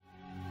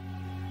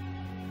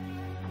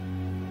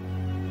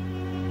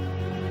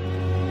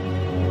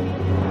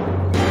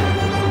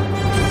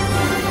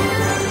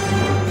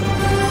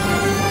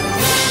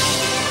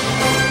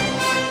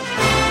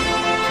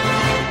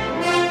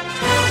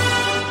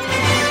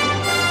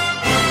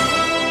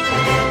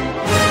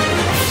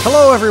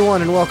Hello,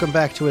 everyone, and welcome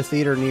back to A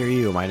Theater Near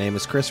You. My name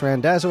is Chris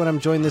Randazzo, and I'm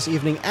joined this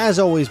evening, as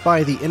always,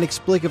 by the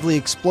inexplicably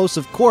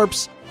explosive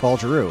corpse, Paul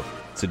Giroux.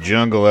 It's a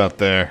jungle out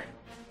there.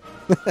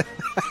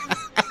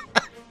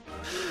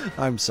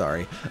 I'm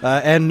sorry.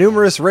 And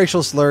numerous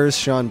racial slurs,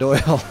 Sean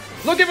Doyle.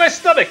 Look at my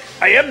stomach!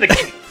 I am the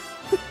king!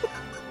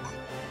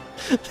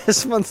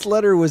 This month's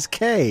letter was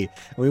K.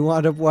 We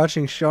wound up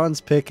watching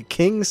Sean's pick,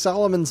 King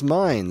Solomon's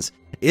Mines.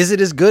 Is it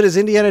as good as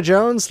Indiana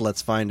Jones?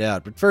 Let's find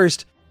out. But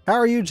first, how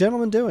are you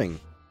gentlemen doing?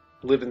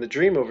 Living the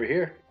dream over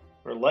here.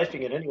 Or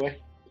lifing it anyway.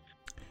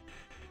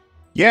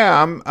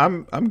 Yeah,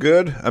 I'm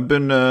good. I've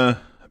been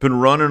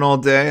running all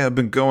day. I've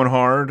been going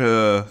hard.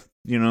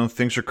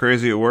 Things are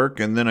crazy at work,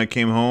 and then I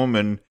came home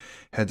and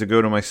had to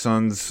go to my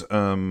son's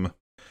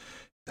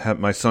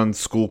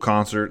school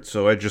concert.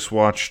 So I just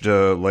watched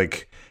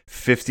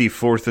 50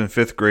 fourth and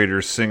fifth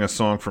graders sing a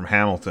song from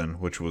Hamilton,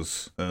 which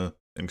was an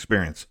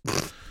experience.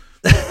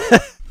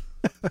 That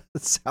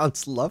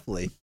sounds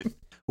lovely.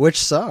 Which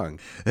song?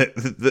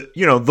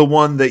 The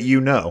one that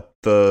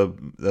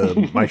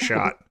the My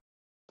Shot.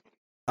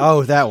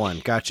 Oh, that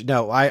one. Gotcha.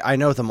 No, I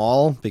know them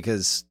all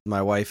because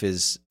my wife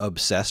is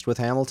obsessed with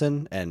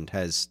Hamilton and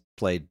has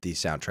played the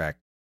soundtrack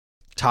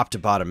top to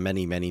bottom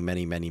many, many,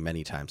 many, many,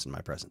 many times in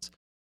my presence.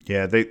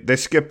 Yeah, they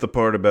skipped the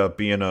part about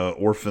being a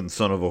orphan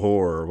son of a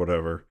whore or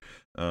whatever.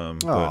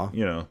 But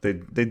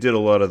they did a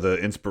lot of the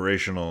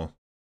inspirational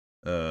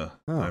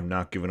I'm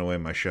not giving away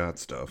my shot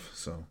stuff.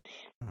 So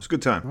it's a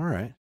good time. All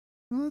right.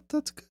 Well,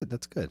 that's good.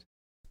 That's good.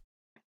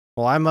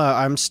 Well,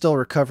 I'm still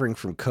recovering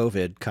from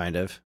COVID, kind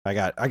of. I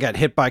got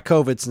hit by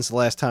COVID since the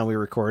last time we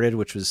recorded,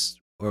 which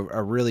was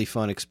a really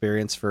fun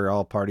experience for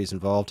all parties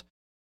involved.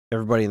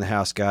 Everybody in the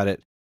house got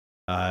it.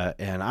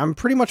 And I'm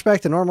pretty much back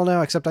to normal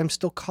now, except I'm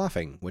still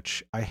coughing,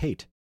 which I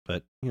hate.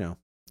 But,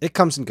 it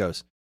comes and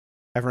goes.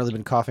 I haven't really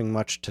been coughing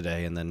much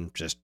today, and then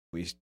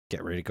we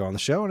get ready to go on the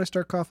show, and I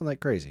start coughing like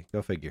crazy.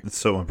 Go figure. It's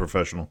so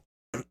unprofessional.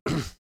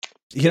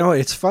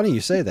 It's funny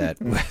you say that.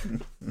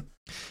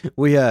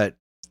 We,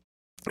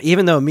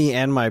 even though me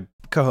and my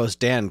co-host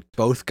Dan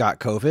both got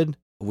COVID,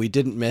 we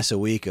didn't miss a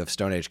week of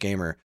Stone Age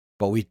Gamer,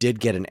 but we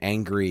did get an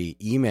angry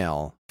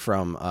email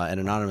from an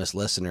anonymous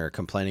listener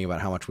complaining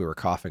about how much we were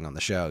coughing on the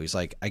show. He's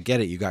like, I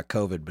get it, you got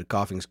COVID, but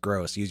coughing's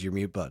gross. Use your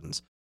mute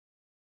buttons.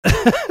 So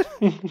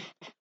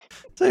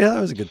yeah,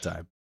 that was a good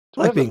time.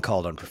 I like being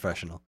called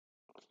unprofessional.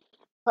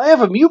 I have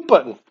a mute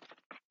button.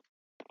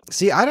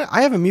 See,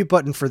 I have a mute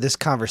button for this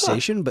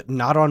conversation, but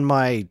not on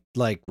my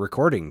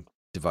recording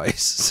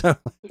device. So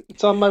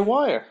it's on my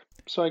wire.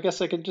 So I guess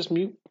I could just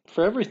mute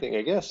for everything,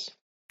 I guess.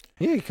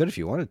 Yeah, you could if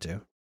you wanted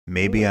to.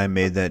 Maybe I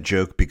made that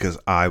joke because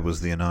I was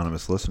the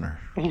anonymous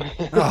listener.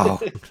 Oh.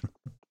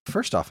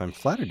 First off, I'm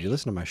flattered you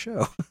listen to my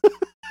show.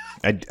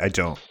 I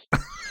don't.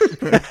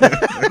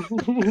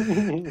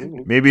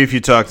 Maybe if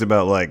you talked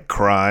about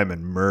crime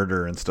and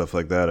murder and stuff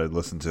like that, I'd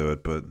listen to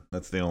it, but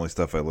that's the only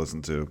stuff I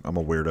listen to. I'm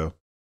a weirdo.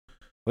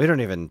 We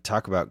don't even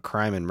talk about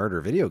crime and murder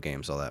video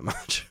games all that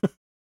much.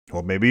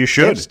 Well, maybe you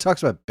should. He just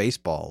talks about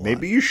baseball a lot.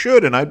 Maybe you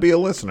should, and I'd be a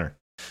listener.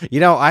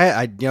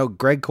 I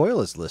Greg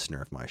Coyle is a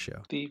listener of my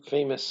show. The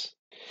famous,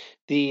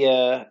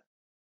 where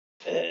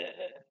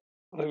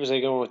was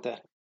I going with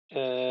that?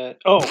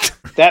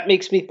 That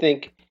makes me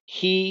think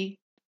he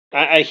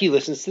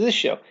listens to this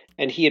show,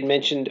 and he had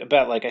mentioned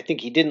about I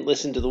think he didn't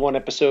listen to the one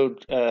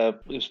episode.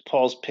 It was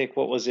Paul's pick.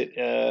 What was it?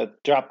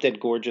 Drop Dead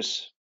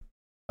Gorgeous.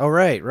 Oh,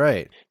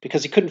 right.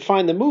 Because he couldn't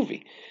find the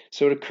movie.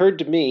 So it occurred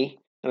to me,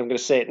 and I'm going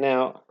to say it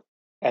now,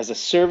 as a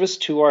service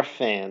to our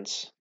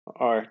fans,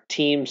 our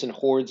teams and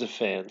hordes of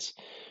fans,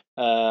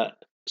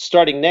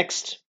 starting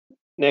next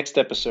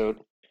episode,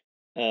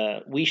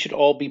 we should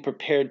all be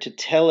prepared to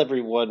tell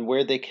everyone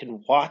where they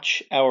can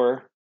watch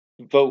our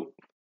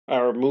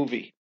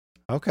movie.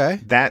 Okay.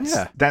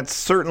 That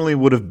certainly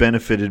would have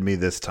benefited me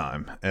this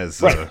time.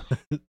 As I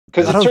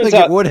don't think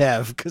it would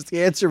have, because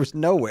the answer was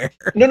nowhere.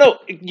 No,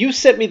 you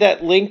sent me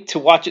that link to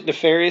watch it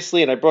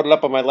nefariously, and I brought it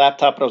up on my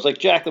laptop, and I was like,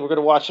 Jacqueline, we're going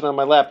to watch it on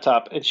my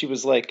laptop. And she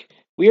was like,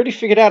 we already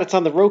figured out it's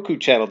on the Roku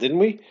channel, didn't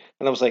we?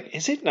 And I was like,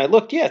 is it? And I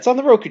looked, yeah, it's on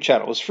the Roku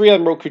channel. It was free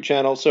on Roku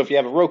channel, so if you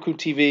have a Roku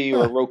TV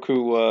or a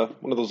Roku,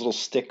 one of those little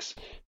sticks,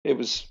 it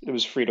was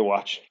free to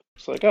watch.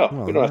 It's like,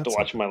 we don't have to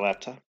watch on my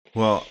laptop.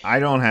 Well, I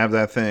don't have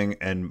that thing,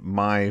 and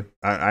I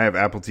have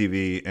Apple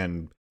TV,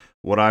 and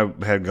what I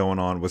had going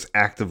on was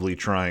actively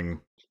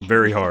trying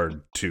very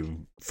hard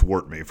to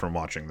thwart me from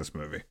watching this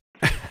movie.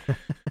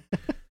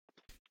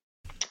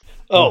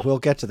 We'll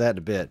get to that in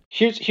a bit.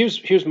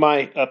 Here's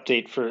my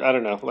update for, I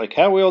don't know,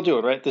 how we all do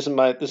it, right? This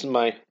is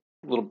my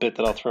little bit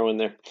that I'll throw in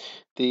there.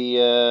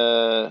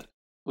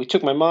 We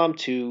took my mom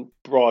to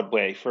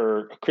Broadway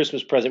for a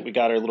Christmas present. We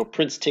got her little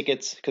Prince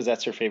tickets because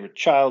that's her favorite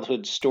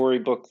childhood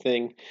storybook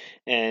thing,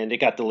 and it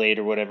got delayed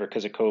or whatever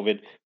because of COVID.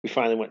 We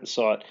finally went and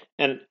saw it,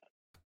 and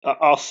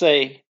I'll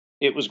say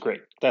it was great.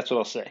 That's what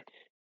I'll say.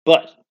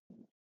 But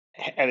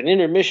at an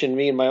intermission,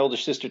 me and my older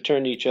sister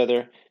turned to each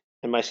other,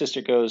 and my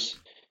sister goes,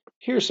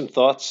 "Here are some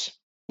thoughts."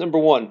 Number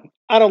one,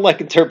 I don't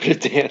like interpretive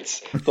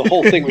dance. The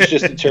whole thing was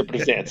just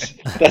interpretive dance.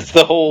 That's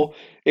the whole.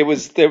 It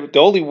was the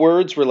only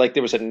words were like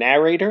there was a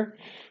narrator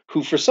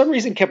who for some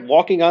reason kept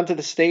walking onto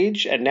the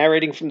stage and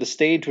narrating from the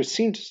stage, which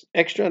seemed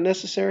extra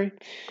unnecessary,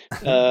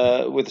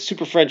 with a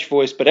super French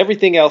voice. But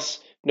everything else,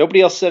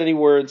 nobody else said any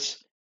words.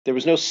 There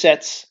was no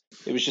sets.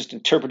 It was just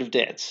interpretive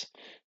dance.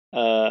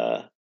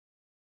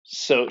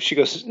 So she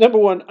goes, number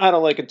one, I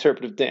don't like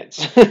interpretive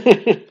dance.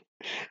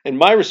 And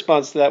my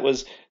response to that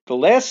was the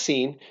last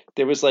scene,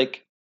 there was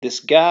like this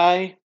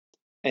guy,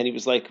 and he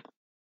was like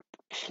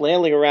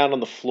flailing around on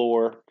the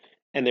floor,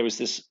 and there was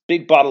this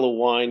big bottle of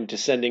wine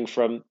descending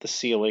from the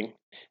ceiling.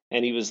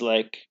 And he was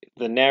like,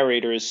 the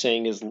narrator is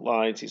saying his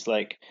lines. He's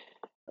like,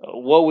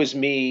 woe is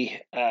me.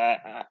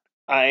 I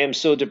am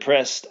so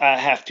depressed. I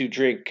have to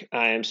drink.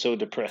 I am so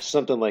depressed.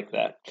 Something like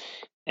that.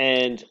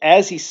 And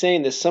as he's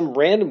saying this, some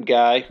random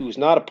guy who's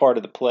not a part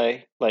of the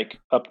play, like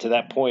up to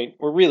that point,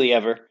 or really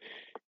ever,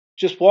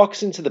 just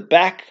walks into the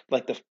back,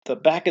 like the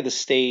back of the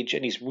stage,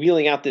 and he's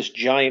wheeling out this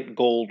giant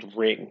gold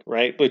ring,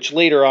 right? Which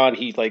later on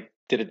he like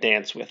did a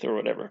dance with or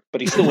whatever, but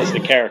he still was the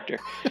character.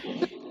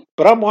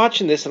 But I'm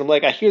watching this and I'm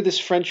like, I hear this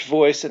French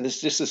voice and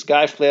there's just this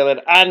guy flailing,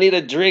 I need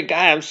a drink,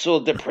 I am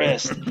so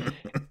depressed.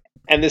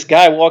 And this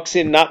guy walks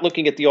in, not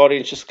looking at the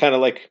audience, just kind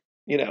of like,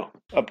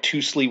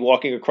 obtusely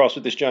walking across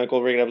with this giant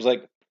gold ring. And I was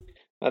like,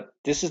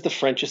 this is the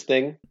Frenchest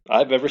thing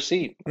I've ever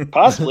seen,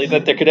 possibly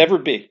that there could ever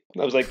be.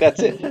 I was like,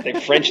 that's it. They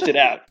Frenched it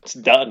out. It's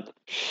done.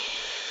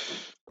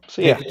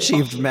 So yeah,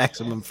 achieved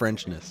maximum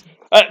Frenchness.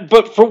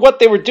 But for what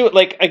they were doing,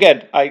 like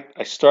again, I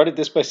started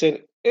this by saying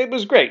it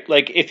was great.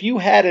 Like if you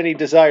had any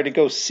desire to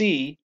go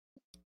see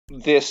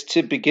this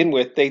to begin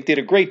with, they did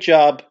a great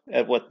job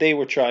at what they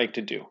were trying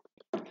to do.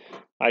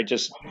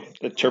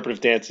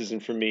 Interpretive dance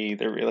isn't for me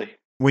either, really.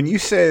 When you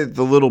said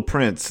The Little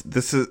Prince,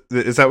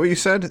 is that what you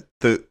said?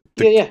 The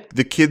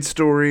kid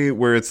story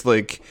where it's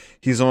like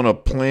he's on a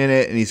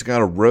planet and he's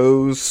got a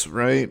rose,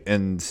 right?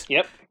 And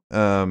yep.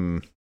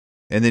 And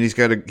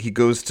then he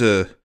goes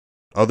to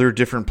other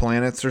different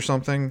planets or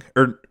something,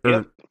 or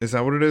yep. Is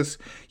that what it is?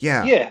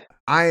 Yeah. Yeah.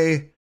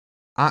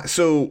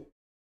 So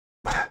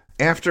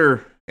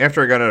after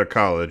I got out of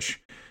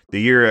college,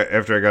 the year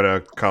after I got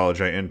out of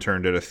college, I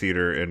interned at a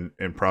theater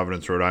in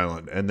Providence, Rhode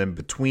Island, and then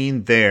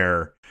between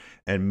there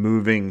and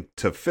moving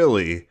to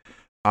Philly,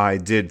 I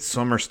did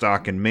summer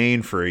stock in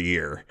Maine for a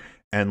year,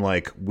 and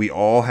like we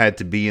all had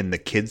to be in the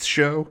kids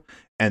show,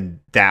 and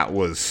that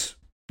was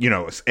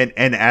an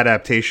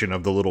adaptation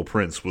of The Little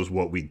Prince was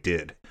what we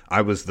did.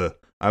 I was the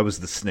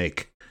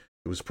snake.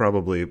 It was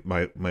probably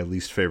my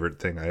least favorite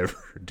thing I ever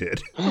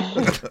did.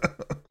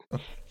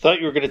 Thought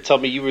you were going to tell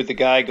me you were the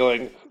guy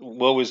going,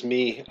 woe is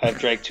me, I've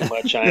drank too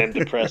much, I am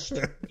depressed.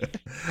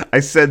 I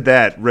said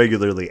that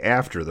regularly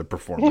after the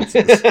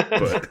performances.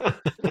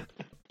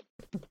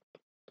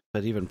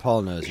 But even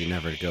Paul knows you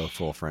never go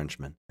full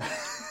Frenchman.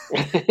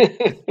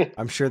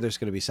 I'm sure there's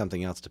going to be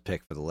something else to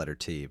pick for the letter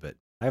T, but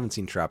I haven't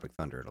seen Tropic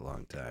Thunder in a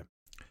long time.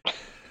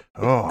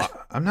 Oh,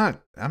 I'm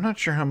not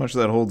sure how much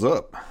that holds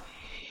up.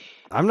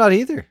 I'm not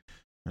either.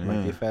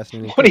 Might be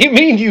fascinating. What do you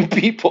mean, you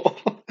people?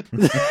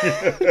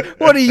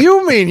 What do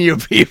you mean, you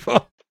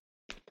people?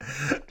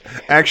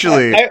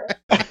 Actually,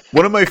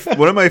 one of my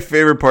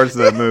favorite parts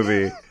of that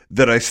movie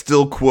that I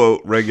still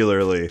quote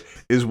regularly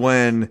is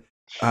when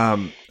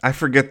I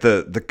forget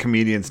the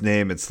comedian's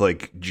name. It's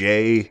like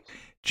Jay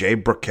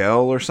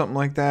Brickell or something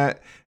like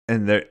that.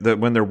 And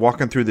when they're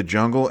walking through the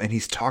jungle, and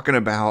he's talking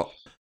about,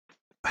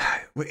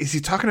 is he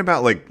talking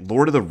about like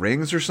Lord of the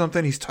Rings or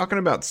something? He's talking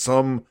about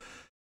some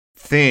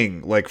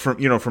thing like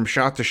from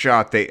shot to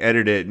shot they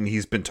edit it, and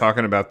he's been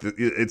talking about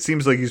it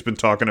seems like he's been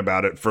talking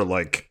about it for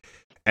like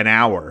an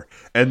hour,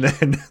 and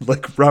then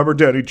like Robert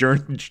Downey Jr.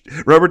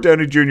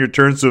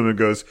 turns to him and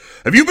goes,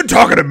 "Have you been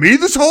talking to me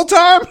this whole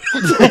time?"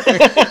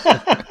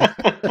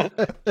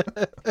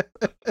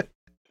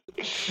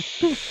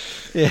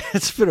 Yeah,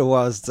 it's been a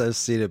while since I've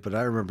seen it, but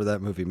I remember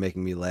that movie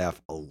making me laugh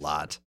a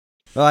lot.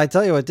 Well, I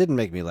tell you what didn't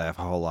make me laugh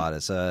a whole lot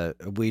is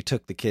we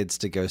took the kids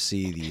to go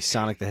see the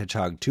Sonic the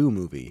Hedgehog 2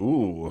 movie.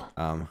 Ooh.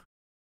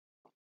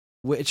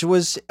 Which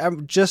was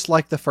just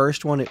like the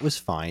first one. It was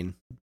fine.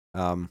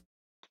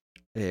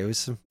 It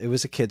was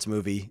a kids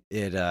movie.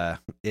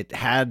 It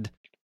had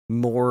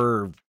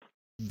more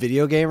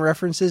video game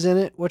references in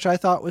it, which I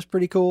thought was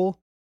pretty cool.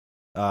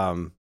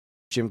 Jim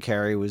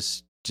Carrey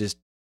was just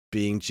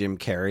being Jim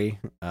Carrey.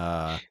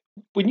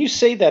 When you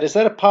say that, is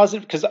that a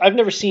positive? Because I've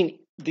never seen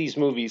these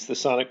movies, the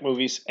Sonic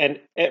movies, and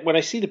when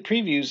I see the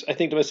previews, I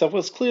think to myself,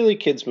 well, it's clearly a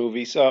kids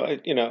movie, so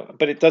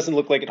but it doesn't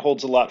look like it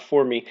holds a lot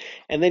for me.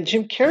 And then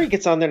Jim Carrey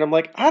gets on there, and I'm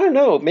like, I don't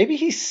know, maybe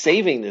he's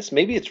saving this,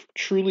 maybe it's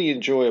truly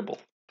enjoyable.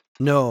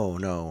 No.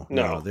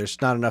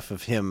 There's not enough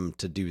of him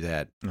to do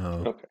that.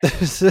 No.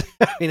 Okay.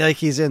 I mean, like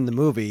he's in the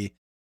movie,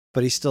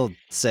 but he's still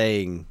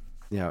saying,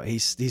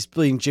 he's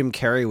being Jim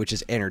Carrey, which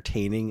is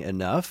entertaining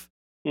enough,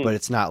 but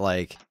it's not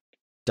like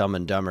Dumb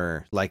and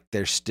Dumber. Like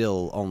there's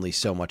still only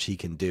so much he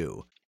can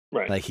do.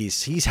 Right. Like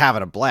he's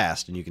having a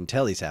blast, and you can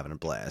tell he's having a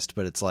blast.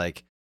 But it's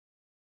like,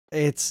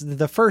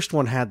 the first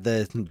one had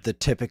the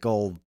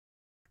typical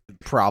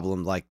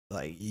problem. Like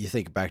you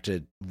think back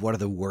to one of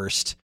the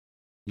worst,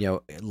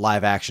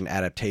 live action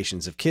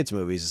adaptations of kids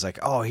movies. It's like,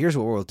 oh, here's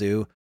what we'll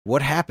do.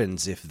 What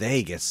happens if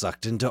they get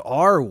sucked into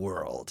our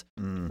world?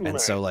 And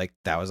so like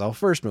that was our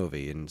first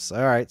movie, and it's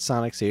all right,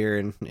 Sonic's here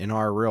in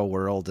our real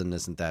world, and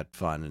isn't that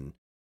fun? And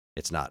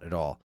it's not at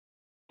all.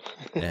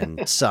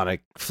 And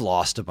Sonic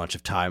flossed a bunch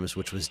of times,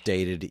 which was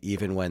dated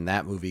even when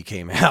that movie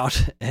came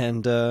out,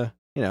 and that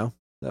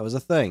was a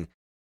thing.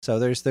 So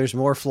there's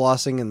more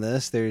flossing in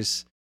this.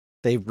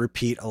 They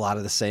repeat a lot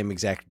of the same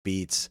exact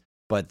beats,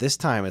 but this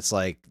time it's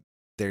like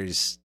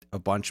there's a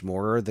bunch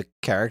more of the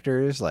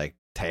characters, like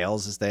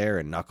Tails is there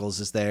and Knuckles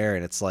is there,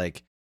 and it's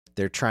like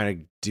they're trying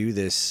to do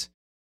this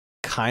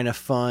kind of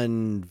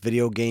fun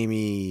video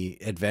gamey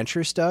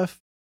adventure stuff,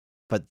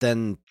 but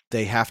then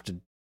they have to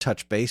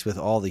touch base with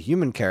all the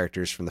human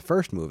characters from the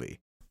first movie.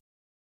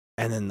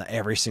 And then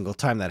every single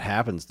time that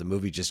happens, the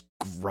movie just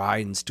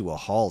grinds to a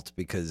halt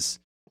because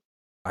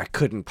I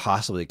couldn't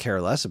possibly care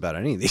less about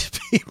any of these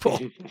people.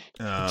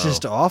 It's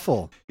just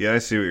awful. Yeah, I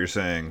see what you're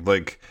saying.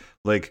 Like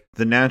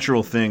the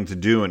natural thing to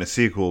do in a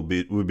sequel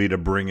would be to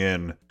bring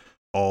in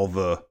all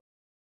the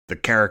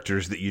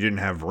characters that you didn't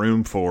have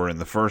room for in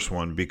the first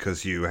one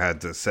because you had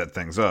to set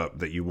things up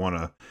that you want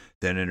to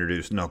then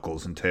introduce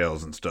Knuckles and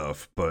Tails and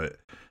stuff. But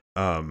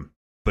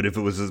if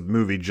it was a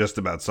movie just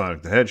about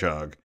Sonic the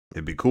Hedgehog,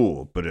 it'd be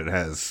cool. But it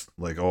has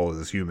like all of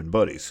his human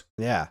buddies.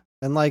 Yeah,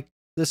 and like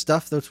the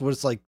stuff that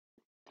was like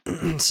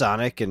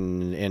Sonic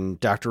and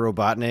Dr.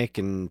 Robotnik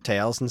and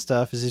Tails and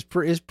stuff is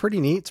pretty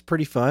neat. It's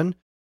pretty fun.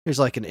 There's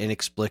like an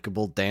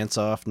inexplicable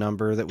dance-off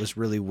number that was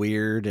really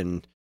weird,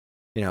 and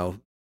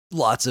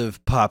lots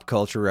of pop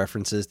culture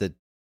references that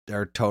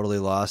are totally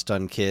lost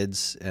on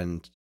kids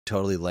and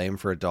totally lame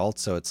for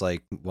adults. So it's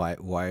like,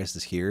 why is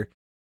this here?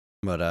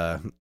 But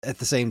at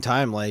the same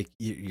time, like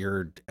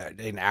you're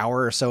an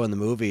hour or so in the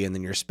movie, and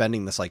then you're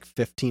spending this like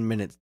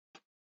 15-minute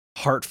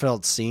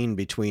heartfelt scene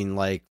between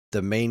like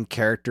the main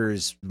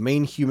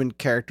human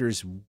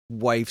character's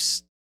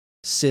wife's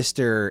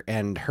sister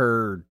and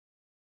her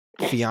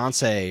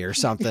fiance or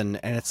something.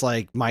 And it's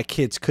like, my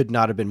kids could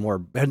not have been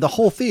more, and the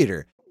whole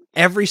theater,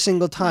 every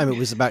single time it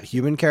was about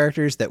human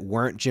characters that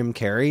weren't Jim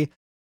Carrey,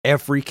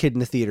 every kid in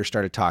the theater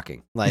started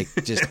talking. Like,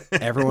 just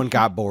everyone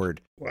got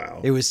bored.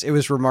 Wow. It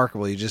was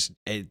remarkable. You just,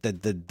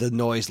 the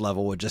noise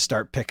level would just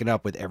start picking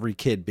up with every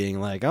kid being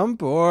like, I'm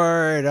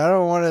bored, I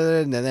don't want to,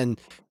 and then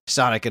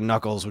Sonic and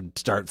Knuckles would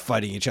start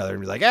fighting each other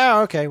and be like,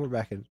 oh, okay, we're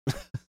back in.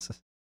 So,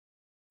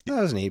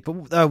 that was neat.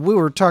 But we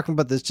were talking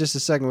about this just a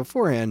second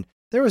beforehand.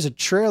 There was a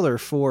trailer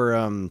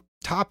for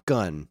Top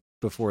Gun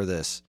before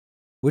this,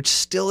 which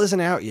still isn't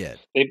out yet.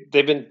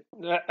 They've been.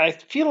 I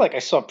feel like I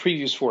saw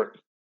previews for it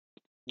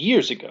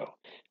years ago.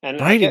 And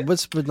right,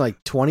 what's been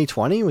like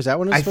 2020? Was that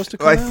when it was supposed to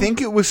come out? I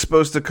think it was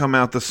supposed to come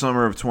out the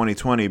summer of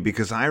 2020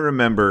 because I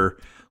remember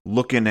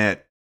looking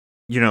at,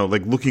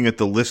 looking at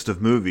the list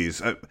of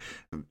movies.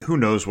 Who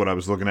knows what I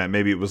was looking at?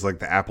 Maybe it was like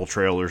the Apple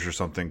trailers or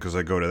something because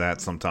I go to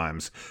that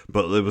sometimes.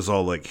 But it was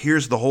all like,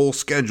 here's the whole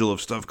schedule of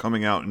stuff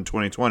coming out in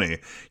 2020.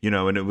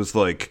 And it was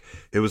like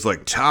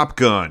Top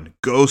Gun,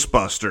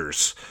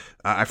 Ghostbusters.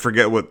 I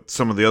forget what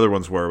some of the other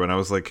ones were, but I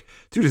was like,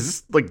 dude, is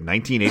this like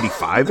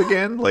 1985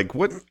 again? Like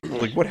what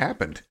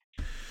happened?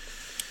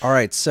 All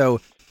right,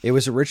 so it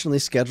was originally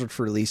scheduled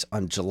for release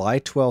on July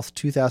 12th,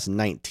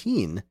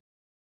 2019,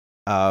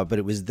 but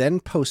it was then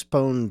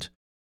postponed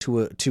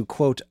to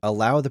quote,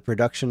 allow the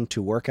production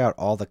to work out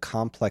all the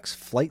complex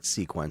flight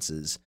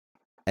sequences,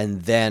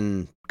 and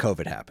then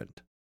COVID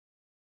happened.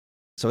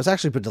 So it's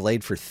actually been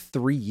delayed for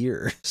 3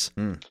 years.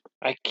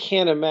 I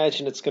can't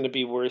imagine it's going to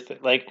be worth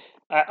it. Like,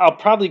 I'll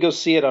probably go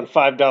see it on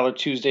 $5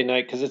 Tuesday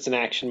night because it's an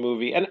action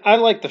movie, and I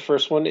like the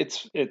first one.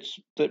 It's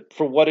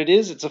for what it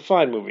is. It's a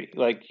fine movie.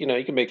 Like, you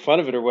can make fun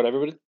of it or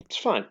whatever, but it's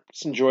fine.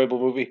 It's an enjoyable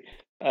movie.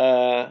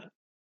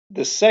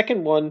 The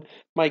second one,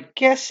 my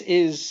guess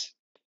is,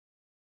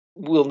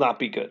 will not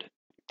be good.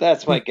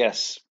 That's my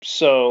guess.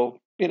 So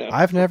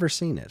I've never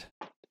seen it.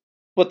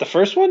 What, the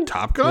first one?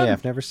 Top Gun? Yeah,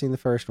 I've never seen the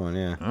first one.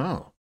 Yeah.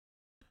 Oh.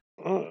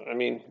 I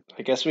mean,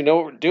 I guess we know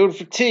what we're doing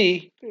for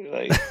tea.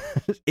 Like,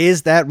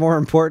 is that more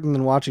important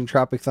than watching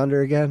Tropic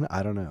Thunder again?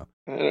 I don't know.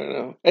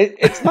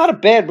 It's not a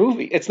bad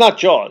movie. It's not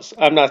Jaws.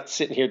 I'm not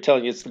sitting here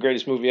telling you it's the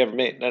greatest movie ever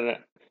made. No.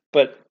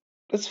 But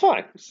it's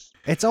fine.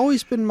 It's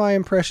always been my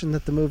impression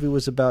that the movie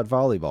was about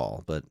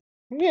volleyball, but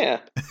yeah.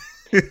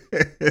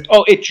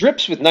 Oh, it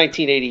drips with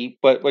 1980.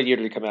 What year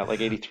did it come out? Like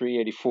 83,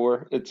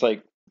 84? It's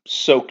like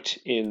soaked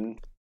in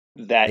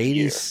that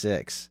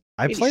 86.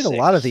 I played a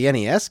lot of the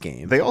NES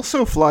games. They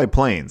also fly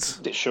planes.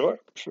 Sure.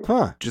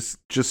 Huh. Just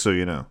so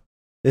you know.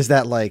 Is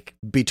that like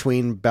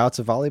between bouts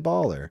of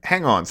volleyball or?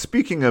 Hang on.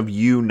 Speaking of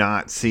you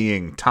not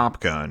seeing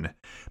Top Gun,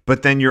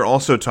 but then you're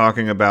also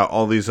talking about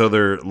all these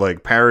other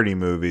like parody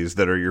movies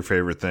that are your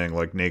favorite thing,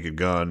 like Naked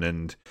Gun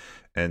and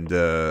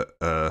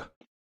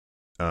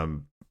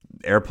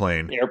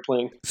Airplane.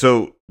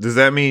 So does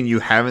that mean you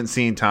haven't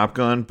seen Top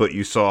Gun, but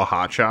you saw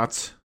Hot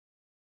Shots?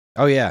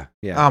 Oh yeah.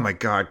 Oh my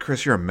God,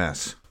 Chris, you're a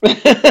mess. And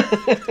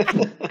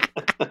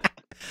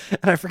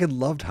I freaking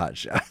loved Hot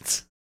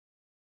Shots.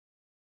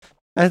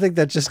 I think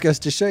that just goes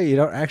to show you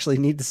don't actually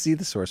need to see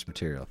the source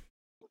material.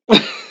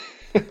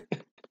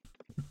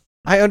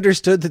 I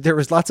understood that there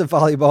was lots of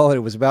volleyball and it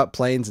was about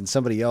planes and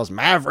somebody yells,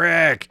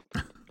 Maverick!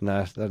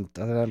 No,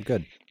 I'm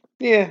good.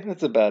 Yeah,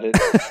 that's about it.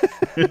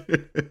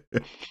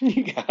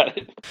 You got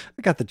it.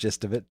 I got the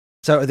gist of it.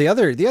 So the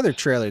other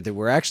trailer that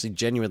we're actually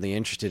genuinely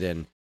interested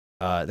in,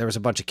 there was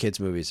a bunch of kids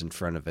movies in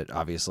front of it,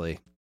 obviously.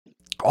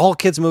 All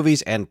kids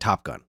movies and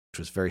Top Gun, which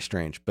was very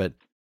strange. But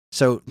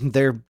so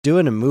they're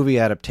doing a movie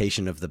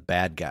adaptation of The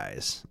Bad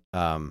Guys.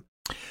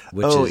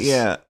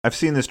 Yeah. I've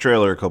seen this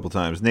trailer a couple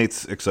times.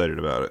 Nate's excited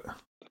about it.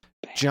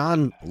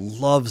 John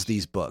loves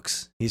these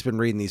books. He's been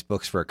reading these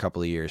books for a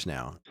couple of years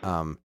now.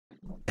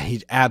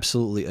 He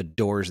absolutely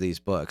adores these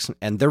books,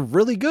 and they're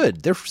really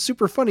good. They're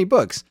super funny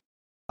books.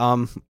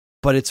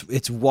 But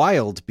it's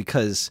wild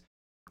because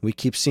we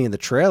keep seeing the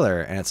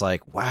trailer, and it's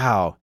like,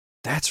 wow,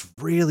 that's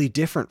really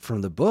different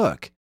from the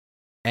book.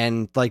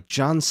 And like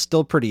John's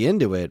still pretty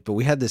into it, but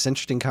we had this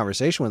interesting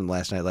conversation with him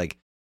last night. Like,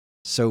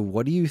 so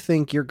what do you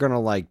think you're gonna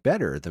like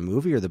better, the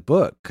movie or the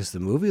book? Because the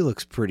movie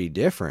looks pretty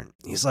different.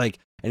 He's like,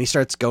 and he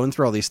starts going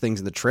through all these things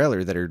in the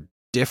trailer that are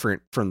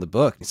different from the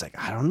book. He's like,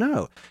 I don't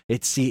know. They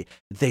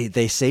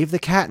save the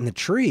cat in the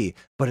tree,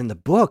 but in the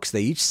books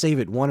they each save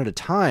it one at a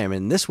time.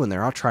 And this one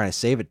they're all trying to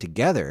save it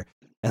together.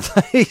 And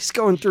like, he's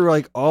going through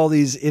like all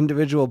these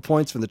individual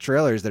points from the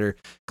trailers that are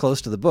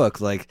close to the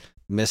book. Like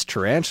Miss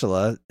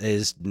Tarantula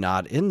is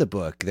not in the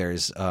book.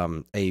 There's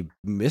a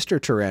Mr.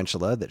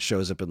 Tarantula that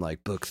shows up in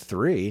like book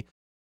 3,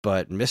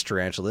 but Miss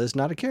Tarantula is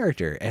not a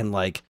character. And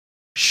like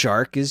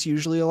Shark is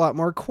usually a lot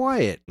more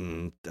quiet,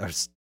 and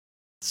it's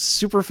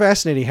super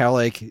fascinating how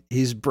like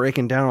he's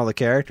breaking down all the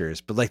characters.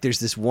 But like there's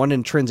this one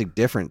intrinsic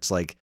difference.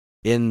 Like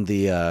in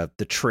the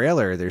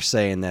trailer, they're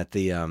saying that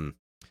the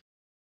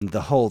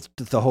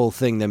whole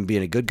thing, them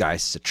being a good guy,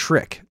 is a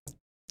trick.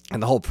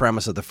 And the whole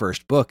premise of the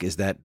first book is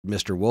that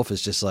Mr. Wolf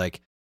is just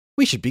like,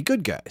 we should be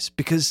good guys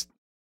because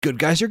good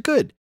guys are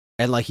good.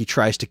 And like he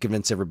tries to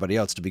convince everybody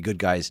else to be good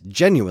guys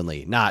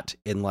genuinely, not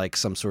in like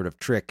some sort of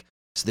trick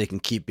so they can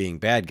keep being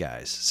bad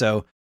guys.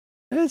 So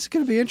it's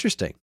going to be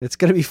interesting. It's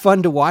going to be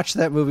fun to watch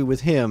that movie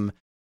with him,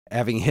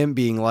 having him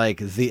being like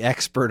the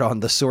expert on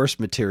the source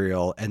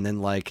material and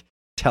then like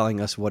telling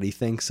us what he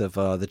thinks of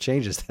the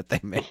changes that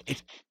they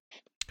made.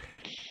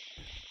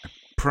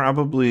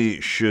 Probably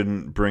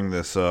shouldn't bring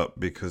this up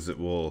because it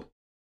will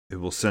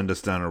send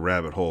us down a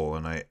rabbit hole,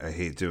 and I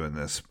hate doing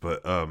this,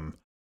 but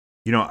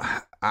you know,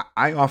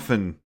 I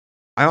often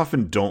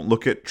don't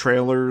look at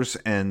trailers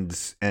and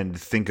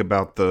think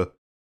about the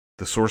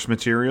source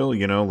material,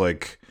 you know,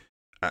 like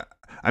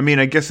I mean,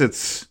 I guess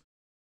it's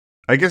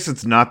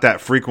not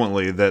that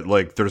frequently that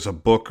like there's a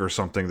book or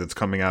something that's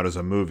coming out as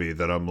a movie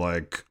that I'm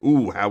like,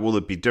 ooh, how will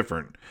it be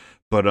different?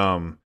 But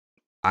I'm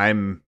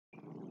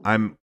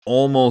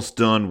almost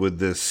done with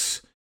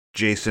this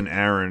Jason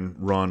Aaron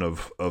run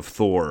of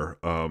Thor.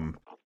 Yeah,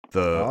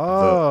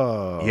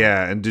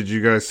 and did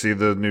you guys see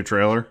the new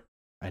trailer?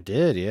 I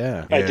did,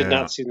 yeah. I did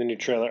not see the new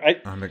trailer.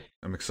 I'm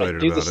excited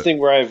about it. I do this thing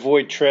where I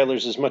avoid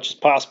trailers as much as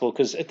possible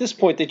because at this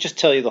point they just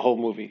tell you the whole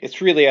movie.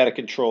 It's really out of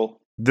control.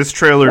 This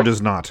trailer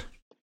does not.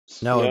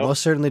 No, it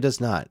most certainly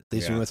does not.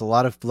 Leaves me with a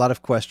lot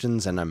of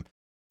questions, and I'm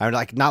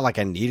like not like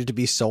I needed to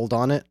be sold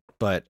on it,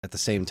 but at the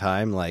same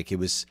time, like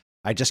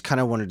I just kind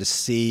of wanted to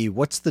see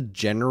what's the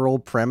general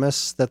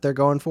premise that they're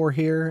going for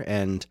here,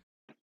 and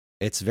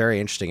it's very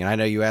interesting. And I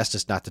know you asked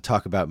us not to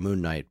talk about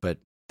Moon Knight, but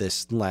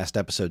this last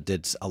episode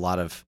did a lot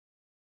of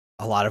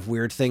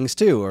weird things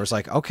too. I was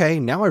like, okay,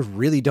 now I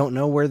really don't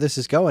know where this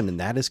is going, and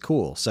that is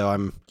cool. So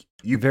I'm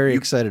very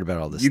excited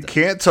about all this. You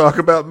can't talk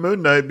about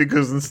Moon Knight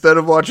because instead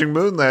of watching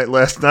Moon Knight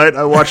last night,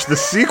 I watched the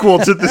sequel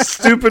to this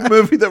stupid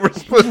movie that we're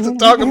supposed to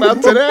talk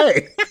about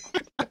today.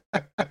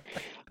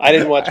 I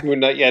didn't watch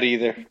Moon Knight yet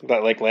either,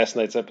 but like last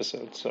night's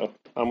episode, so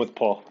I'm with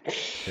Paul.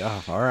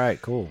 Yeah, all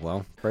right, cool.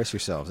 Well, brace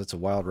yourselves. It's a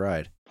wild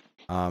ride.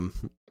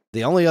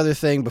 The only other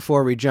thing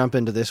before we jump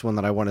into this one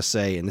that I want to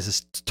say, and this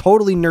is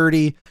totally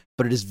nerdy,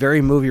 but it is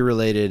very movie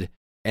related,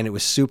 and it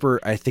was super,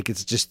 I think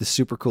it's just the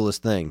super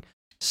coolest thing.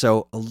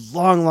 So a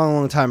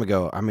long time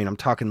ago, I mean, I'm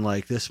talking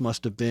like this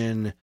must have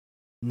been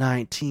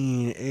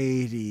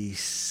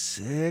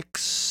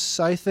 1986,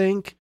 I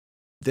think.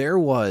 There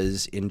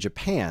was, in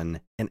Japan,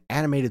 an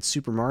animated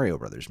Super Mario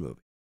Brothers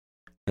movie.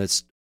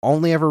 It's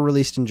only ever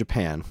released in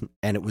Japan,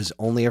 and it was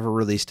only ever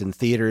released in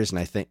theaters, and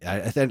I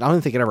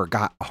don't think it ever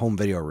got a home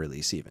video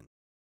release even.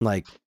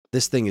 Like,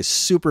 this thing is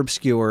super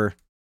obscure,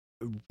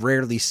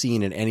 rarely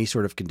seen in any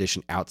sort of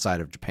condition outside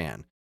of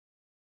Japan.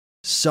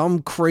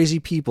 Some crazy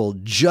people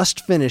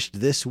just finished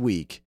this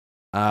week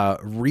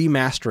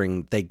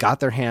remastering. They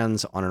got their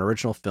hands on an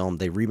original film,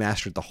 they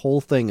remastered the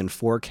whole thing in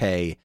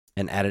 4K,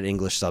 and added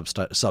English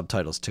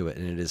subtitles to it.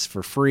 And it is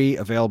for free,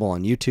 available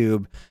on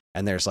YouTube.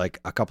 And there's like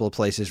a couple of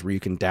places where you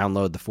can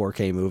download the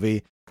 4K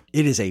movie.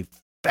 It is a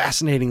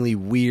fascinatingly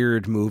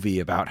weird movie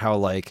about how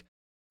like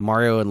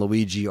Mario and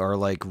Luigi are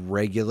like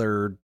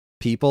regular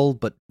people,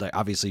 but like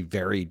obviously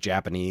very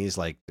Japanese.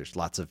 Like there's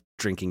lots of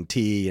drinking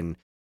tea, and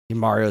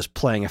Mario's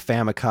playing a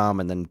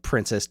Famicom, and then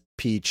Princess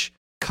Peach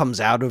comes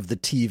out of the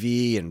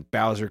TV and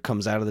Bowser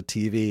comes out of the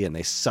TV and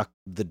they suck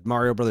the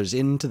Mario Brothers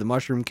into the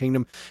Mushroom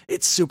Kingdom.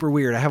 It's super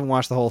weird. I haven't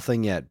watched the whole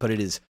thing yet, but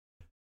it's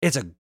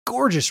a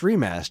gorgeous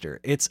remaster.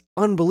 It's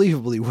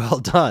unbelievably well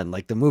done.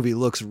 Like, the movie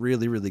looks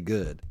really, really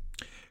good.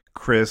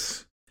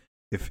 Chris,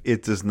 if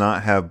it does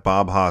not have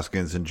Bob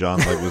Hoskins and John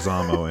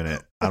Leguizamo in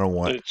it, I don't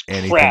want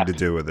anything to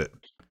do with it.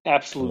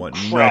 Absolute I want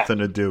crap. nothing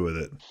to do with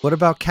it. What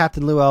about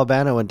Captain Lou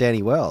Albano and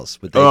Danny Wells?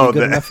 Would they be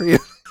good enough for you?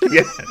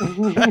 Yeah.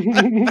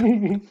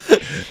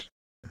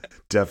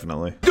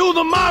 Definitely. Do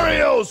the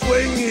Mario,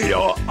 swing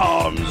your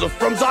arms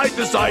from side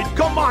to side.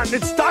 Come on,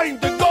 it's time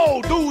to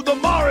go. Do the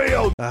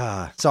Mario.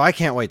 So I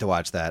can't wait to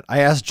watch that. I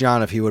asked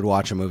John if he would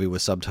watch a movie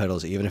with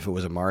subtitles, even if it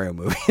was a Mario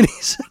movie, and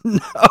he said no.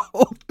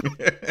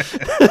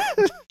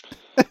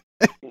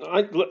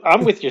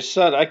 I'm with your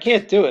son. I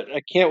can't do it. I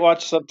can't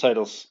watch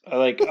subtitles.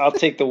 I'll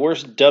take the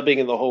worst dubbing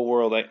in the whole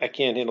world. I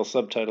can't handle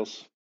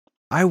subtitles.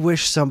 I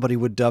wish somebody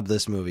would dub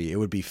this movie. It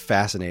would be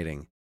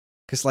fascinating.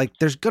 Because, like,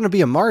 there's going to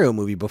be a Mario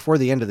movie before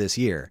the end of this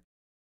year.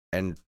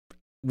 And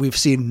we've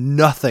seen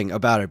nothing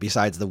about it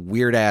besides the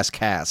weird-ass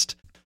cast,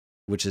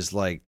 which is,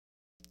 like,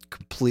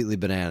 completely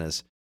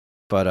bananas.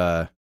 But,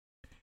 I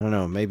don't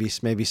know. Maybe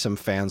some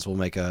fans will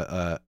make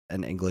an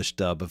English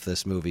dub of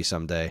this movie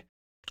someday.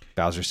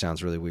 Bowser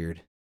sounds really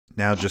weird.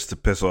 Now, just to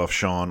piss off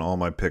Sean, all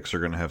my picks are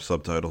going to have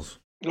subtitles.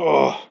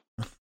 Oh.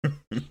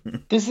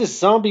 There's this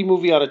zombie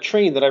movie on a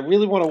train that I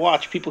really want to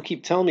watch. People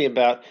keep telling me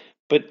about,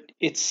 but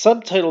it's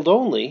subtitled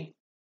only.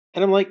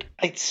 And I'm like,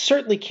 I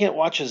certainly can't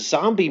watch a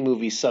zombie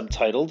movie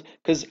subtitled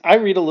because I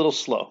read a little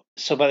slow.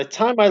 So by the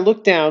time I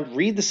look down,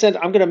 read the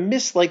sentence, I'm going to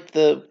miss like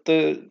the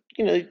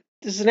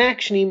there's an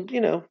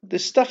action-y,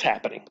 there's stuff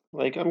happening.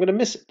 Like, I'm going to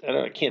miss it.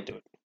 I can't do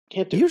it.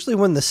 Usually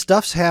when the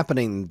stuff's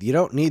happening, you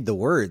don't need the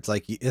words.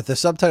 Like, if the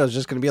subtitle is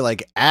just going to be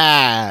like,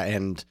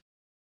 and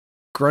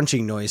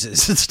grunching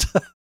noises and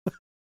stuff.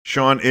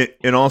 Sean,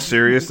 in all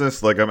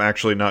seriousness, like, I'm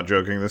actually not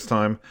joking this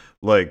time.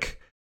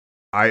 Like,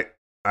 I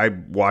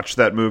watched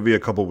that movie a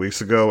couple weeks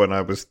ago, and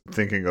I was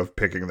thinking of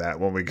picking that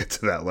when we get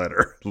to that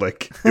letter.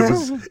 Like,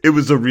 it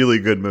was a really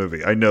good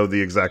movie. I know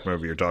the exact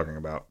movie you're talking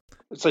about.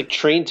 It's like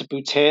Train to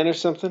Busan or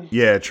something?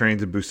 Yeah, Train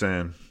to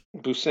Busan.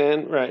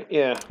 Busan, right,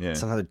 yeah.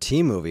 It's another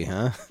T movie,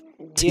 huh?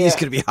 T's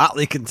going to be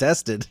hotly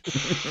contested.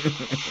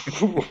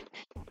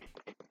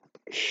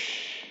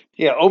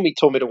 Yeah, Omi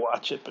told me to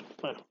watch it,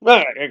 but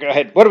all right, go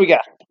ahead. What do we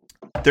got?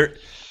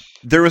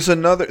 There's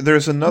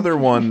another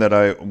one that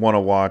I want to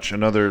watch,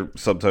 another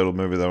subtitled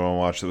movie that I want to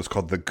watch that was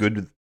called The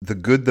Good,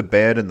 the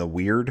Bad, and the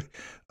Weird.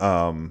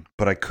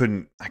 But I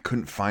couldn't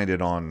find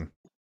it on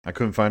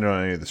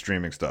any of the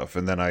streaming stuff.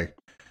 And then I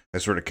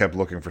sort of kept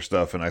looking for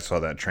stuff, and I saw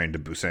that Train to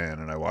Busan,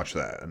 and I watched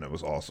that, and it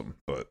was awesome.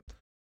 But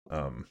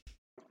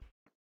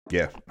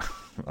yeah,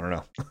 I don't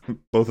know.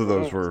 Both of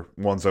those were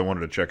ones I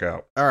wanted to check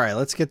out. All right,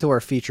 let's get to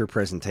our feature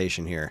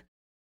presentation here.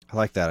 I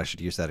like that. I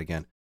should use that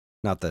again.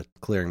 Not the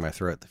clearing my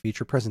throat, the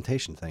feature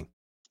presentation thing.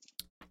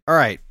 All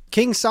right,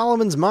 King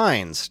Solomon's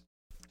Mines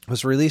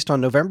was released on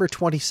November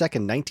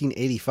 22nd,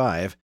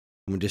 1985,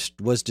 and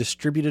was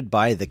distributed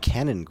by the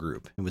Cannon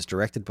Group. It was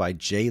directed by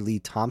J. Lee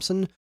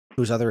Thompson,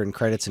 whose other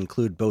credits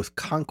include both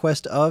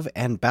Conquest of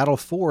and Battle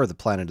for the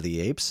Planet of the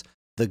Apes,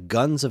 The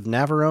Guns of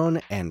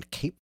Navarone, and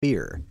Cape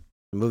Fear.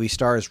 The movie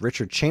stars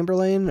Richard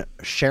Chamberlain,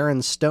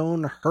 Sharon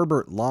Stone,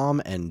 Herbert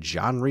Lom, and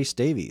John Rhys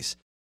Davies.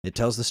 It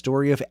tells the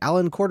story of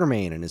Alan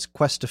Quartermain and his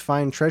quest to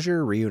find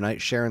treasure,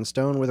 reunite Sharon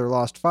Stone with her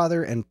lost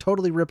father, and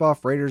totally rip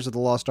off Raiders of the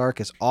Lost Ark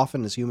as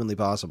often as humanly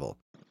possible.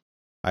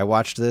 I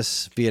watched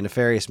this via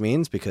nefarious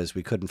means because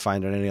we couldn't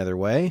find it any other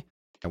way.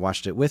 I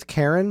watched it with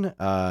Karen,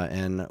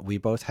 and we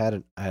both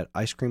had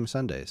ice cream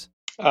sundaes.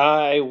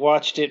 I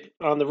watched it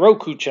on the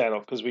Roku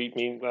channel because we've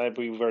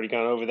already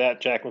gone over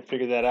that. Jacqueline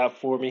figured that out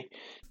for me.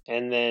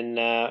 And then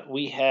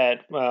we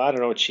had, I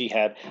don't know what she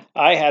had.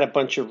 I had a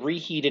bunch of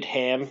reheated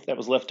ham that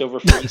was left over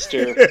from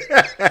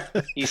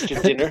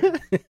Easter dinner.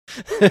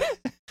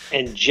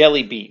 And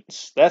jelly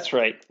beans. That's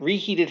right.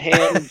 Reheated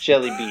ham and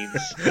jelly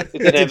beans.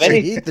 Did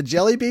you eat the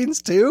jelly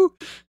beans too?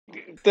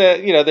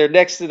 They're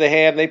next to the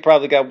ham. They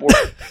probably got warm.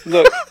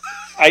 Look,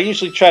 I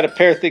usually try to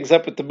pair things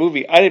up with the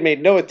movie. I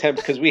made no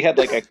attempt because we had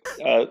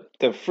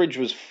the fridge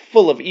was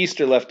full of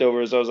Easter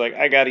leftovers. I was like,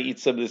 I got to eat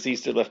some of this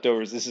Easter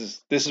leftovers. This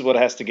is what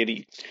has to get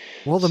eaten.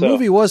 Well, the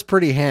movie was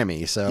pretty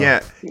hammy, so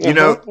yeah,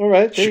 all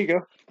right, there you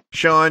go.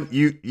 Sean,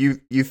 you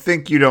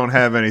think you don't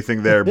have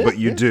anything there, but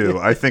you do.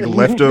 I think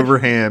leftover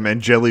ham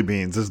and jelly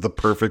beans is the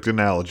perfect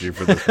analogy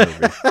for this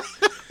movie.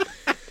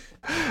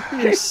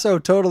 You're so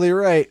totally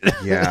right.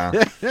 Yeah.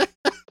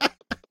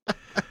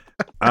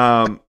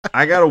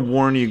 I gotta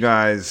warn you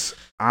guys,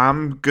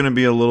 I'm gonna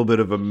be a little bit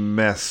of a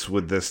mess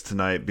with this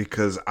tonight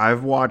because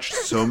I've watched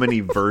so many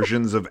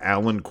versions of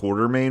Alan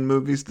Quartermain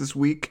movies this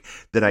week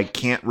that I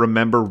can't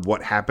remember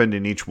what happened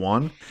in each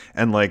one.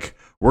 And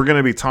we're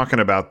gonna be talking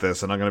about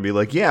this, and I'm gonna be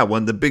like, yeah,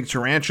 when the big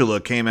tarantula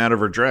came out of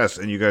her dress,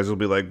 and you guys will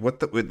be like, what?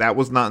 That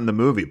was not in the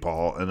movie,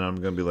 Paul. And I'm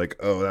gonna be like,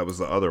 oh, that was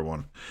the other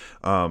one.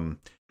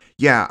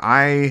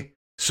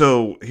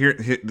 So here,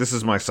 this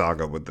is my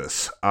saga with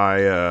this.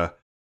 I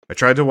I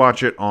tried to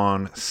watch it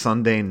on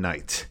Sunday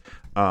night.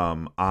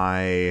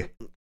 At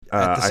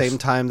the same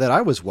time that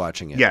I was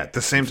watching it. Yeah, at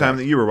the same time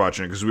that you were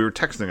watching it, because we were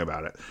texting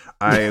about it.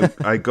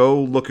 I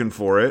go looking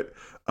for it.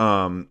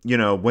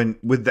 When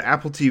with the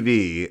Apple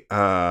TV,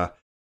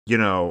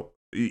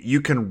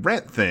 you can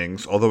rent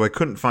things, although I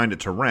couldn't find it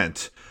to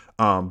rent.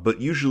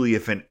 But usually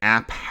if an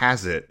app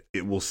has it,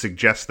 it will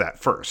suggest that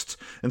first.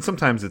 And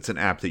sometimes it's an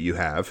app that you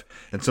have,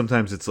 and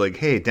sometimes it's like,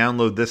 hey,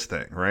 download this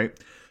thing, right?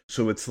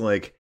 So it's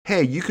like,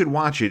 hey, you could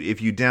watch it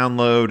if you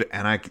download,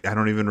 and I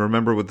don't even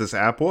remember what this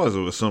app was.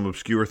 It was some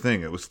obscure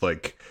thing. It was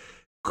like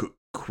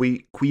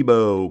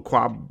Quibo,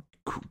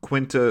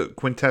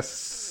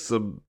 Quintess,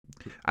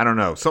 I don't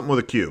know, something with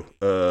a Q.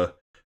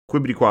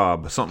 Quibbity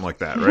Quab, something like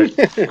that, right?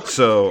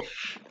 So...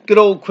 Good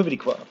old Quibbity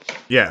Quab.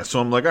 Yeah, so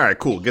I'm like, all right,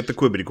 cool, get the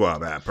Quibbity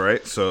Quab app,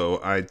 right?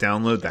 So I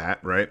download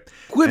that, right?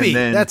 Quibi,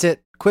 that's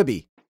it,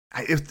 Quibi.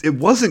 It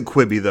wasn't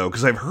Quibi, though,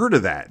 because I've heard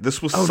of that. This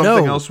was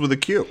something else with a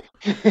Q.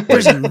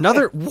 There's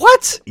another...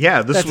 What?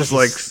 Yeah, this was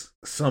like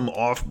some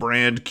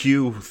off-brand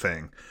Q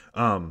thing.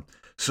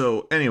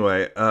 So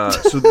anyway,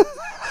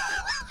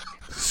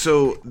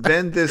 so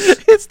then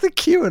this... It's the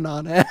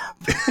QAnon app.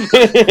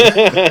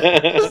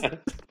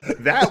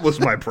 That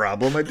was my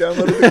problem. I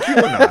downloaded the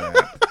QAnon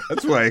app.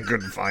 That's why I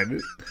couldn't find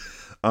it.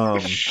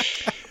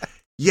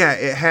 Yeah,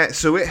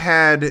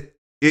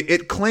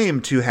 it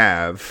claimed to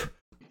have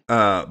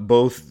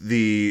both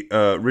the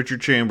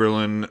Richard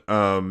Chamberlain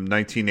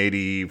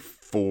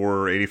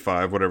 1984,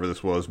 85, whatever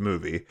this was,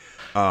 movie,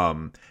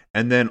 and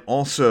then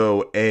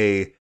also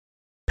a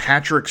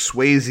Patrick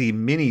Swayze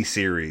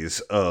miniseries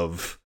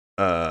of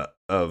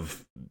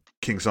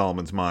King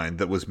Solomon's Mine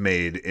that was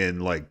made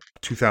in like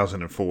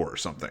 2004 or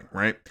something,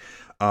 right?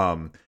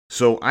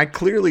 So I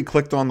clearly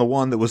clicked on the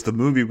one that was the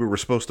movie we were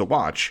supposed to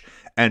watch,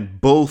 and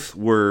both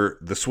were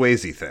the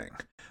Swayze thing.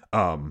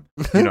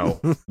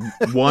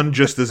 One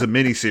just as a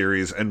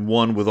miniseries, and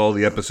one with all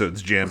the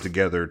episodes jammed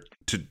together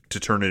to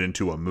turn it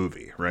into a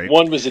movie, right?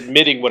 One was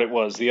admitting what it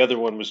was, the other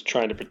one was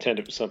trying to pretend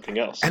it was something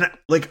else. And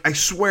I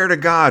swear to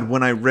God,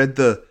 when I read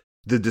the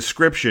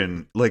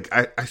description, like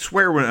I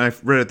swear when I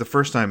read it the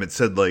first time, it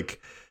said like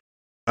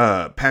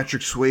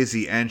Patrick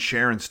Swayze and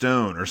Sharon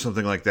Stone or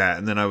something like that,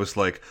 and then I was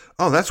like,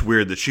 oh, that's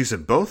weird that she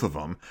said both of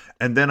them.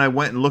 And then I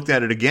went and looked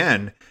at it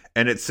again,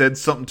 and it said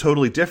something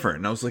totally different,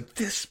 and I was like,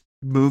 this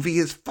movie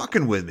is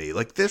fucking with me.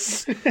 Like,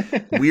 this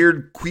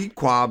weird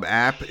Queequab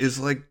app is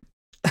like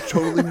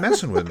totally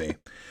messing with me.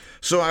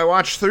 So I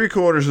watched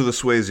 3/4 of the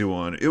Swayze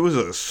one. It was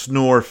a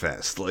snore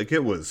fest. Like,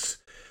 it was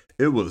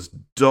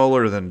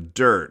duller than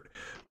dirt.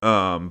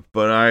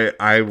 But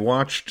I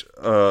watched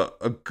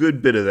a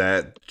good bit of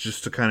that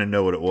just to kind of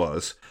know what it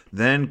was.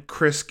 Then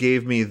Chris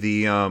gave me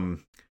the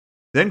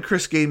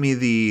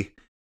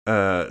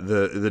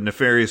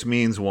Nefarious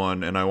Means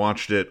one, and I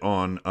watched it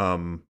on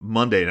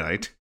Monday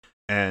night.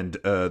 And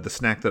the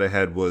snack that I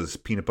had was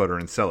peanut butter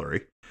and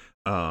celery.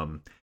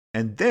 And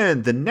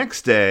then the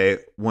next day,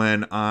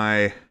 when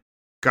I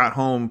got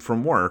home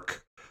from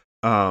work,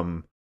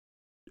 Nate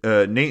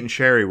and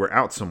Sherry were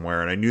out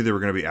somewhere, and I knew they were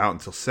going to be out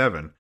until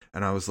 7.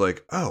 And I was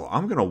like, oh,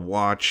 I'm going to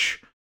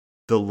watch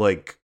the,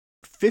 like,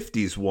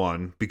 50s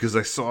one, because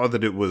I saw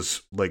that it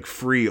was, like,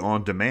 free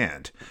on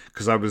demand.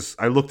 Because I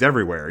looked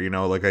everywhere,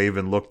 like, I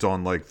even looked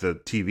on, like, the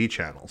TV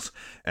channels.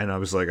 And I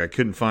was like, I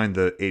couldn't find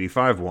the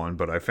 85 one,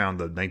 but I found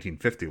the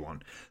 1950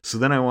 one. So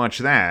then I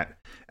watched that.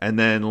 And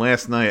then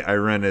last night I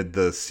rented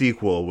the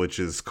sequel, which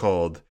is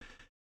called,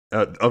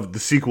 of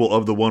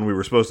the one we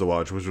were supposed to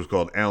watch, which was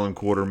called Allan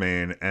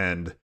Quatermain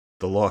and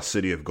the Lost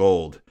City of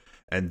Gold.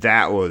 And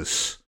that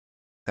was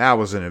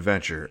an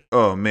adventure.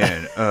 Oh,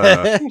 man.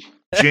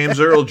 James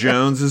Earl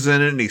Jones is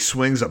in it, and he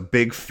swings a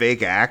big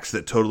fake axe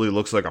that totally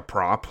looks like a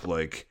prop.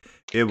 Like,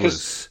 it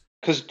was...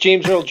 Because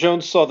James Earl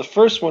Jones saw the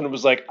first one and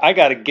was like, I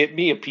got to get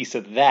me a piece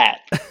of that.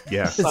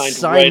 Yeah.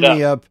 Sign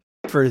me up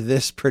for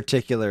this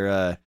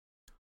particular...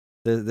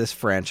 this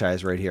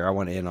franchise right here. I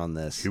want in on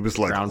this. He was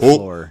like,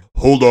 floor.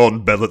 Hold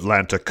on, Bell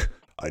Atlantic.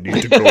 I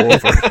need to go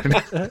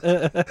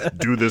over and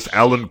do this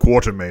Allan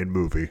Quatermain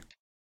movie.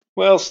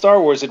 Well, Star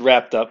Wars had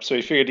wrapped up, so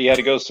he figured he had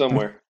to go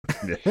somewhere.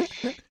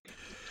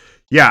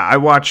 Yeah, I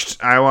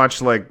watched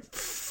like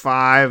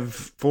 4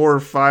 or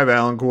 5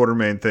 Allan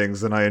Quatermain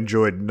things, and I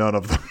enjoyed none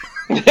of them.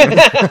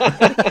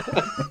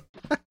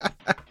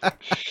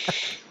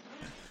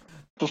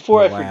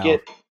 Before I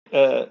forget,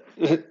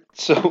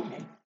 so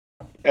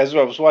as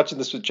I was watching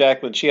this with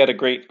Jacqueline, she had a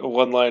great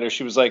one-liner.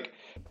 She was like,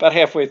 about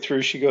halfway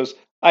through, she goes,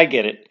 I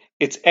get it.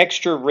 It's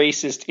extra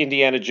racist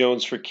Indiana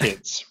Jones for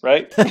kids,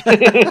 right?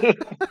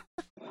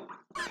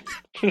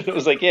 It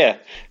was like, yeah,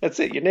 that's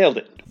it. You nailed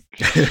it.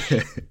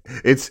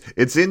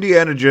 It's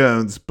Indiana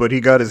Jones, but he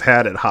got his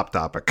hat at Hot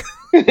Topic.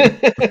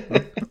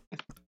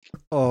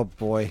 Oh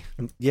boy,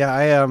 yeah,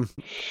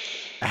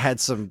 I had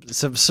some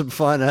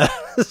fun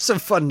some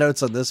fun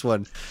notes on this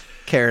one.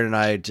 Karen and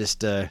I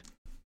just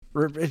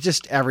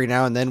every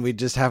now and then we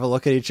just have a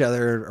look at each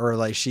other, or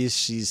like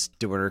she's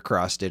doing her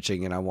cross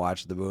stitching and I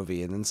watch the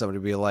movie, and then somebody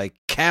will be like,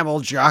 camel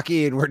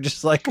jockey, and we're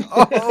just like,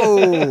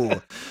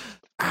 oh,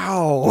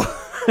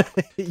 ow.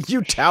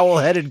 You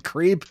towel-headed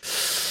creep.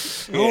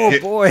 Oh,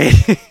 boy.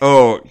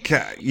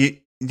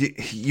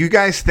 You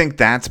guys think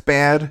that's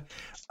bad?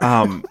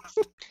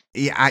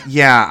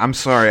 Yeah, I'm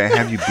sorry. I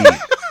have you beat.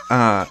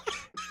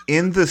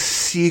 In the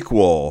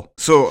sequel,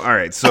 all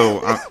right.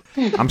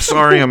 I'm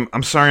sorry.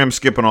 I'm sorry. I'm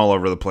skipping all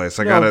over the place.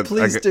 I gotta tell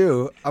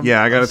you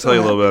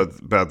a little bit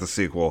about the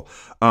sequel.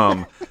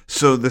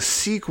 So the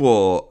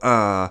sequel,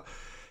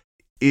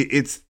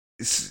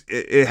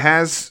 it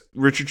has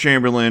Richard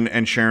Chamberlain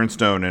and Sharon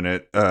Stone in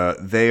it.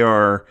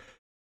 They're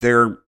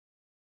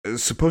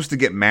supposed to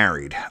get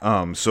married.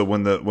 So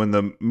when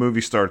the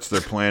movie starts,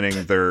 they're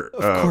planning their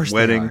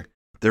wedding.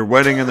 Their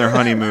wedding and their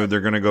honeymoon.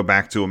 They're going to go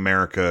back to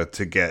America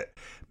to get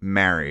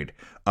married.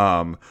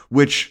 So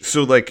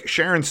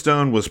Sharon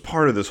Stone was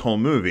part of this whole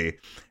movie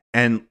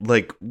and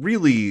like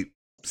really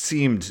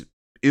seemed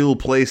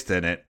ill-placed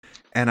in it.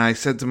 And I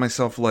said to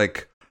myself,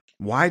 like,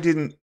 why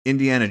didn't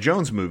Indiana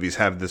Jones movies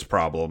have this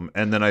problem?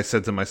 And then I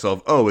said to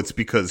myself, oh, it's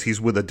because he's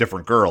with a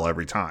different girl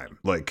every time.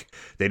 Like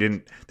they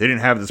didn't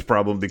have this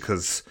problem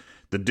because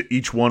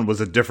each one was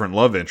a different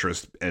love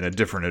interest and a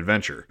different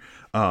adventure.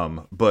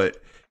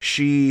 But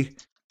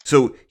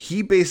so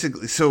he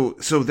basically, so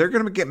they're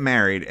going to get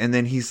married. And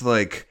then he's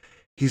like,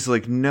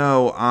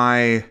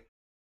 no,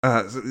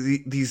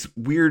 these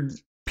weird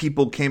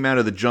people came out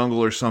of the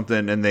jungle or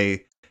something.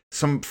 And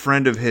some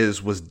friend of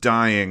his was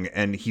dying.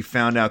 And he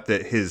found out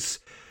that his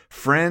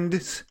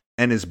friend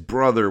and his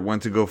brother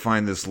went to go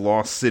find this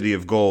lost city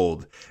of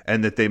gold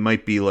and that they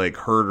might be like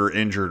hurt or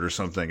injured or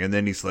something. And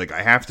then he's like,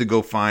 I have to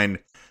go find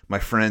my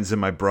friends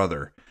and my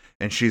brother.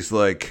 And she's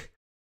like,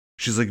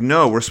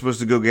 no, we're supposed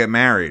to go get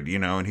married,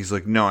 and he's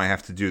like, no, I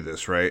have to do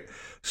this. Right.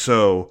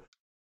 So,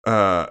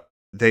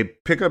 they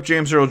pick up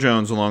James Earl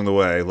Jones along the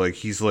way. Like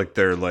he's like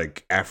their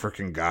like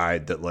African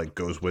guide that like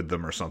goes with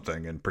them or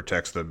something and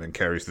protects them and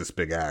carries this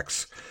big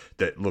axe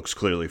that looks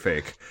clearly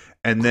fake.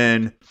 And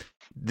then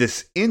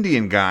this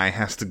Indian guy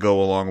has to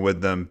go along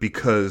with them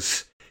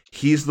because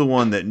he's the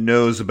one that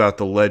knows about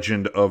the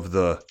legend of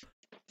the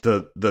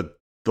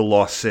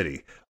lost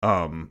city.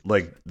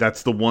 Like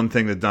that's the one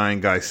thing the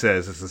dying guy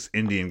says is this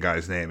Indian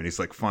guy's name, and he's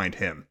like, find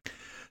him.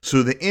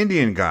 So the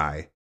Indian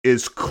guy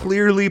is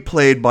clearly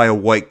played by a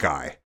white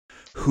guy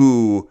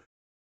who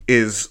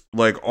is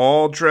like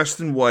all dressed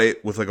in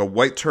white with like a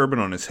white turban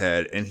on his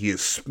head, and he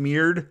has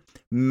smeared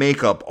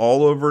makeup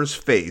all over his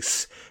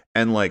face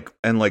and like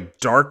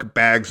dark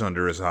bags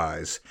under his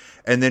eyes.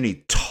 And then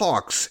he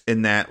talks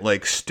in that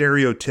like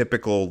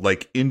stereotypical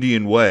like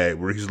Indian way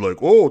where he's like,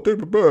 oh,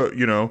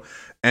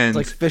 and it's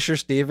like Fisher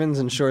Stevens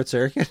in Short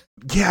Circuit.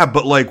 Yeah,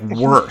 but like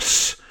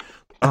worse.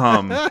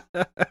 And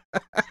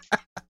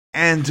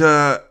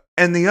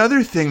the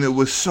other thing that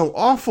was so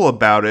awful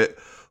about it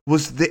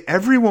was that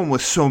everyone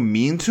was so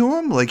mean to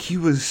him. Like he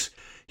was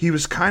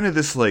kind of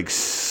this like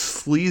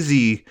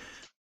sleazy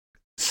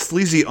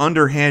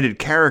underhanded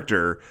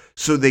character.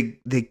 So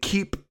they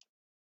keep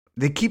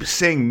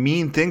saying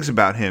mean things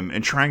about him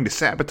and trying to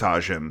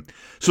sabotage him.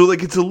 So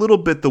like it's a little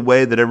bit the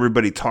way that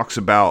everybody talks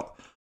about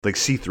like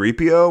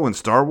C-3PO in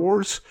Star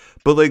Wars,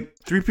 but like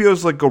 3PO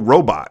is like a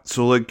robot,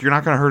 so like you're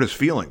not gonna hurt his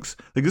feelings.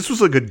 Like this was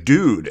like a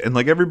dude, and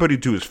like everybody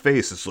to his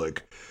face is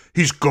like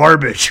he's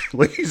garbage.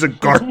 Like he's a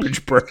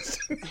garbage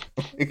person.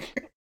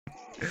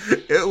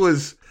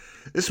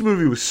 This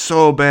movie was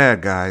so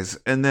bad, guys.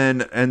 And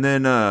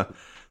then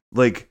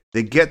like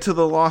they get to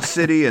the lost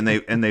city and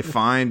they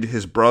find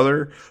his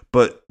brother,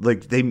 but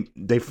like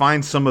they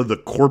find some of the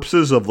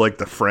corpses of like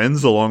the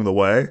friends along the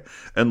way,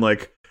 and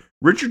like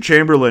Richard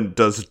Chamberlain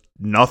does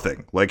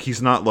nothing. Like he's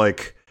not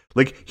like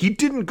he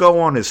didn't go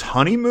on his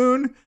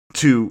honeymoon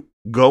to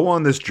go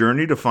on this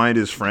journey to find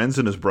his friends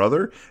and his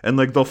brother, and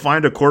like they'll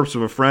find a corpse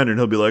of a friend and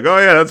he'll be like, oh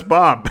yeah, that's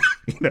Bob.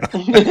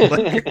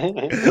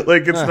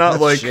 like it's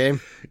not like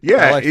shame.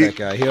 Yeah, I like that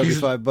guy. He owes me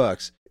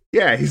 $5.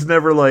 Yeah, he's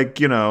never like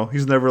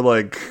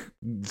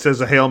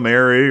says a Hail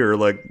Mary or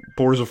like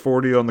pours a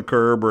 40 on the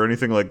curb or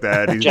anything like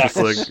that. He's just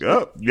like,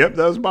 oh yep,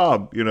 that was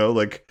Bob.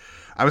 Like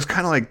I was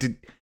kind of like,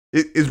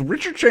 is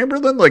Richard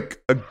Chamberlain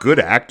like a good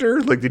actor?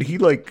 Like, did he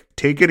like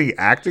take any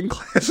acting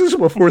classes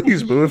before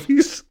these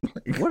movies?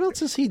 Like, what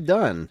else has he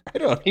done? I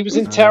don't. He was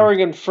in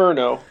Towering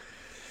Inferno.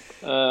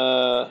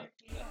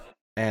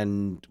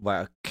 And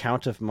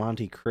Count of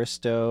Monte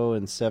Cristo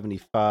in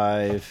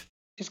 '75.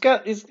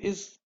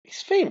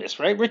 He's famous,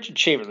 right? Richard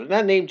Chamberlain.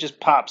 That name just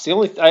pops. The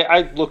only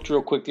I looked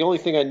real quick. The only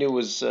thing I knew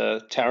was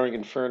Towering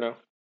Inferno.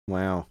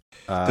 Wow.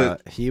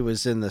 He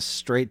was in the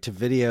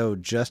straight-to-video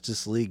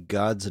Justice League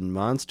Gods and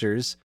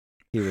Monsters.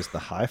 He was the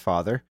High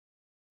Father.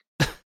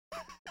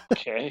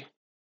 Okay.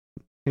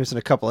 He was in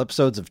a couple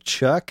episodes of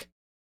Chuck.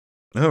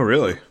 Oh,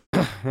 really?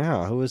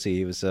 Yeah, who was he?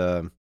 He was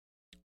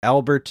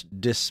Albert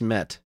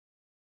Desmet.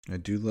 I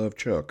do love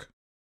Chuck.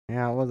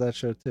 Yeah, I love that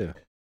show too.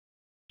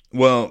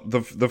 Well,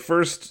 the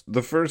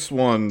first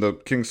one, the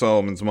King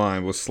Solomon's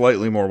Mine, was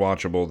slightly more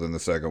watchable than the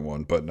second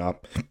one, but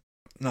not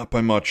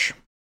by much.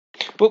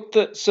 But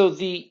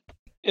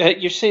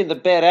you're saying the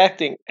bad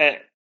acting.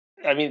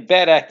 I mean,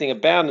 bad acting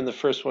abound in the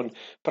first one,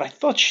 but I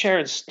thought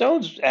Sharon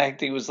Stone's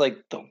acting was like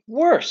the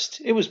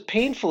worst. It was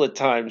painful at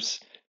times.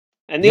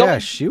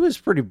 And she was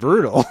pretty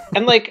brutal.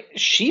 And like,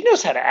 she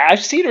knows how to act.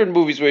 I've seen her in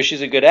movies where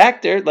she's a good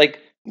actor, like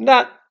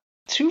not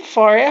too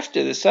far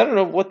after this. I don't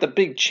know what the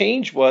big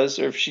change was,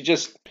 or if she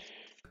just,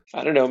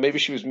 I don't know, maybe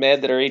she was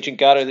mad that her agent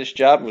got her this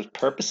job and was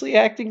purposely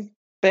acting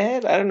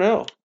bad. I don't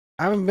know.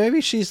 I mean,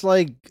 maybe she's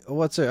like,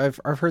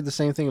 I've heard the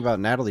same thing about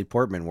Natalie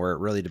Portman, where it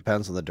really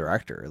depends on the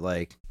director.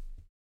 Like,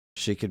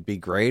 she could be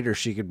great or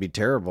she could be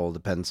terrible.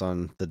 Depends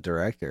on the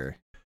director.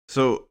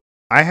 So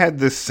I had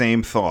this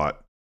same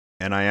thought,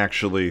 and I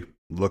actually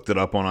looked it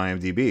up on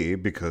IMDb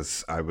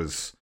because I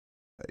was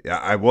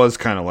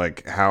kind of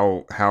like,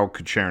 how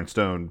could Sharon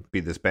Stone be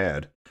this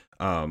bad?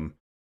 And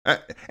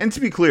to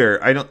be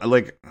clear,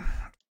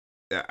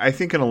 I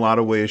think in a lot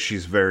of ways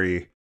she's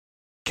very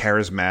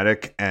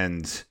charismatic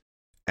and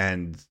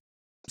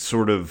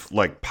sort of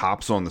like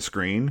pops on the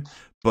screen,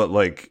 but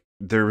like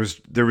there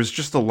was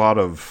just a lot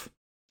of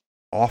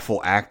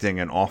awful acting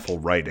and awful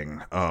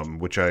writing,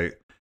 which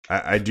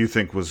I do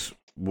think was,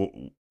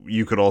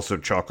 you could also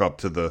chalk up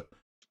to the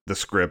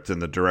script and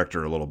the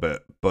director a little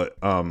bit, but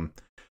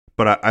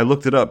I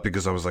looked it up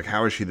because I was like,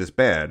 how is she this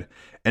bad?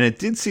 And it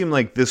did seem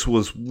like this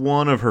was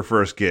one of her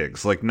first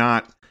gigs, like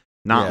not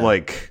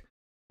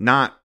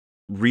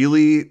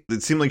really.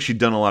 It seemed like she'd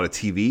done a lot of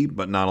TV,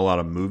 but not a lot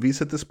of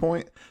movies at this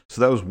point. So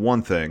that was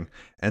one thing.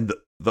 And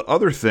the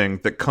other thing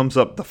that comes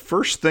up, the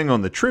first thing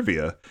on the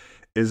trivia,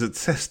 is it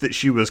says that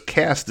she was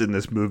cast in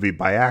this movie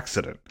by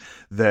accident.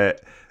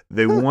 That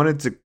they wanted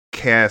to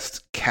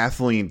cast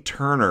Kathleen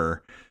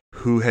Turner,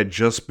 who had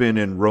just been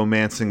in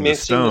Romancing the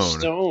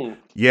Stone.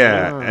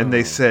 Yeah, and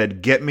they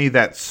said, get me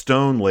that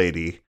Stone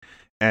lady.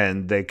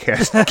 And they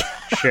cast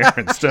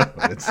Sharon Stone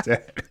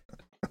instead.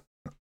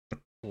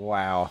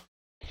 Wow.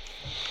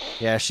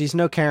 Yeah, she's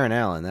no Karen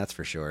Allen, that's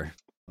for sure.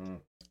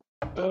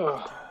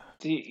 Her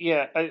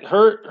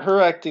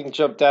acting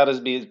jumped out as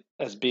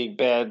being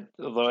bad,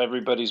 although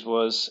everybody's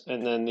was,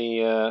 and then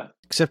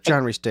except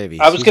John Rhys Davies.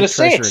 I was going to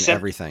say, except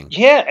everything.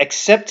 Yeah,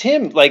 except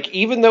him. Like,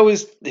 even though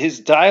his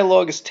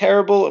dialogue is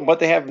terrible and what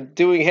they have him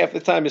doing half the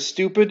time is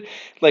stupid,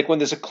 like when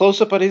there's a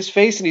close up on his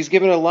face and he's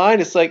giving a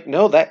line, it's like,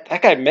 no, that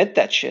guy meant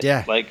that shit.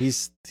 Yeah, like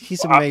he's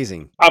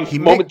amazing. I'm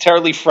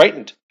momentarily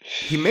frightened.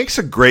 He makes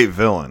a great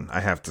villain, I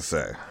have to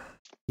say.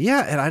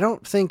 Yeah, and I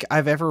don't think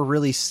I've ever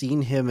really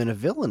seen him in a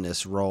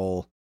villainous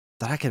role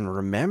that I can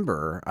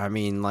remember. I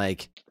mean,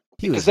 like,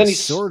 he's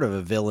sort of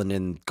a villain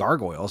in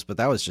Gargoyles, but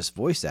that was just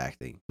voice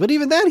acting. But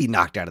even that he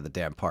knocked out of the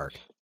damn park.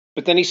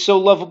 But then he's so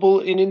lovable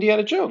in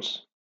Indiana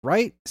Jones.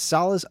 Right?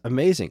 Salah's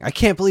amazing. I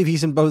can't believe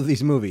he's in both of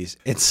these movies.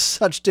 It's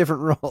such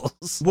different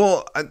roles.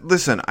 Well,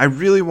 listen, I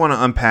really want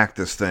to unpack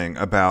this thing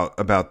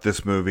about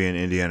this movie and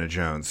Indiana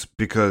Jones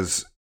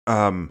because,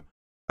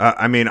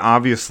 I mean,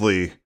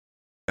 obviously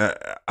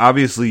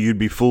you'd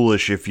be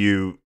foolish if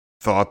you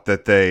thought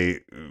that they,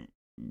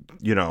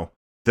 you know,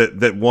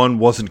 that one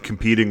wasn't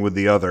competing with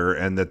the other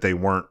and that they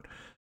weren't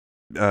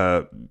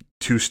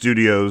two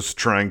studios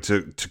trying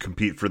to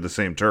compete for the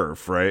same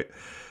turf, right?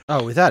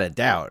 Oh, without a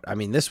doubt. I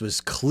mean, this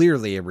was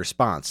clearly a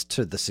response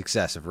to the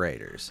success of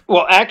Raiders.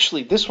 Well,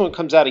 actually, this one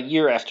comes out a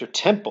year after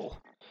Temple.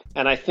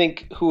 And I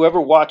think whoever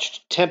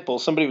watched Temple,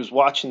 somebody was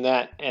watching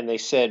that and they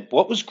said,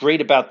 what was great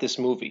about this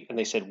movie? And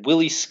they said,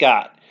 Willie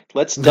Scott.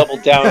 Let's double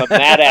down on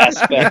that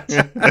aspect.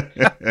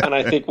 And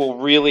I think we'll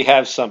really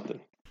have something.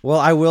 Well,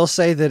 I will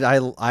say that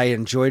I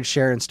enjoyed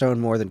Sharon Stone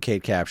more than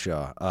Kate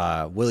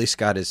Capshaw. Willie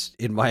Scott is,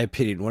 in my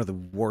opinion, one of the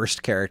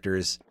worst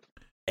characters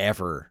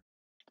ever.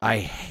 I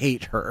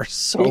hate her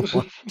so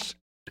much.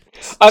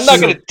 I'm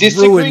not going to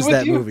disagree with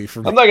that you. Movie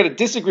for me. I'm not going to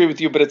disagree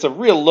with you, but it's a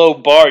real low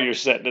bar you're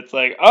setting. It's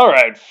like, all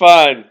right,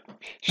 fine.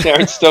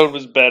 Sharon Stone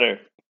was better.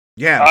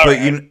 Yeah, all but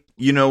right.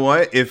 You know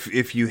what?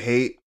 If you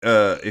hate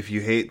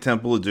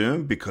Temple of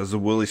Doom because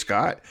of Willie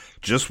Scott,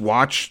 just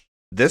watch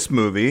this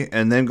movie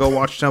and then go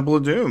watch Temple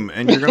of Doom,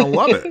 and you're gonna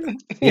love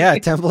it. Yeah,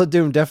 Temple of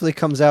Doom definitely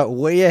comes out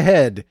way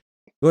ahead.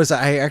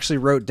 I actually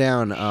wrote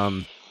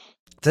down.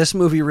 This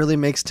movie really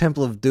makes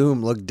Temple of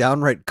Doom look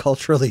downright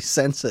culturally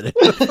sensitive.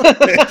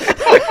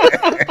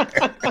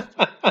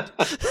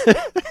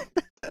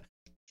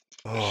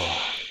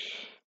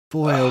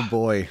 Boy, oh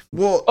boy.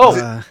 Well,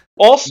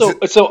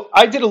 so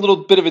I did a little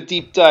bit of a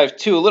deep dive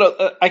too.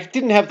 I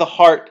didn't have the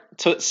heart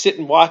to sit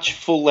and watch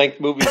full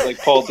length movies like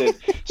Paul did.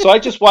 So I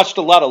just watched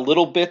a lot of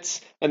little bits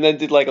and then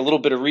did like a little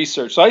bit of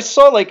research. So I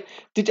saw I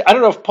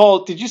don't know if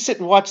Paul, did you sit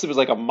and watch? There was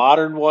like a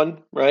modern one,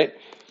 right?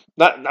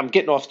 I'm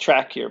getting off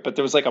track here, but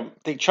there was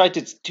they tried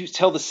to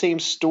tell the same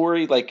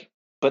story,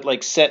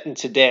 but set in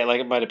today,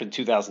 like it might have been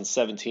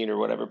 2017 or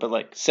whatever,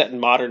 but set in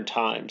modern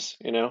times,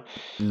 you know?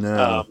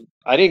 No.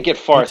 I didn't get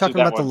far. Are you talking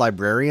about the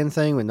librarian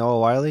thing with Noah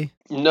Wyle?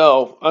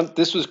 No,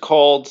 this was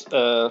called,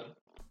 I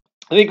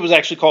think it was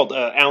actually called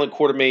Alan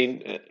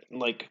Quatermain, it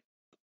might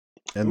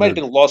have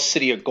been Lost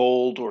City of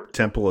Gold or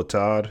Temple of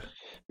Todd.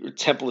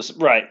 Temple is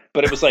right,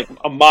 but it was like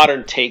a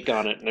modern take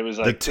on it, and it was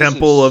like the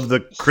Temple of the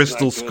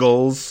Crystal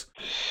Skulls,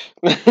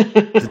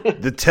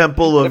 the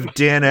Temple of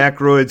Dan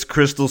Aykroyd's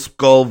Crystal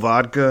Skull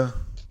vodka.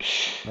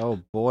 Oh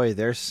boy,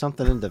 there's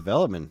something in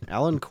development.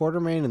 Alan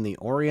Quartermain and the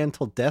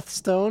Oriental Death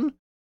Stone.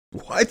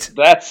 What?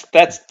 That's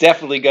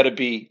definitely got to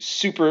be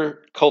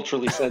super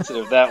culturally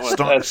sensitive. That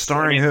one.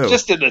 Starring who?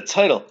 Just in the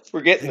title,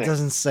 we're getting it there.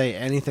 Doesn't say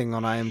anything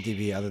on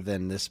IMDb other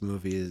than this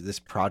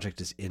project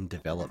is in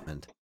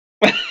development.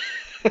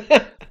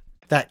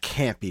 That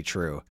can't be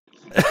true.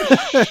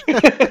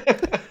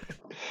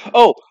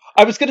 Oh,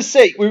 I was going to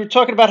say, we were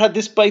talking about how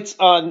this bites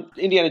on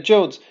Indiana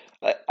Jones.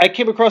 I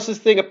came across this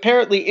thing.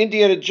 Apparently,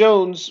 Indiana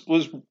Jones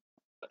was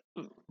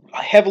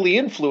heavily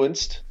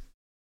influenced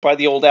by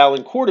the old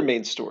Alan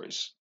Quartermain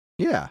stories.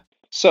 Yeah.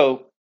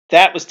 So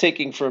that was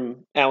taken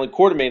from Alan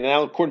Quartermain, and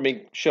Alan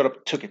Quartermain showed up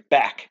and took it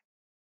back.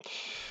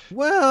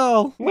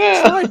 Well,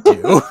 I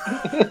do.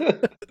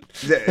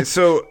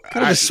 So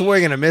kind of a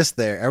swing and a miss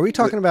there. Are we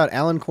talking about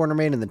Alan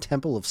Quartermain and the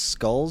Temple of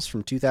Skulls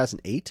from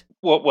 2008?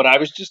 What I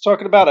was just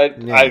talking about,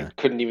 I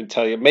couldn't even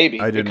tell you. Maybe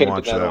I didn't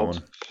watch that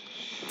one.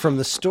 From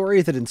the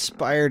story that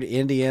inspired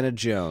Indiana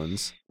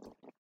Jones,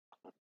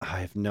 I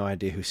have no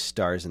idea who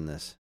stars in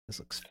this. This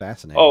looks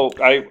fascinating. Oh,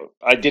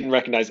 I didn't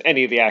recognize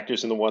any of the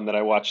actors in the one that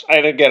I watched. I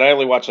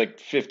only watched like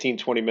 15,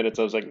 20 minutes.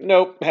 I was like,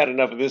 nope, had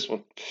enough of this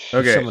one.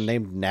 Okay. Someone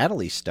named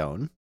Natalie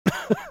Stone.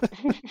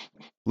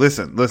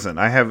 Listen.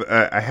 I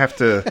have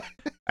to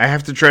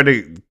try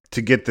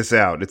to get this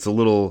out. It's a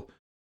little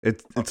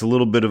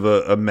bit of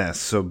a mess.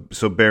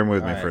 So bear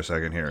with me for a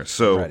second here.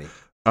 So,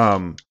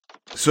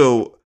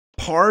 so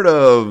part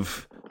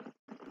of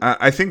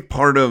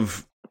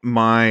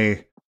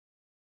my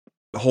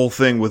whole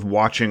thing with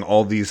watching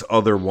all these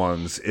other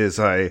ones is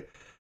I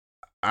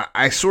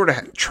sort of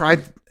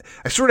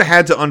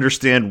had to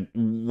understand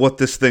what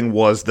this thing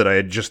was that I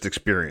had just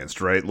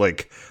experienced, right?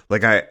 Like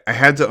I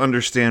had to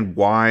understand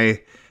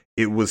why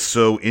it was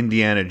so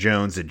Indiana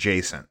Jones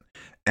adjacent.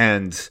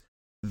 And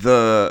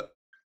the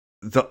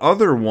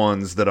other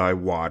ones that I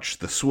watched,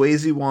 the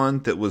Swayze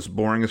one that was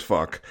boring as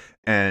fuck,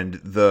 and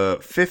the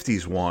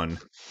 50s one,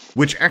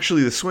 which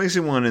actually the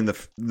Swayze one and the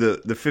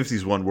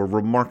 50s one were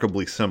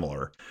remarkably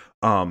similar.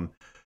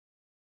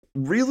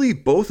 Really,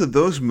 both of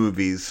those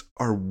movies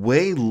are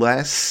way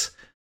less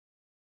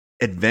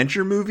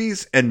adventure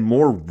movies and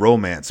more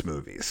romance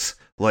movies.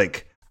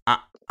 Like,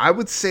 I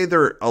would say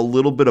they're a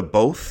little bit of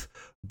both,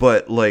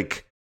 but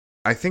like,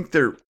 I think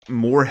they're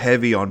more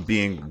heavy on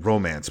being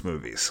romance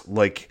movies.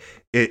 Like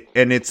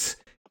it's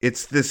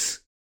this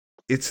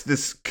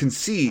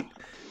conceit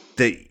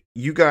that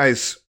you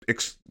guys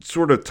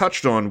sort of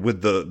touched on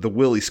with the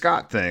Willie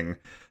Scott thing.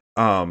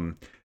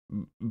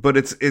 But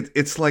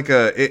it's like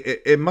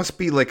it must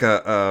be like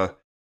a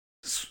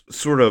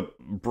sort of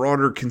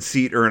broader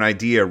conceit or an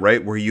idea,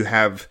 right? Where you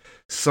have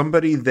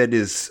somebody that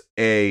is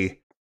a,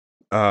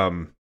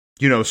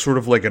 sort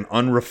of like an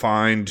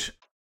unrefined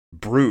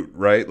brute,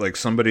 right? Like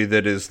somebody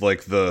that is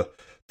like the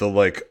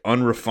like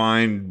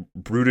unrefined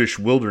brutish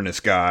wilderness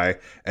guy.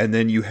 And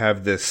then you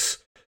have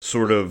this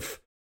sort of,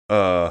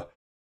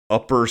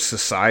 upper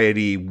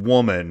society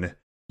woman,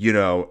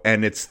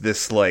 and it's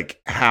this like,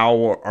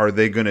 how are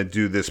they going to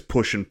do this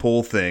push and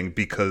pull thing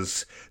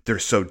because they're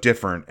so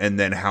different, and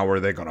then how are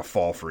they going to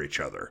fall for each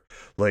other?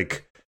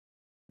 Like,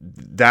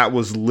 that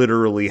was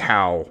literally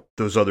how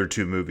those other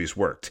two movies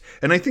worked.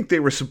 And I think they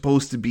were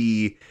supposed to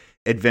be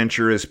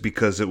adventurous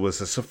because it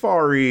was a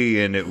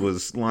safari and it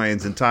was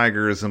lions and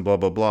tigers and blah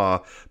blah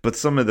blah, but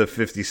some of the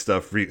 50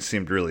 stuff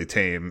seemed really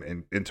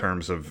tame in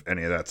terms of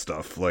any of that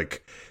stuff.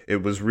 Like,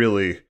 it was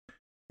really...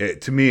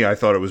 to me, I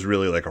thought it was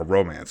really like a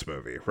romance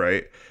movie,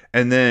 right?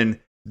 And then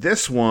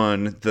this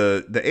one,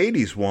 the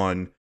 80s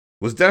one,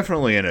 was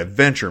definitely an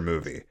adventure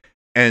movie.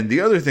 And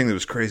the other thing that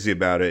was crazy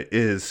about it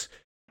is,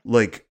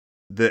 like,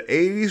 the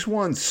 80s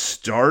one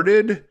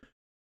started,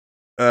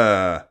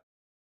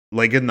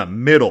 like, in the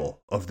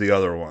middle of the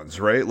other ones,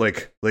 right?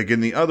 Like in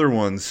the other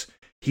ones,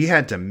 he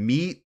had to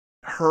meet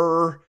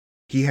her,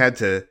 he had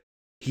to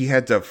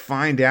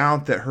find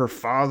out that her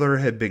father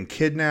had been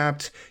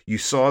kidnapped. You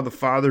saw the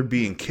father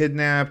being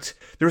kidnapped.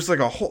 There was like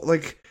a whole,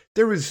 like,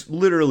 there was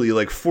literally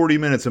like 40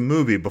 minutes of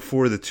movie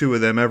before the two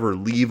of them ever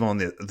leave on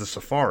the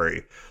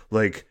safari.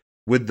 Like,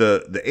 with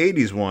the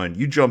 80s one,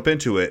 you jump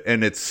into it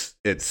and it's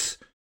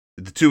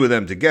the two of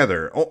them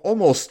together,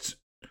 almost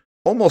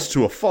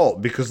to a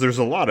fault, because there's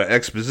a lot of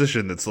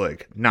exposition that's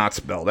like not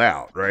spelled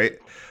out, right?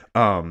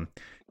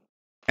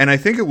 And I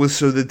think it was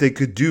so that they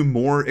could do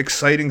more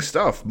exciting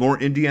stuff, more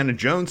Indiana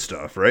Jones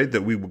stuff, right?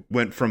 That we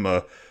went from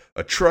a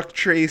truck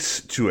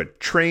chase to a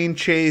train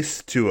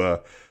chase to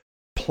a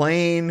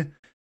plane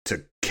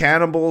to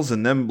cannibals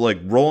and them like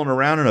rolling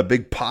around in a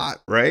big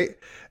pot, right?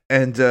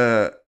 And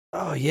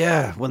oh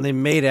yeah, when they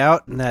made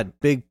out in that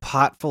big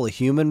pot full of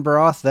human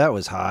broth, that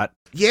was hot.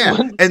 Yeah,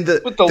 and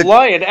with the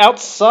lion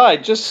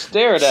outside just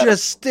staring at him.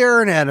 Just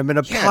staring at him in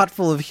a pot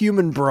full of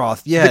human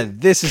broth. Yeah,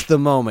 this is the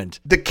moment.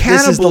 The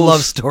cannibals, this is the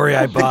love story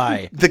I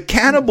buy. The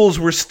cannibals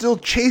were still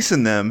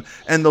chasing them,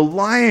 and the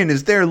lion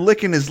is there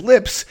licking his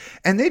lips,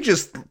 and they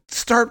just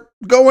start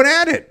going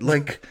at it.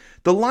 Like,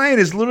 the lion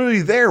is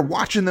literally there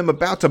watching them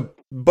about to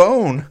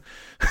bone,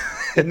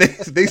 and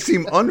they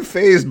seem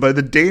unfazed by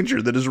the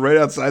danger that is right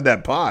outside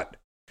that pot.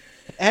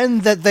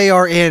 And that they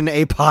are in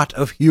a pot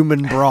of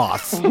human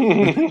broth.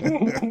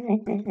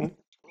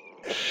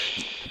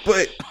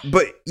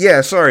 But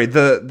yeah, sorry,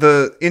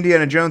 the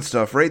Indiana Jones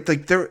stuff, right?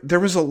 Like there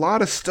was a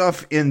lot of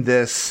stuff in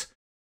this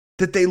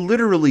that they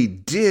literally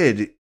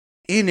did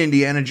in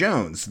Indiana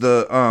Jones.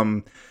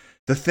 The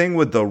thing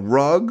with the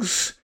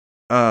rugs,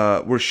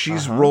 where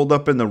she's rolled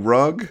up in the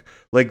rug,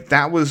 like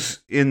that was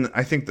in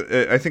I think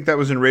that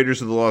was in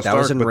Raiders of the Lost Ark. That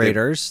was in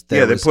Raiders.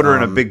 They put her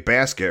in a big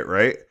basket,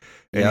 right?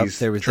 And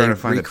they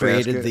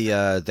recreated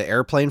the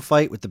airplane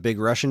fight with the big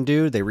Russian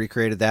dude. They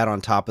recreated that on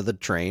top of the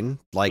train,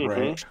 like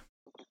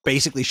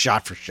basically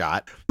shot for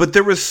shot. But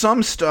there was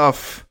some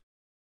stuff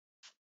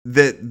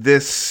that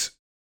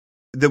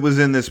was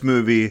in this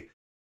movie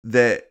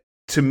that,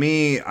 to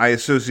me, I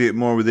associate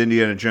more with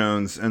Indiana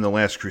Jones and The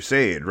Last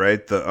Crusade,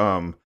 right?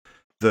 The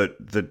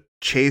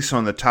chase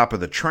on the top of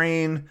the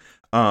train.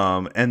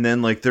 And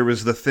then like there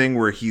was the thing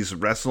where he's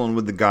wrestling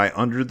with the guy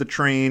under the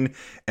train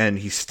and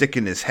he's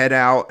sticking his head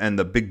out and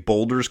the big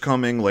boulder's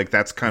coming. Like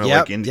that's kind of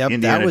like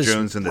Indiana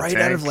Jones in the tank.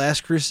 Right out of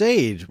Last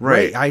Crusade.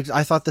 Right.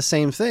 I thought the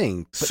same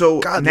thing. But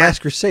so God, Last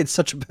Crusade's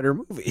such a better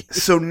movie.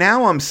 So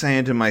now I'm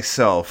saying to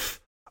myself,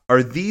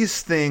 are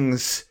these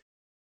things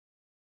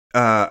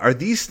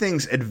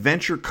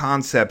adventure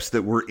concepts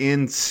that were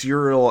in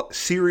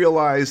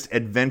serialized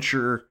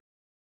adventure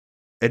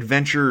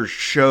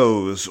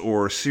shows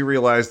or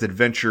serialized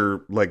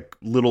adventure, like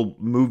little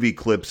movie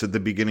clips at the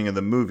beginning of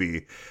the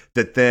movie,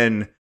 that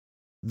then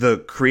the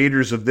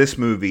creators of this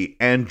movie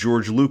and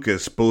George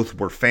Lucas both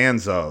were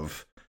fans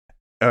of,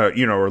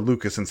 or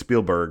Lucas and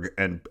Spielberg,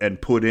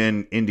 and put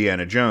in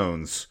Indiana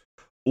Jones?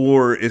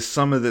 Or is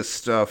some of this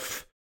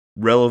stuff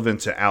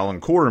relevant to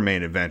Alan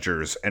Quartermain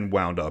adventures and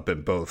wound up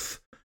in both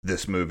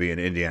this movie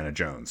and Indiana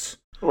Jones?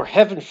 Or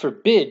heaven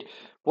forbid,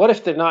 what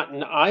if they're not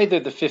in either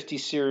the 50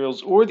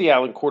 serials or the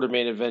Alan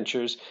Quartermain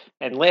adventures,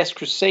 and Last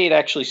Crusade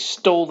actually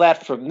stole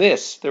that from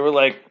this? They were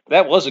like,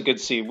 that was a good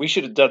scene. We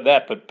should have done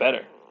that, but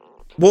better.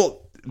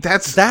 Well,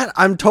 that's... That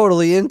I'm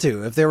totally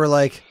into. If they were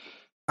like,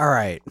 all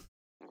right,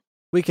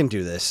 we can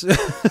do this.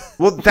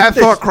 Well, that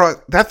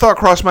thought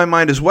crossed my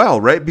mind as well,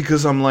 right?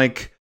 Because I'm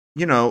like,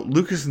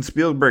 Lucas and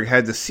Spielberg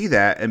had to see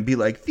that and be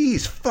like,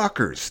 these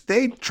fuckers,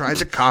 they tried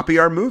to copy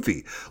our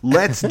movie.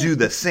 Let's do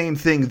the same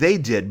thing they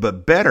did,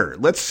 but better.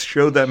 Let's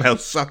show them how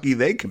sucky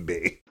they can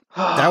be.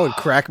 That would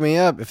crack me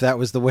up if that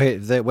was the way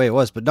it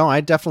was. But no, I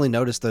definitely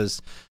noticed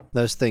those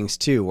things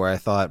too, where I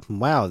thought,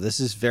 wow, this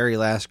is very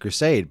Last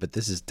Crusade, but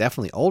this is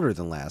definitely older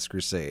than Last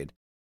Crusade.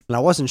 And I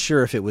wasn't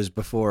sure if it was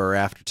before or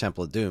after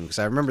Temple of Doom, because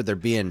I remember there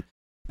being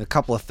a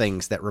couple of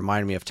things that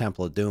reminded me of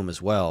Temple of Doom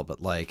as well,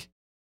 but like,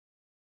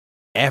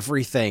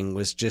 everything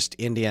was just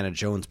Indiana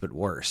Jones, but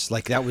worse.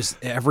 Like that was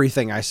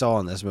everything I saw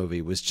in this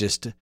movie was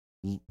just,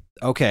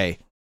 okay,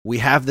 we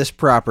have this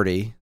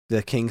property,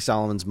 the King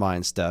Solomon's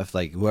Mine stuff,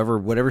 like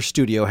whatever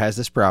studio has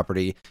this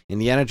property,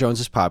 Indiana Jones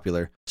is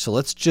popular, so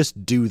let's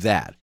just do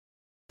that.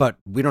 But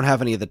we don't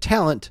have any of the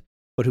talent,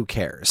 but who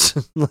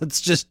cares? Let's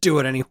just do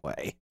it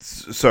anyway.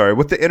 Sorry,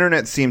 what the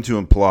internet seemed to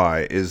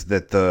imply is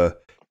that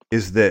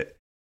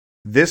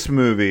this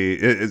movie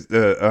is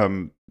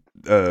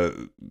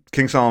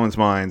King Solomon's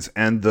Mines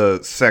and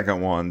the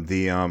second one,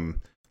 the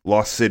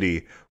Lost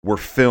City, were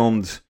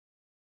filmed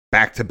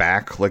back to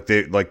back, like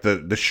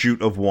the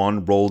shoot of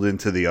one rolled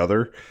into the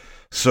other.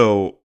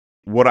 So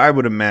what I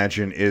would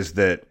imagine is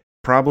that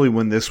probably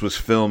when this was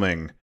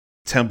filming,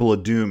 Temple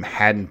of Doom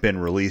hadn't been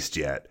released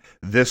yet.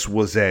 This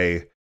was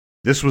a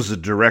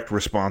direct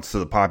response to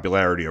the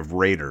popularity of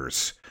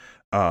Raiders,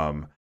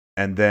 and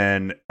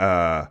then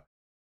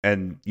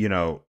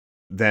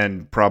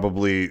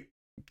probably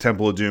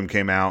Temple of Doom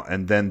came out,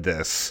 and then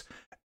this,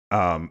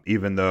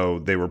 even though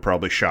they were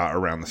probably shot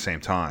around the same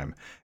time.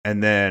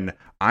 And then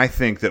I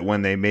think that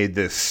when they made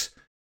this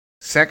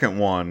second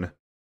one,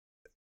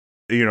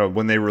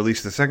 when they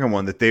released the second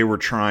one, that they were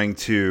trying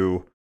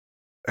to,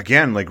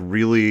 again, like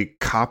really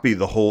copy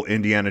the whole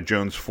Indiana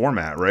Jones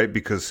format, right?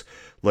 Because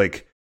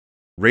like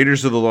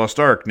Raiders of the Lost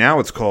Ark, now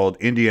it's called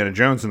Indiana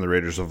Jones and the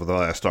Raiders of the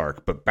Lost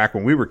Ark. But back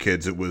when we were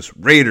kids, it was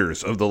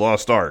Raiders of the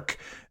Lost Ark.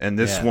 And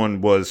this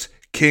one was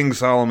King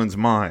Solomon's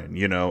Mine,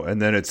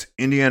 and then it's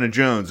Indiana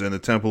Jones and the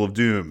Temple of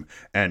Doom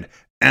and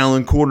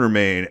Alan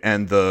Quartermain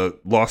and the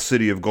Lost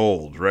City of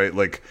Gold, right?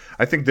 Like,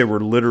 I think they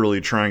were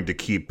literally trying to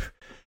keep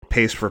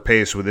pace for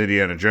pace with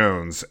Indiana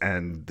Jones,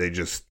 and they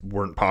just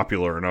weren't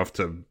popular enough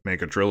to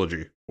make a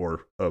trilogy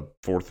or a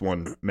fourth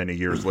one many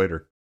years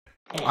later.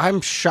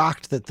 I'm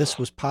shocked that this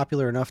was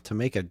popular enough to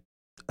make a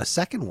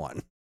second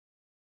one.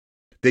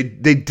 They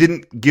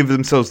didn't give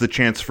themselves the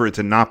chance for it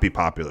to not be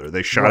popular.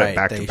 They shot it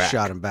back to back. They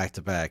shot them back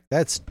to back.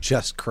 That's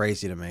just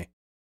crazy to me.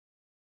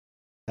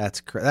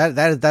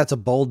 That's a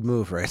bold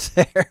move right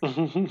there.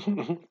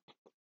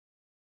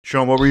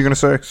 Sean, what were you going to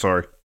say?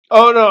 Sorry.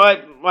 Oh no,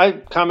 my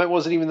comment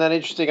wasn't even that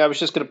interesting. I was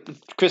just going to.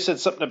 Chris said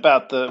something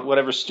about the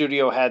whatever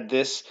studio had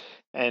this,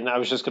 and I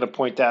was just going to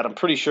point out. I'm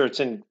pretty sure it's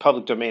in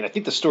public domain. I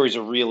think the stories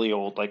are really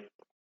old. Like,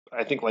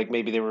 I think like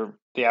maybe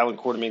the Alan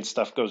Quartermain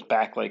stuff goes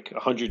back like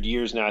 100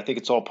 years now. I think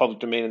it's all public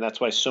domain, and that's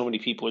why so many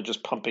people are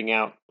just pumping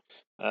out.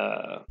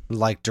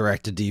 Like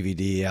direct to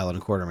DVD Alan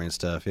Quartermain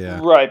stuff, yeah.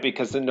 Right,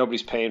 because then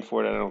nobody's paying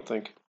for it, I don't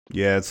think.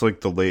 Yeah, it's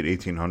like the late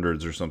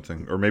 1800s or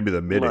something, or maybe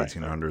the mid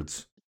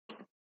 1800s.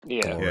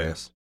 Yeah.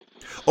 Yes.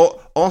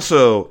 Oh,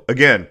 also,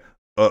 again,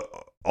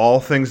 all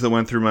things that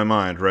went through my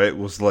mind, right,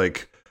 was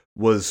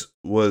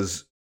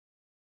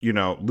you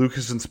know,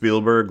 Lucas and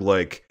Spielberg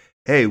like,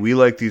 hey, we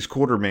like these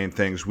Quartermain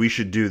things, we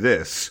should do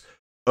this.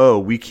 Oh,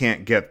 we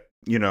can't get,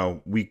 you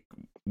know, we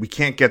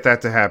can't get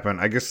that to happen.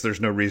 I guess there's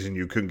no reason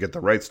you couldn't get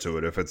the rights to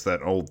it if it's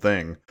that old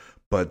thing.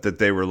 But that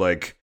they were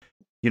like,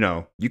 you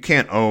know, you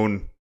can't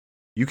own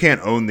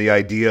the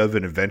idea of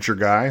an adventure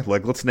guy.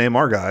 Like, let's name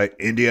our guy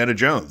Indiana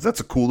Jones. That's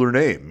a cooler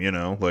name, you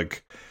know?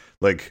 Like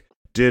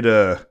did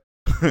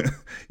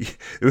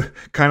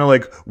kind of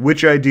like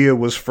which idea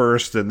was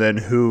first and then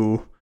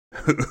who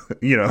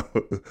you know,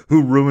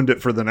 who ruined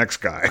it for the next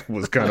guy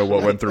was kind of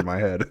what went through my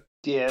head.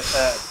 Yeah,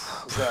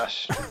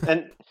 gosh.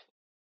 And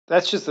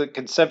that's just the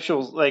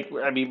conceptual, like,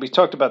 I mean, we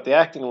talked about the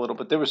acting a little,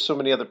 but there were so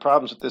many other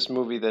problems with this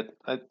movie that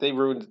they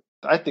ruined.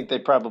 I think they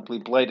probably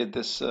blighted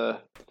this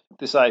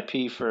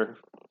IP for,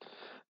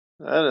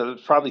 I don't know,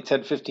 probably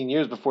 10, 15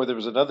 years before there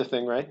was another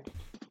thing, right?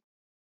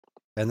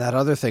 And that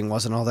other thing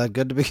wasn't all that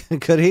good to be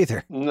good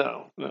either.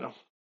 No.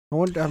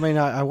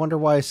 I wonder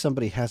why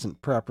somebody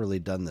hasn't properly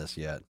done this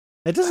yet.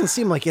 It doesn't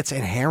seem like it's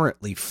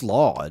inherently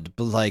flawed,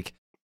 but like,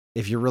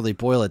 if you really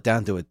boil it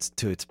down to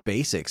its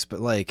basics, but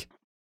like,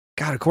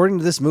 God, according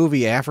to this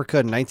movie, Africa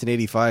in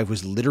 1985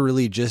 was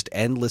literally just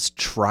endless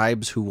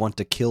tribes who want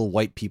to kill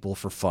white people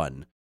for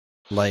fun.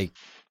 Like,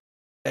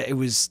 it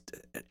was,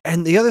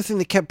 and the other thing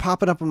that kept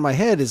popping up in my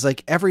head is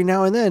like every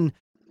now and then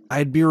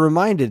I'd be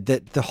reminded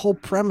that the whole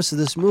premise of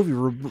this movie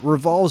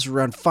revolves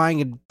around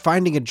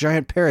finding a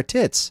giant pair of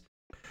tits.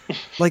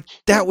 Like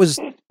that was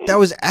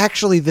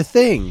actually the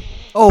thing.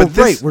 Oh,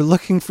 right, we're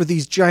looking for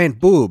these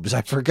giant boobs.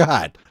 I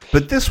forgot.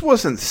 But this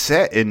wasn't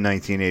set in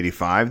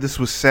 1985. This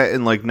was set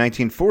in like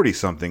 1940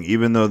 something.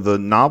 Even though the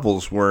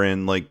novels were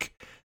in like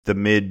the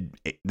mid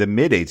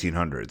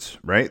 1800s,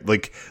 right?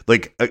 Like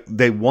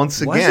they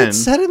once again was it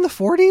set in the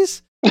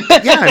 40s?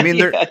 Yeah, I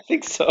mean, I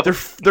think so.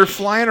 They're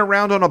flying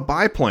around on a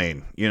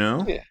biplane, you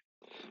know? Yeah.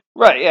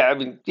 Right, yeah, I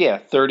mean, yeah,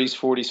 30s,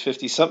 40s,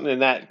 50s, something in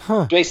that,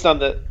 based on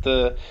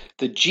the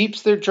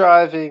Jeeps they're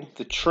driving,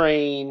 the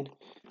train,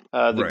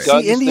 the guns.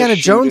 See, Indiana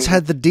Jones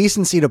had the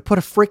decency to put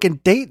a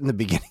freaking date in the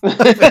beginning.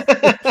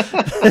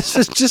 It's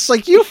just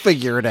like you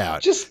figure it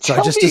out. So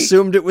I just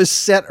assumed it was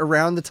set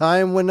around the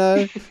time when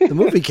the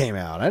movie came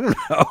out. I don't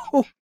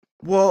know.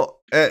 Well,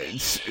 again,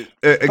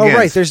 oh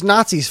right, there's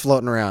Nazis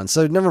floating around,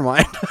 so never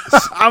mind.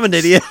 I'm an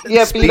idiot.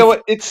 Yeah, but you know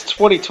what? It's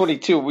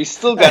 2022. We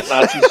still got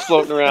Nazis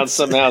floating around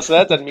somehow, so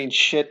that doesn't mean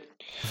shit.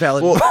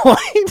 Valid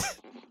point.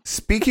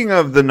 Speaking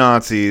of the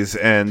Nazis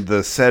and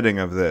the setting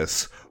of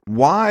this,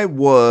 why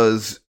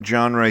was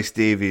John Rhys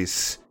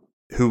Davies,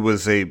 who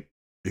was a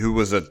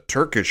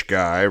Turkish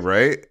guy,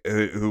 right?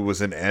 Who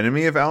was an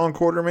enemy of Alan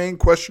Quartermain? ?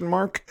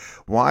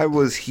 Why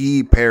was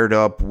he paired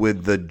up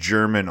with the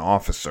German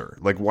officer?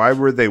 Like, why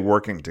were they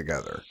working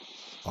together?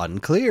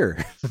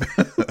 Unclear.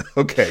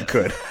 Okay,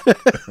 good.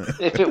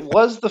 If it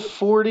was the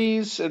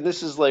 40s and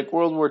this is like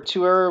World War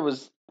II era,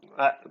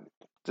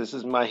 this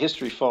is my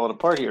history falling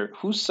apart here.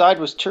 Whose side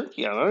was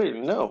Turkey on? I don't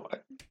even know.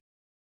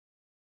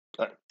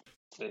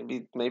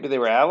 Maybe they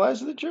were allies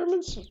of the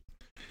Germans.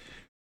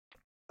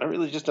 I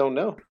really just don't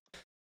know.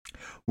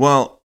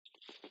 Well,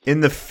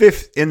 in the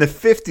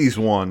 50s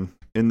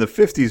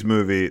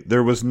movie,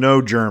 there was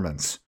no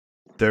Germans.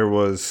 There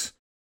was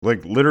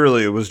like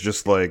literally, it was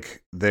just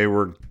like they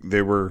were,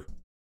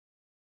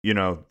 you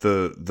know,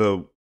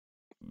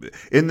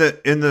 in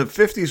the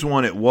 50s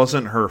one, it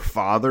wasn't her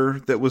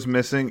father that was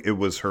missing; it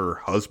was her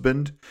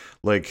husband.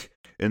 Like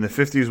in the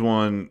 50s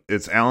one,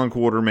 it's Alan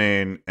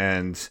Quartermain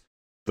and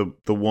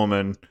the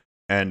woman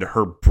and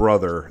her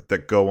brother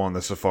that go on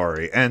the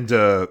safari, and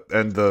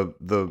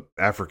the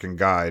African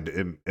guide,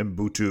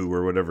 Mbutu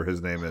or whatever his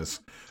name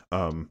is,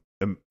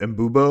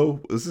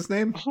 Mbubo is his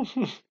name.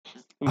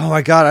 Oh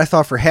my god! I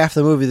thought for half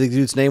the movie the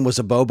dude's name was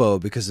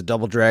Abobo because of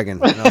Double Dragon.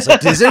 And I was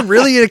like, is it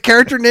really a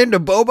character named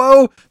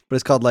Abobo? But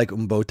it's called like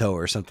Umboto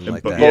or something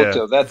like that.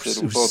 Umboto, that's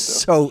it.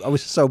 Umboto. I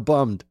was so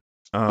bummed.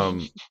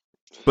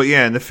 But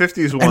yeah, in the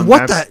 50s one, and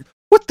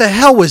what the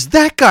hell was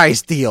that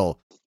guy's deal?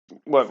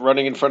 What,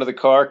 running in front of the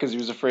car because he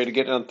was afraid of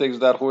getting on things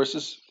without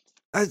horses?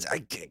 I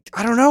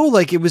don't know.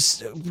 Like, it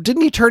was.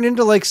 Didn't he turn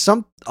into like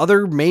some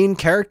other main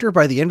character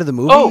by the end of the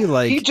movie? Oh,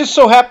 like, he just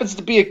so happens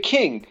to be a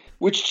king,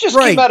 which just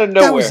came out of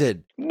nowhere. That was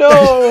it.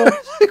 No,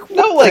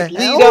 no, like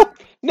lead up.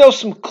 No,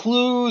 some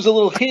clues, a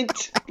little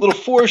hint, a little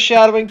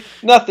foreshadowing.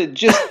 Nothing.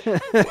 Just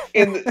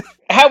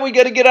how we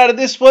got to get out of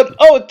this one?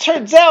 Oh, it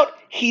turns out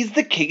he's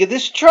the king of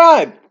this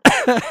tribe.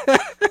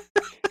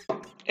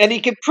 And he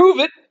can prove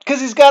it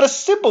because he's got a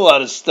symbol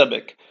on his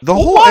stomach. The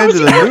whole end of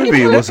the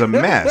movie was a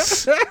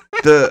mess.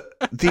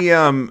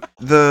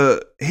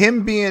 The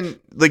him being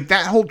like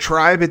that whole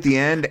tribe at the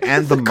end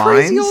and the mines.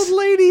 Crazy old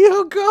lady.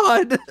 Oh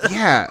God.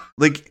 Yeah,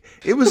 like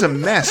it was a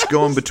mess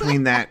going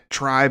between that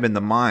tribe and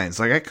the mines.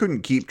 Like I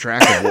couldn't keep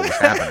track of what was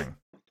happening.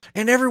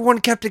 And everyone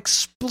kept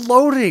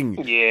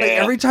exploding. Yeah. Like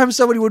every time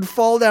somebody would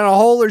fall down a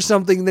hole or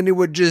something, then it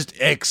would just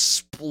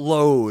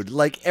explode.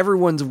 Like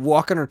everyone's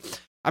walking around.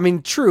 I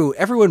mean, true,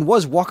 everyone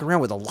was walking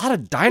around with a lot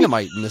of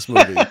dynamite in this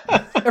movie.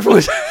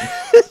 Everyone's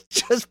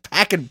just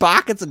packing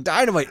pockets of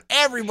dynamite.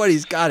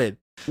 Everybody's got it.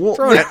 Well,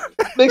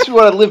 makes me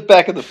want to live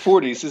back in the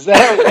 40s. Is that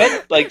how it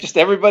went? Like, just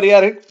everybody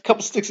had a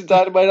couple sticks of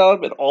dynamite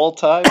on them at all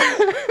times?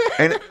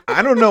 And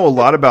I don't know a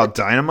lot about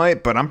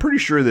dynamite, but I'm pretty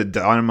sure that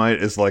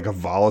dynamite is like a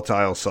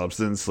volatile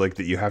substance, like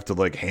that you have to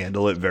like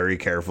handle it very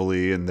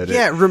carefully, and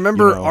that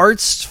remember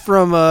Arts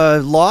from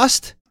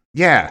Lost?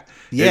 Yeah.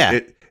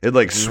 It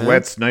like Mm-hmm.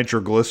 sweats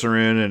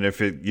nitroglycerin, and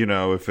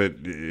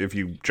if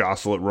you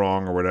jostle it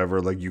wrong or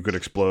whatever, like you could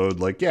explode.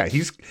 Like, yeah,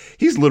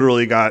 he's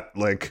literally got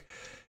like,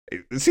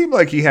 it seemed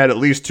like he had at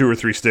least 2 or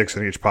 3 sticks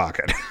in each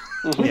pocket.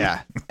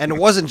 Yeah. And it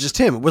wasn't just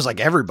him. It was like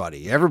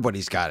everybody.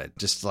 Everybody's got it.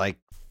 Just like,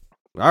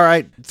 all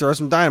right, throw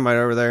some dynamite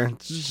over there.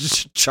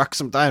 Just chuck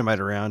some dynamite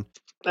around.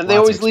 And they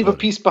always leave a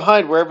piece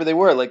behind wherever they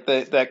were. Like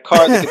that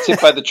car that gets hit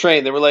by the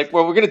train. They were like,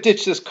 well, we're going to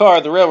ditch this car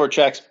on the railroad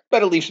tracks.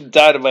 Better leave some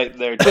dynamite in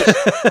there.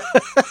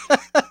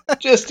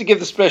 Just to give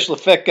the special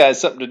effect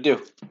guys something to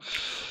do.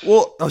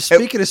 Well,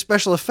 speaking of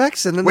special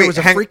effects, and then there was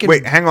a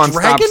freaking hang on,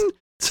 dragon?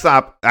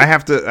 Stop. I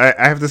have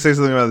to say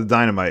something about the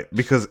dynamite,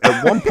 because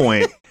at one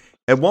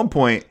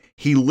point,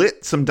 he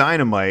lit some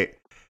dynamite,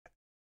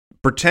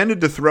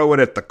 pretended to throw it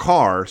at the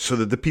car so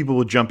that the people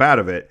would jump out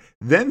of it,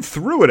 then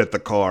threw it at the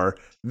car,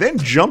 then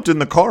jumped in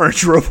the car and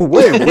drove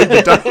away with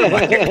the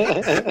dynamite.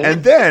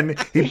 And then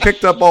he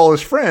picked up all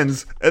his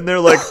friends, and they're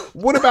like,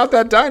 what about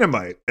that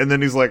dynamite? And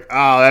then he's like,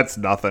 oh, that's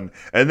nothing.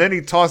 And then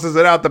he tosses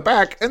it out the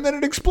back, and then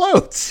it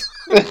explodes.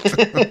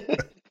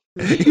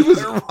 He was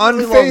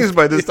unfazed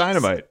by this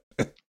dynamite.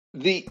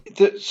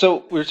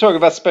 So we were talking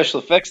about special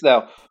effects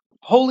now.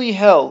 Holy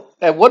hell.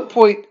 At one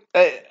point,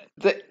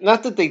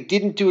 not that they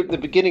didn't do it in the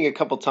beginning a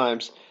couple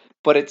times,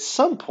 but at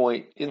some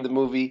point in the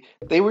movie,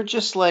 they were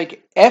just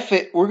like, F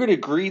it, we're going to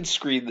green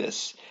screen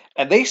this.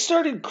 And they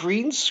started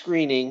green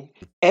screening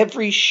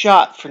every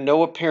shot for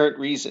no apparent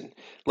reason.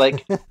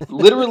 Like,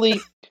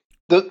 literally,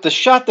 the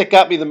shot that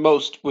got me the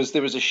most was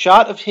there was a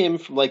shot of him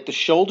from, like, the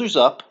shoulders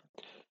up,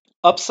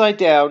 upside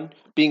down,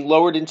 being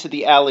lowered into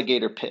the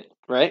alligator pit,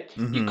 right?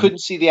 Mm-hmm. You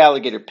couldn't see the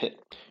alligator pit.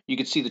 You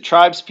could see the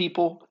tribes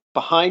people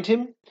behind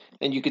him,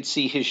 and you could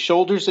see his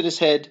shoulders and his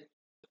head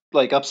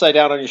like upside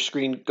down on your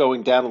screen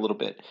going down a little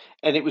bit.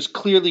 And it was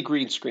clearly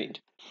green screened.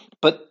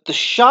 But the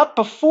shot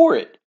before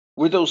it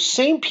were those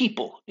same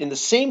people in the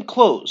same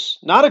clothes,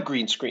 not a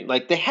green screen.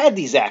 Like they had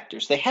these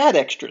actors, they had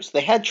extras, they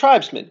had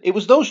tribesmen. It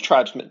was those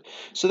tribesmen.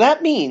 So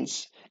that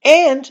means,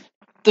 and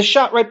the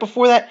shot right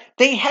before that,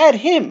 they had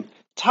him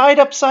tied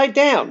upside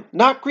down,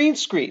 not green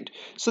screened.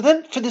 So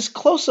then for this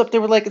close-up, they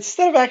were like,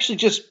 instead of actually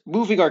just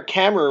moving our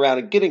camera around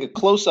and getting a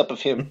close-up of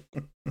him,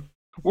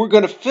 we're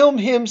going to film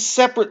him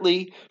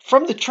separately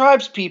from the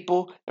tribes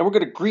people, and we're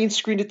going to green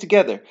screen it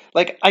together.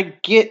 Like, I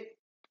get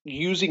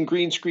using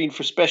green screen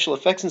for special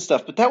effects and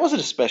stuff, but that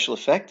wasn't a special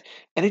effect,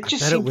 and it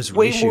just seemed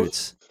way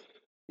reshoots.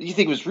 More. You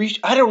think it was reshoots?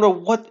 I don't know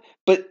what,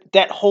 but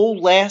that whole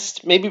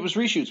last, maybe it was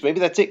reshoots, maybe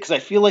that's it, because I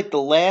feel like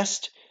the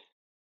last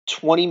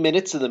 20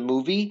 minutes of the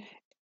movie,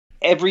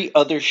 every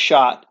other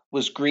shot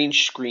was green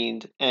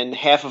screened, and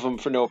half of them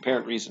for no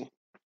apparent reason.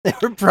 They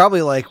were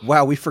probably like,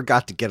 wow, we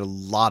forgot to get a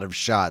lot of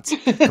shots.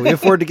 Can we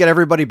afford to get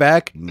everybody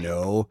back?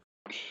 No.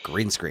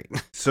 Green screen.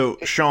 So,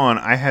 Sean,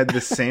 I had the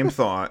same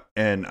thought,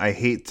 and I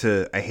hate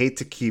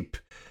to keep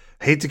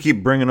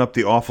bringing up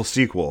the awful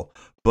sequel,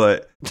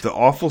 but the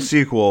awful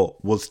sequel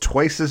was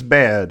twice as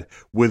bad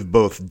with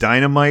both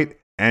dynamite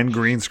and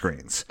green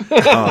screens.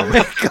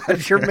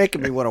 God, you're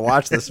making me want to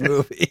watch this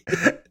movie.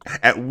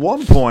 At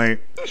one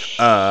point,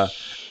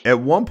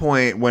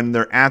 when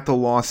they're at the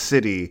Lost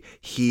City,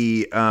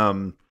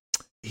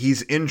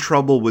 he's in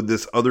trouble with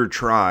this other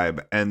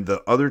tribe, and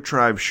the other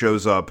tribe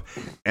shows up,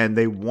 and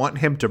they want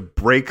him to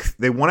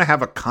they want to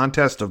have a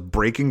contest of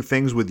breaking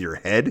things with your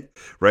head,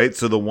 right?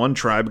 So the one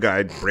tribe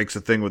guy breaks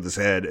a thing with his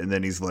head, and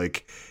then he's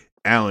like,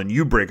 Alan,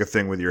 you break a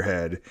thing with your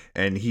head.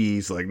 And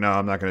he's like, no,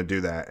 I'm not going to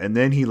do that. And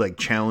then he like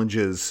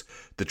challenges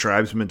the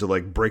tribesman to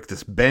like break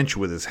this bench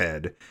with his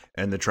head.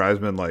 And the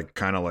tribesman like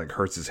kind of like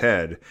hurts his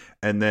head.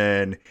 And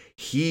then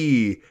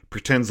he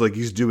pretends like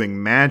he's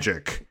doing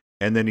magic.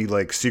 And then he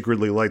like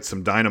secretly lights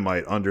some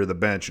dynamite under the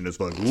bench and it's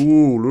like,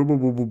 ooh,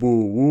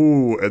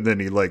 ooh, and then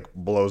he like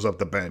blows up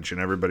the bench and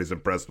everybody's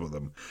impressed with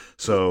him.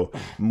 So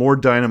more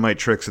dynamite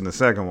tricks in the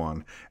second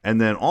one.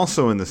 And then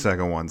also in the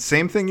second one,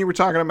 same thing you were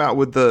talking about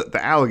with the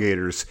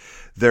alligators.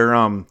 They're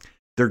all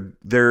in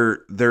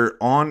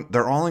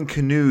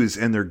canoes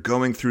and they're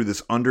going through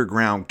this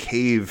underground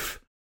cave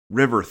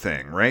river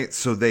thing, right?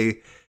 So they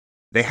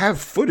they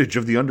have footage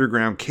of the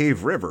underground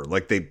cave river.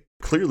 Like, they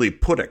clearly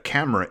put a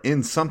camera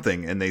in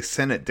something and they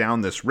sent it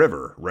down this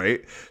river,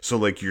 right? So,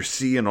 like, you're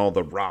seeing all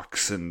the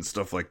rocks and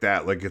stuff like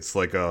that. Like, it's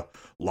like a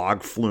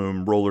log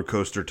flume roller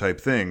coaster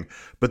type thing.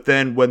 But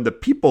then when the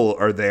people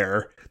are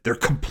there, they're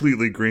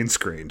completely green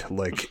screened.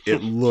 Like,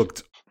 it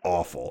looked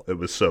awful. It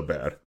was so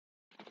bad.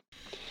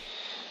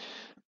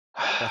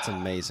 That's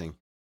amazing.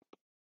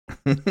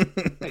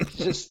 It's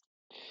just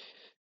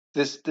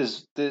this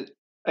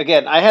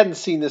again. I hadn't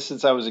seen this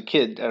since I was a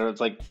kid, and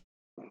it's like,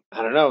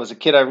 I don't know. As a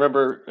kid, I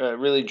remember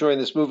really enjoying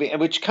this movie,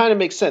 and which kind of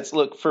makes sense.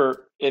 Look,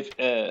 for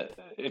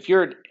if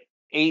you're an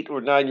 8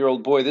 or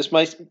 9-year-old boy, this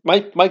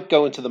might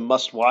go into the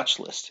must-watch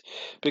list,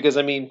 because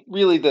I mean,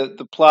 really,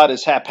 the plot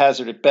is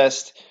haphazard at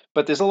best,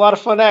 but there's a lot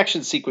of fun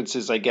action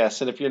sequences, I guess.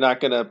 And if you're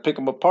not going to pick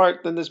them apart,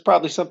 then there's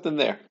probably something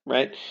there,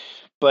 right?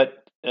 But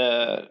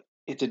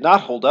it did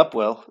not hold up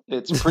well.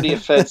 It's pretty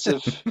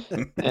offensive,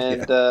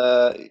 and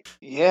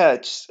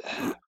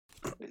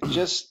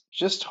it's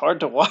just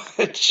hard to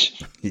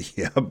watch.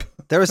 Yep.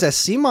 There was that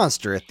sea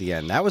monster at the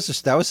end. That was a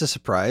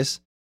surprise.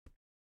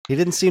 He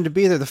didn't seem to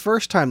be there the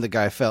first time the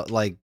guy felt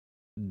like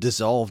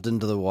dissolved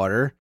into the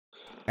water,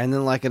 and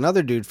then like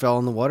another dude fell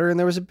in the water, and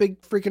there was a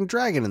big freaking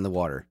dragon in the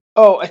water.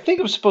 Oh, I think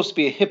it was supposed to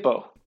be a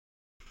hippo.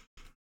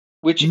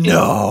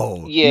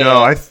 No,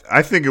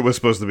 I think it was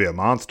supposed to be a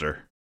monster.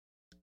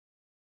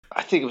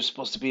 I think it was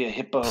supposed to be a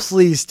hippo.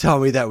 Please tell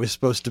me that was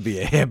supposed to be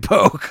a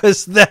hippo,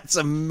 because that's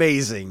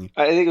amazing.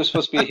 I think it was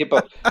supposed to be a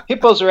hippo.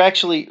 Hippos are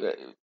actually,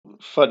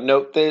 fun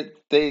note,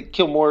 they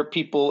kill more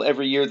people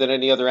every year than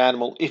any other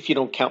animal, if you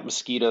don't count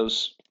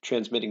mosquitoes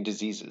transmitting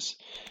diseases.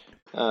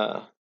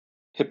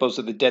 Hippos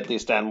are the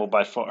deadliest animal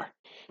by far.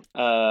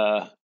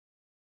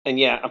 And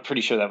yeah, I'm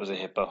pretty sure that was a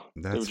hippo.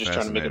 They were just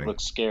trying to make it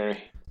look scary.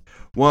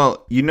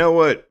 Well, you know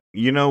what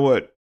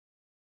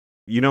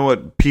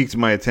piqued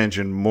my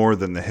attention more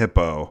than the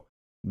hippo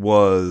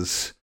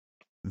was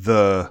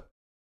the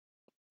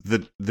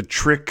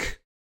trick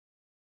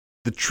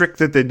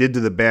that they did to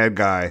the bad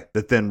guy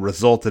that then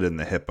resulted in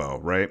the hippo,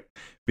 right?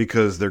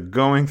 Because they're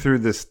going through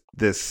this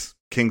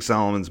King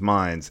Solomon's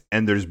mines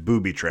and there's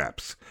booby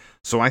traps.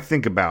 So I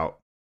think about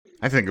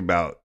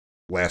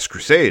Last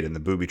Crusade and the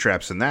booby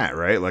traps in that,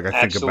 right? Like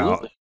I think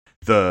about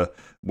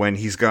when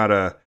he's got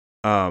to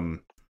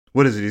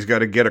what is it? He's got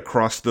to get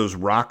across those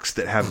rocks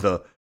that have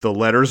the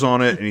letters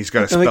on it, and he's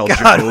got to spell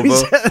Jehovah.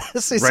 He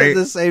said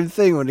the same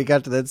thing when he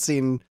got to that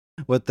scene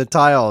with the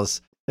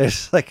tiles.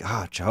 It's like,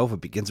 Jehovah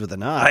begins with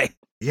an I.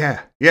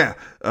 Yeah.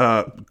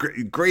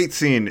 Great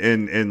scene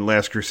in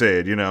Last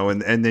Crusade,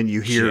 and then you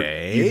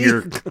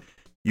hear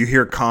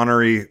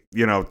Connery,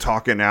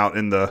 talking out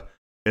in the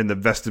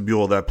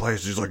vestibule of that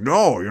place. He's like,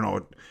 no,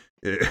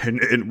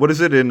 and what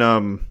is it in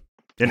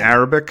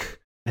Arabic?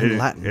 In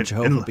Latin,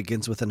 Jehovah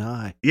begins with an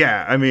I.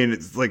 Yeah, I mean,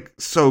 it's like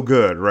so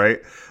good,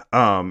 right?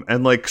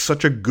 And like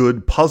such a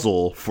good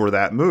puzzle for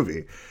that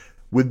movie.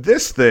 With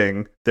this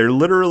thing, they're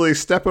literally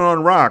stepping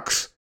on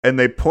rocks, and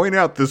they point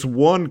out this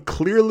one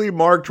clearly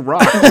marked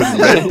rock with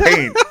red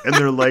paint, and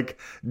they're like,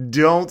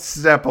 don't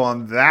step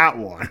on that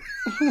one.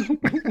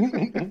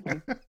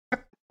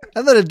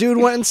 And then a dude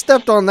went and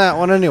stepped on that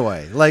one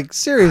anyway. Like,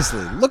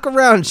 seriously, look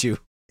around you.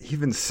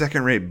 Even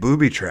second-rate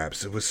booby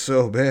traps. It was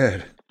so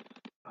bad.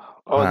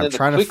 Oh, I'm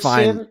trying to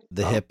find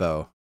the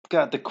hippo.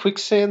 God, the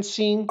quicksand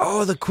scene.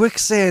 Oh, the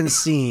quicksand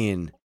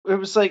scene. It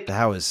was like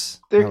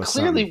there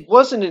clearly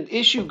wasn't an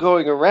issue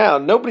going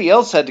around. Nobody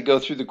else had to go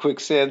through the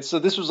quicksand, so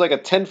this was like a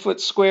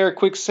 10-foot square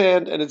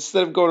quicksand. And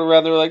instead of going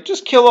around, they were like,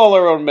 "Just kill all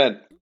our own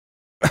men."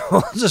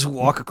 Just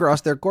walk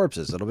across their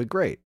corpses. It'll be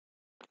great.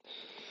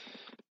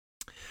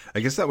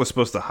 I guess that was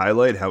supposed to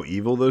highlight how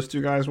evil those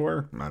two guys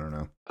were. I don't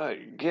know. I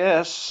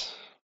guess.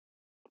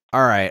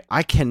 All right,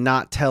 I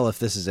cannot tell if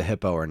this is a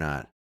hippo or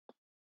not.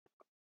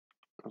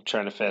 I'm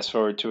trying to fast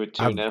forward to it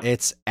too now.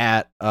 It's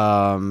at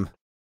 1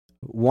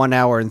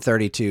 hour and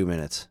 32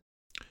 minutes.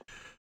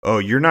 Oh,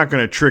 you're not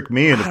going to trick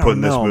me into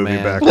putting this movie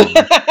back on.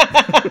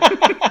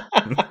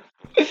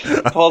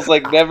 Paul's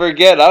like, never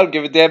again. I don't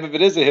give a damn if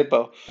it is a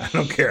hippo. I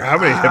don't care how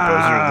many hippos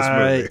are in this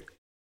movie.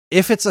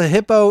 If it's a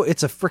hippo,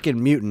 it's a freaking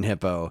mutant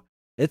hippo.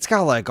 It's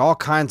got like all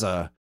kinds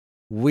of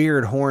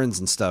weird horns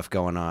and stuff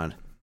going on.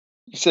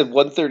 You said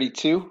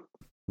 132?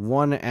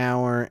 1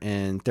 hour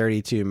and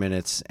 32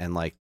 minutes and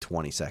like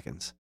 20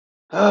 seconds.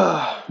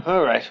 All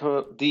right.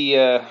 Well,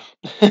 there's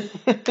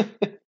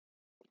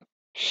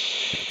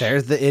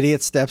the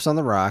idiot steps on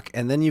the rock,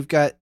 and then you've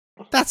got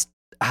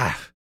I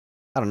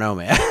don't know,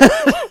 man.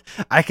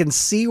 I can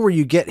see where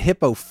you get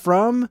hippo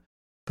from,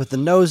 but the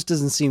nose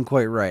doesn't seem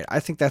quite right. I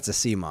think that's a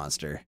sea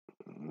monster.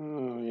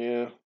 Oh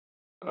yeah.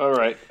 All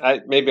right.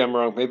 Maybe I'm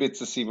wrong. Maybe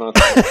it's a sea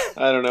monster.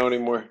 I don't know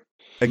anymore.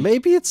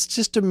 Maybe it's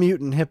just a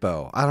mutant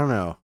hippo. I don't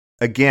know.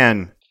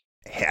 Again,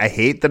 I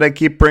hate that I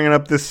keep bringing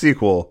up this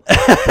sequel,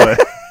 but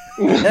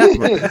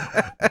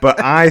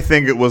I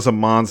think it was a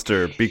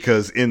monster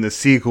because in the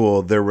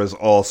sequel there was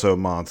also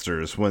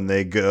monsters when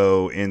they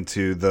go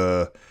into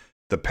the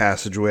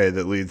passageway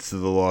that leads to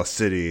the Lost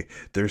City.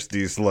 There's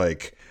these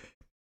like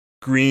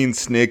green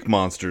snake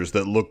monsters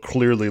that look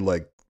clearly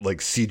like like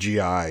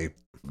CGI,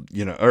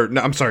 you know, or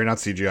no, I'm sorry, not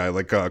CGI,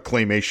 like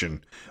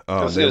claymation.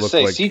 I was going to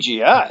say like,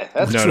 CGI.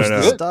 That's no.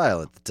 the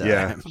style at the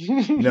time.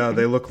 Yeah. No,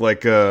 they look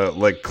like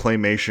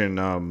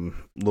claymation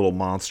little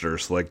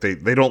monsters. Like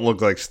they don't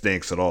look like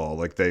snakes at all.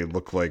 Like they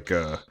look like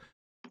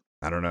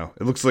I don't know.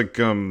 It looks like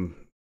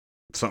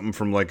something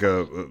from like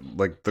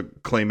the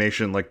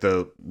claymation, like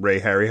the Ray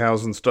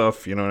Harryhausen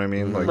stuff. You know what I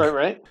mean? Like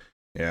right.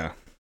 Yeah.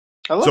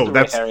 I love the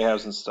Ray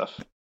Harryhausen stuff.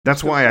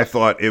 That's why I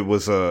thought it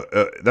was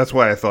that's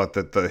why I thought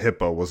that the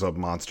hippo was a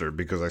monster,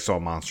 because I saw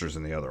monsters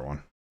in the other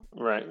one.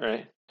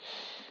 Right.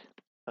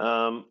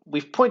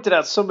 We've pointed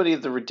out so many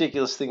of the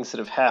ridiculous things that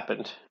have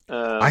happened.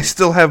 I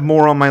still have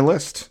more on my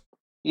list.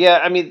 Yeah,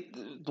 I mean,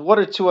 one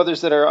or two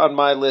others that are on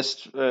my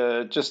list,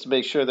 just to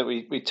make sure that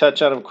we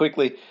touch on them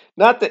quickly.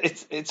 Not that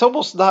it's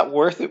almost not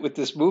worth it with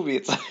this movie.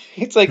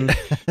 It's like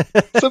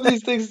some of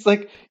these things. It's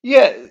like,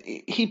 yeah,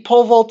 he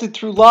pole vaulted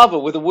through lava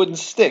with a wooden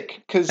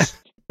stick because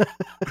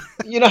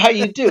you know how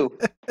you do.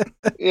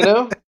 You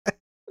know,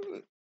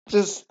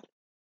 just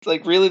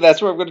like, really,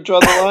 that's where I'm going to draw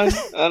the line.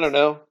 I don't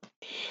know.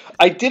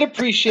 I did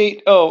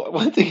appreciate. Oh,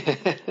 one thing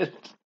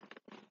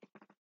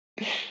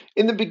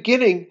in the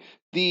beginning,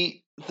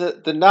 the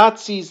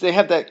Nazis, they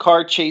have that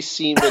car chase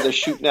scene where they're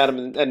shooting at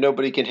them and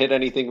nobody can hit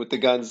anything with the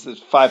guns. There's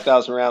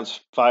 5,000 rounds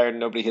fired and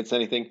nobody hits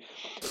anything.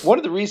 One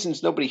of the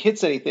reasons nobody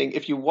hits anything,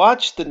 if you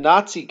watch the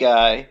Nazi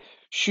guy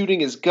shooting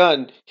his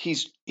gun,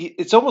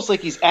 it's almost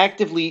like he's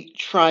actively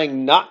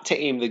trying not to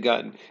aim the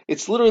gun.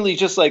 It's literally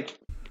just like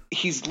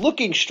he's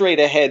looking straight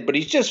ahead, but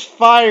he's just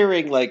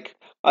firing like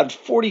on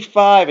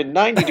 45 and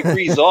 90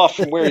 degrees off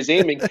from where he's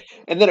aiming.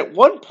 And then at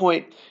one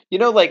point, you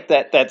know, like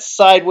that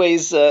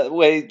sideways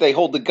way they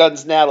hold the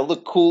guns now to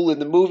look cool in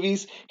the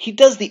movies, he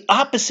does the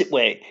opposite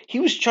way. He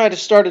was trying to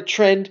start a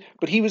trend,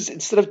 but he was,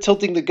 instead of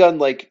tilting the gun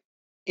like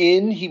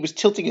in, he was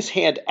tilting his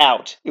hand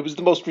out. It was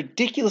the most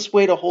ridiculous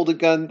way to hold a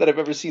gun that I've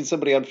ever seen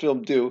somebody on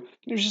film do. And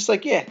he was just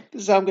like, yeah,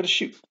 this is how I'm going to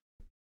shoot.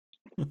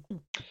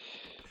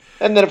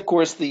 And then, of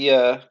course,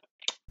 the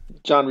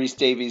John Rhys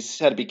Davies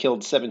had to be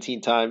killed 17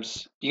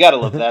 times. You gotta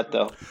love that,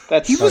 though.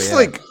 He was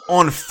like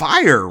on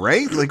fire,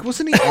 right? Like,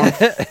 wasn't he on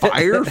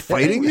fire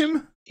fighting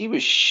him? He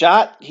was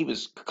shot. He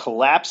was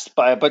collapsed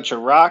by a bunch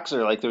of rocks,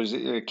 or like there was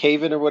a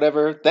cave in or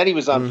whatever. Then he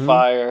was on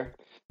fire.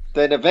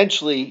 Then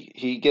eventually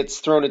he gets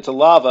thrown into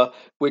lava,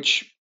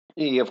 which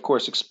he, of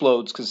course,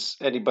 explodes because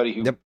anybody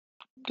who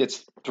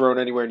gets thrown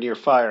anywhere near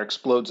fire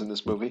explodes in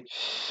this movie.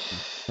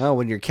 Oh,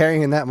 when you're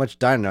carrying that much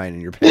dynamite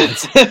in your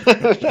pants.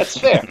 That's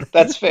fair.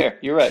 That's fair.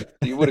 You're right.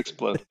 You would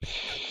explode.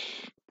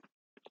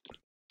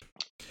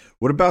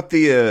 What about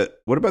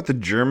the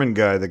German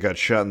guy that got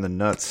shot in the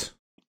nuts?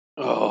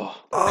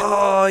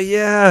 Oh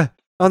yeah,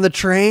 on the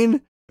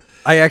train.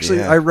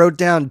 I wrote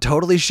down,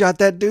 totally shot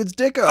that dude's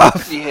dick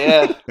off.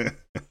 Yeah.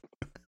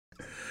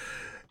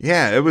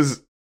 Yeah, it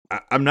was.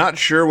 I'm not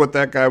sure what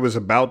that guy was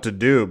about to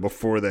do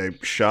before they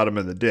shot him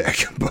in the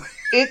dick. But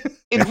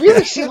it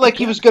really seemed like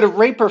he was going to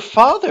rape her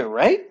father,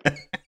 right?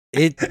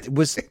 It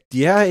was,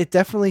 yeah. It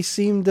definitely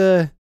seemed.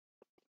 It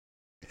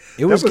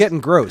was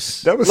getting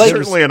gross. That was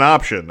certainly an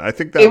option. I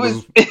think that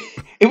was.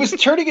 It was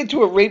turning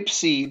into a rape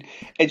scene,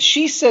 and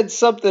she said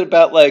something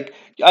about like,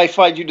 "I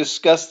find you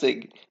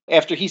disgusting."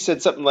 After he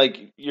said something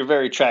like, "You're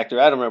very attractive."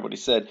 I don't remember what he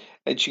said,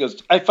 and she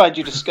goes, "I find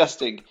you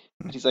disgusting."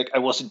 And he's like, "I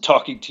wasn't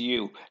talking to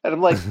you." And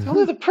I'm like, the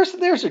only other person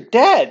there is her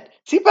dad.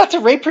 Is he about to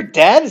rape her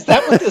dad? Is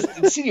that what the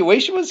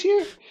insinuation was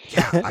here?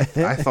 Yeah,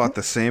 I thought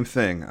the same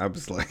thing. I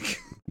was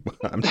like,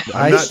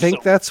 I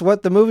think that's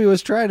what the movie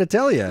was trying to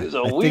tell you.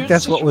 I think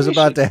that's what was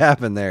about to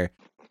happen there.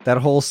 That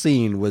whole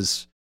scene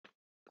was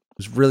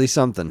really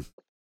something.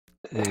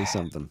 Really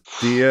something.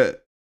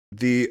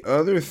 The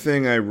other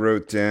thing I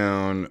wrote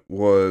down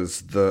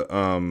was the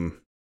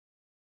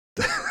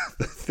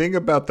thing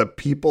about the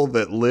people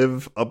that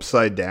live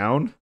upside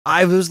down.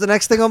 It was the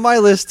next thing on my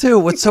list too.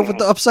 What's up with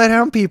the upside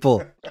down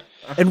people?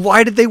 And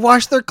why did they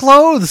wash their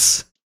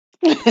clothes?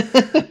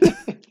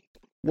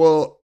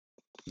 Well,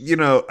 you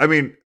know, I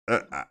mean,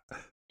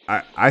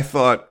 I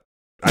thought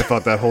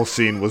that whole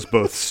scene was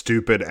both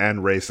stupid and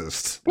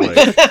racist. Like,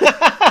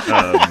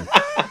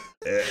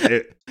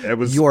 it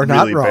was. You are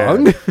really not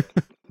wrong. Bad.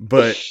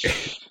 But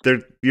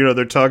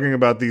they're talking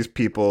about these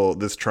people,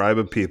 this tribe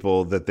of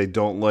people, that they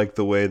don't like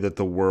the way that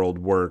the world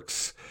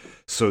works,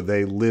 so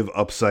they live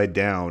upside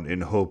down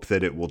in hope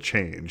that it will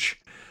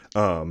change.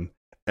 And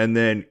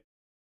then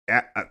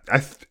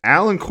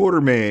Alan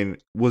Quatermain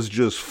was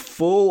just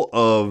full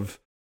of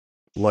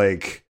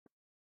like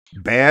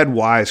bad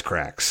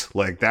wisecracks.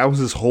 Like that was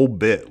his whole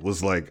bit,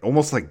 was like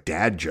almost like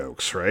dad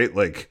jokes, right?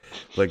 Like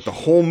the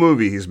whole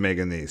movie he's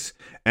making these.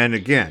 And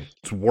again,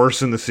 it's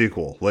worse in the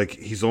sequel. Like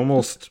he's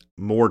almost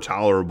more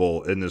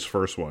tolerable in this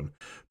first one.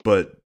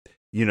 But,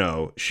 you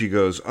know, she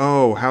goes,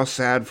 "Oh, how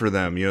sad for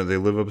them. You know, they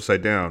live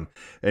upside down."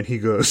 And he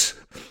goes,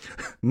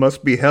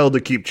 "Must be hell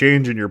to keep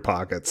change in your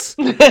pockets."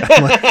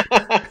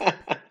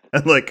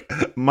 And like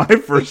my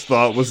first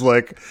thought was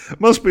like,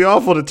 must be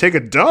awful to take a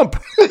dump.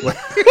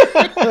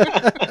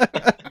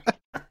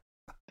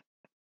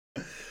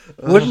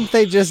 Wouldn't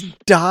they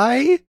just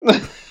die?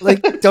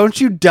 Like, don't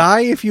you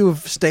die if you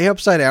stay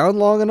upside down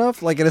long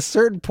enough? Like, at a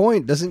certain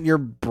point, doesn't your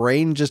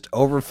brain just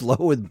overflow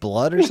with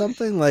blood or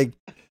something? Like,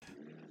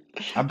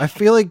 I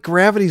feel like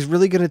gravity's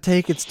really going to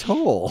take its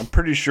toll. I'm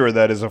pretty sure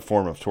that is a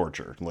form of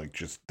torture, like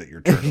just that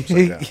you're turned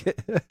upside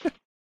down.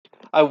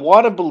 I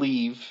want to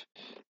believe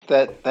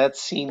that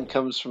scene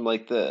comes from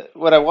like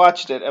when I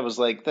watched it, I was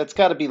like, that's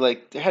got to be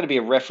like, there had to be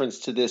a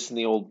reference to this in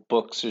the old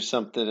books or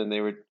something, and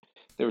they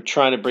were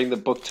trying to bring the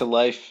book to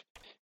life,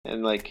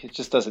 and like it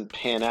just doesn't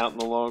pan out in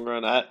the long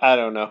run. I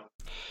don't know.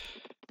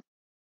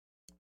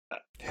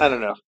 I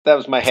don't know. That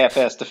was my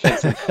half-assed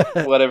defense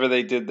of whatever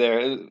they did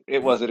there.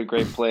 It wasn't a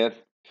great plan.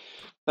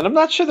 And I'm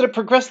not sure that it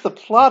progressed the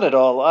plot at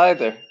all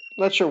either. I'm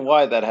not sure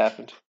why that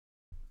happened.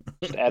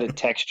 Just added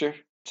texture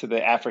to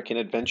the African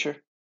adventure.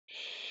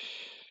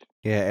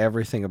 Yeah,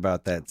 everything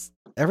about this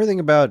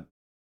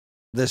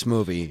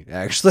movie,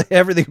 actually,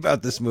 everything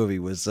about this movie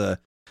was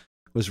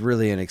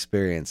really an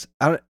experience.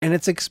 And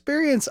it's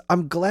experience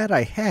I'm glad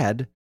I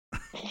had.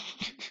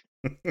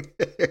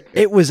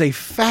 It was a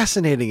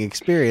fascinating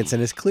experience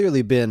and has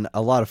clearly been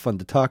a lot of fun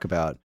to talk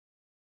about.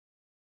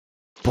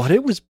 But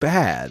it was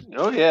bad.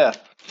 Oh, yeah.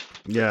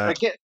 Yeah. I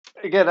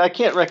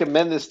can't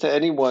recommend this to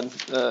anyone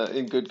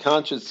in good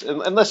conscience,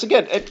 unless,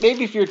 again,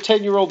 maybe if you're a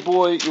 10-year-old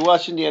boy, you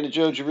watch Indiana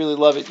Jones, you really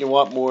love it, and you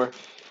want more.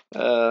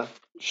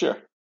 Sure.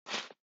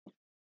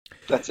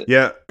 That's it.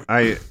 Yeah,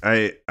 I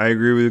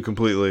agree with you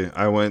completely.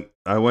 I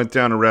went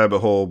down a rabbit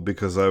hole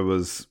because I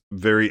was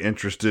very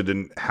interested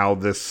in how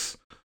this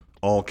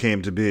all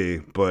came to be,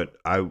 but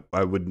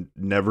I would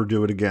never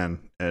do it again,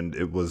 and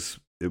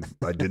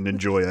I didn't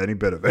enjoy any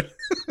bit of it.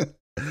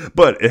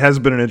 But it has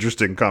been an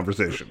interesting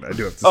conversation. I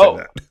do have to say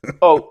that.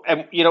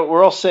 And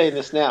we're all saying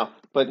this now,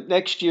 but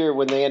next year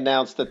when they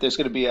announce that there's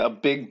going to be a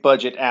big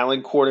budget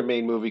Alan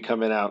Quartermain movie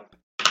coming out,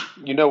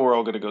 we're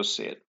all going to go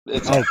see it.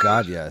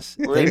 God, yes.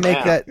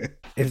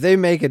 If they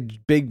make a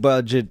big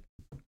budget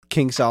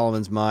King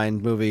Solomon's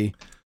Mine movie,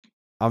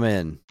 I'm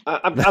in.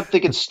 I'm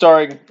thinking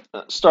starring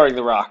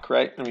The Rock,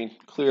 right? I mean,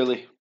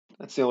 clearly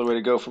that's the only way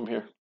to go from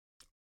here.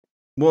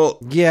 Well,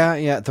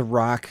 yeah, The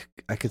Rock.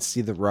 I could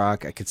see The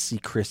Rock. I could see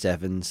Chris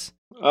Evans.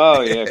 Oh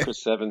yeah,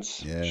 Chris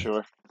Evans. Yeah.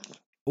 Sure.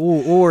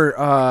 Or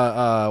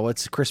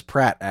what's Chris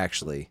Pratt?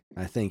 Actually,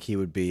 I think he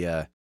would be.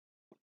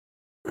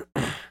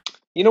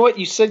 You know what?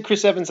 You said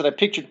Chris Evans, and I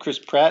pictured Chris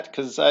Pratt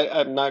because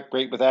I'm not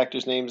great with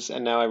actors' names,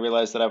 and now I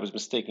realize that I was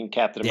mistaking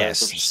Captain America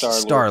for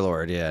Star-Lord.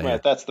 Star-Lord, yeah. Right, yeah.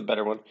 That's the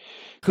better one.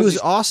 Who's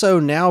also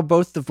now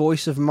both the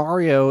voice of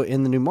Mario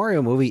in the new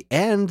Mario movie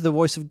and the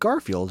voice of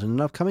Garfield in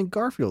an upcoming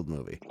Garfield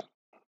movie.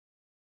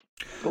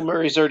 Bill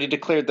Murray's already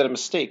declared that a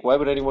mistake. Why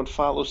would anyone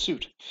follow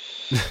suit?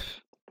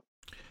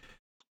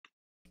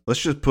 Let's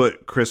just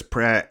put Chris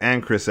Pratt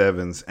and Chris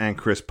Evans and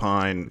Chris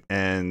Pine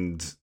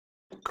and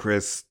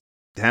Chris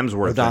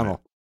Hemsworth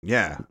O'Donnell.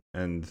 Yeah,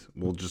 and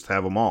we'll just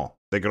have them all.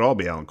 They could all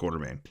be Alan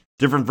Quartermain.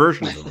 Different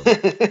versions of them.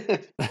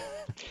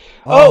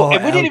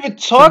 And we didn't even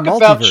talk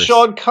about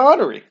Sean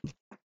Connery.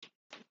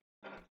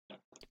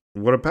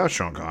 What about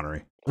Sean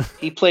Connery?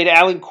 He played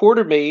Alan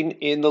Quartermain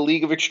in The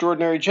League of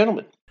Extraordinary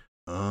Gentlemen.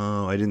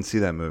 Oh, I didn't see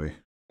that movie.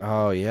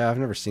 Oh, yeah, I've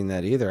never seen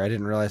that either. I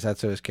didn't realize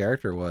that's who his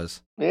character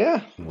was.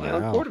 Yeah, wow.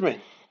 Alan Quartermain.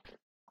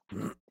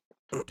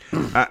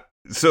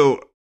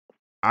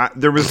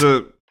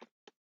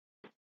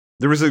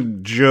 There was a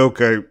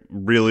joke I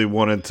really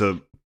wanted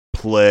to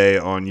play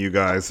on you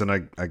guys, and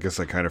I guess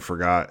I kind of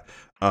forgot.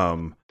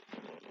 I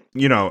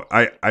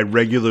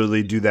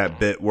regularly do that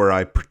bit where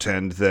I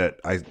pretend that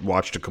I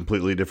watched a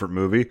completely different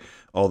movie,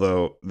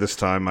 although this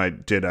time I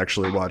did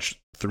actually watch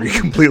 3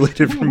 completely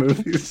different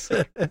movies.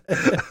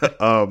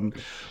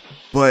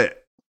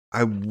 But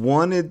I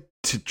wanted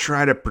to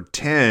try to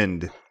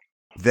pretend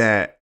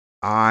that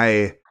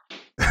I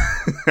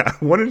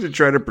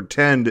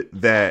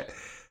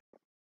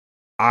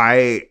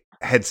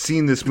had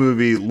seen this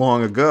movie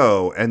long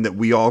ago and that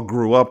we all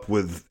grew up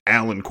with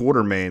Alan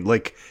Quartermain.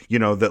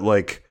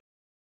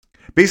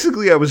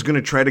 Basically I was going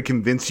to try to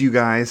convince you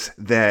guys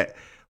that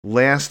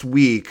last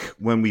week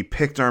when we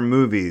picked our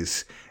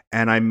movies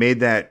and I made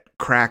that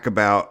crack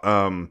about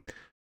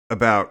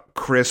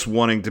Chris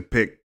wanting to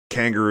pick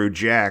Kangaroo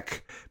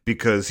Jack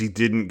because he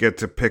didn't get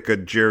to pick a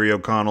Jerry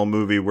O'Connell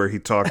movie where he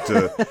talked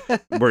to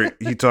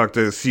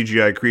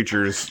CGI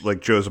creatures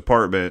like Joe's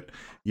Apartment,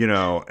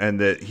 and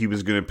that he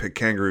was going to pick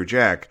Kangaroo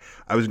Jack.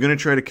 I was going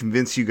to try to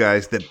convince you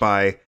guys that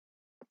by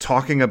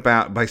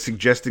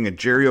suggesting a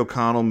Jerry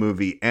O'Connell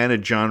movie and a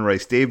John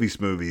Rhys Davies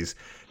movies,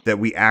 that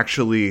we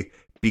actually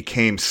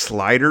became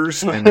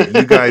Sliders and that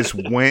you guys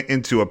went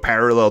into a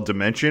parallel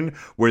dimension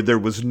where there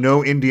was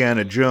no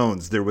Indiana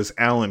Jones, there was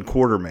Alan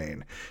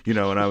Quartermain,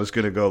 and I was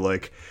going to go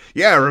like,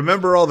 yeah,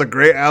 remember all the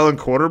great Alan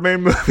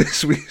Quartermain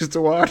movies we used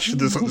to watch?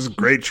 This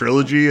great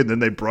trilogy, and then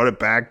they brought it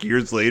back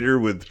years later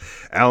with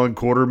Alan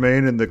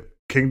Quartermain and the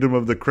Kingdom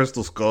of the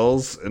Crystal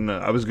Skulls, and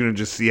I was going to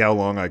just see how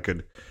long I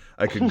could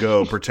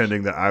go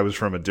pretending that I was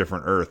from a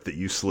different Earth that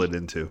you slid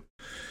into.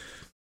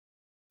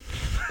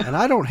 And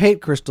I don't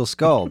hate Crystal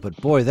Skull, but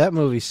boy, that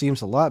movie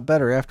seems a lot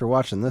better after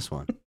watching this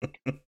one.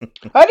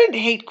 I didn't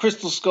hate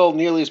Crystal Skull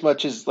nearly as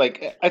much as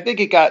like I think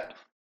it got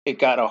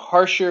a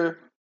harsher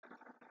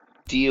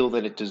deal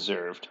than it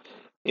deserved.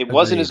 It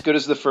wasn't as good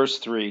as the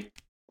first three,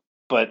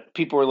 but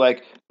people were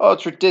like, "Oh,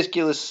 it's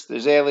ridiculous.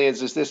 There's aliens.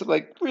 There's this." I'm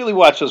like, really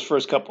watch those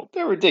first couple.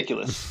 They're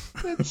ridiculous.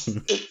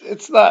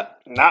 It's not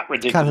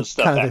ridiculous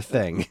stuff. Kind of a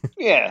thing.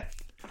 Yeah.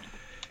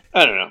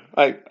 I don't know.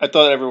 I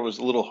thought everyone was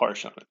a little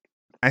harsh on it.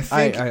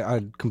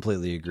 I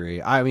completely agree.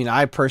 I mean,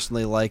 I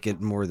personally like it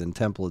more than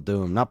Temple of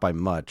Doom, not by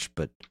much,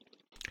 but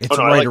it's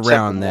right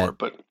around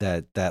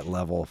that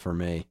level for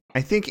me. I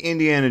think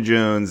Indiana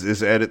Jones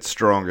is at its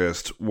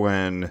strongest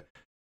when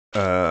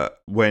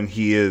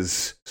he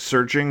is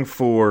searching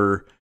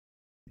for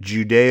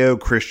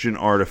Judeo-Christian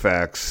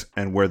artifacts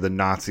and where the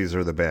Nazis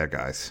are the bad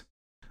guys.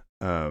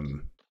 I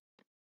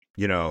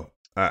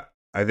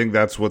think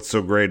that's what's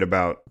so great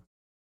about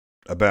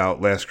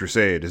Last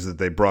Crusade is that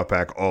they brought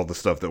back all the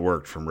stuff that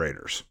worked from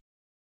Raiders.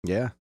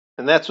 Yeah.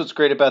 And that's what's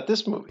great about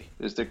this movie,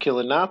 is they're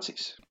killing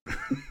Nazis.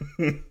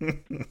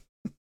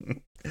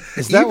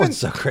 Is that what's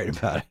so great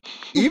about it?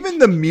 Even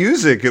the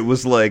music, it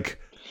was like,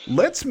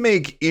 let's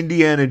make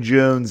Indiana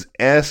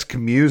Jones-esque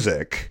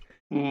music.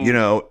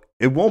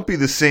 It won't be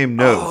the same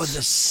notes. Oh, the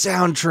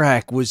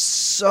soundtrack was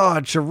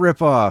such a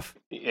ripoff.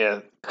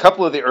 Yeah, a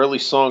couple of the early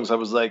songs, I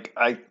was like,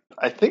 I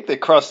think they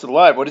crossed the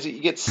line. What is it?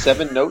 You get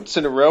 7 notes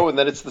in a row, and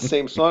then it's the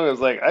same song. I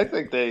was like, I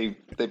think they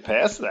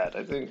passed that.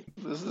 I think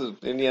this is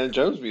Indiana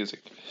Jones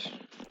music.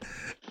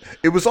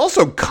 It was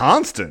also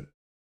constant.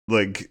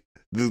 Like,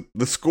 the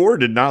score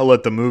did not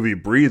let the movie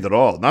breathe at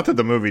all. Not that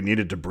the movie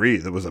needed to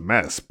breathe. It was a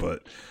mess,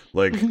 but,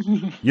 like,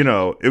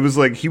 it was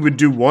like he would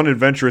do one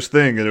adventurous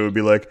thing, and it would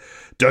be like,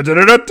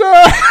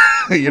 da-da-da-da-da!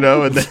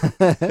 And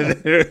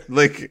then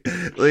like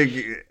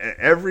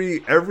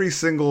every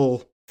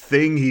single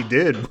thing he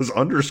did was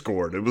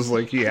underscored. It was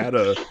like he had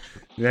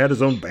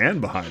his own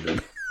band behind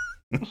him.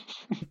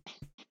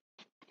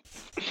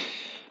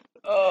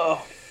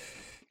 Oh,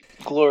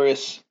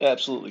 glorious!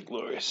 Absolutely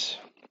glorious.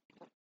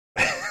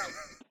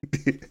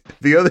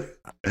 The other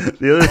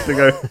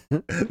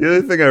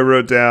thing I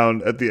wrote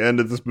down at the end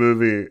of this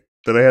movie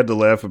that I had to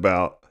laugh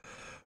about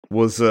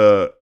was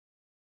there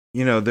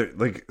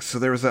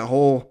was that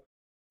whole,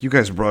 you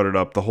guys brought it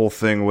up, the whole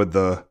thing with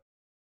the,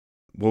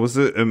 what was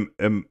it,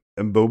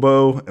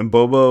 Mbobo,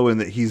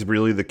 and that he's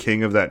really the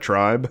king of that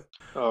tribe.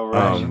 Oh,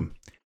 right.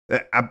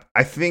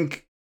 I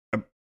think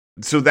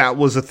so. That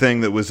was a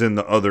thing that was in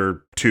the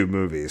other 2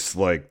 movies,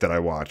 like, that I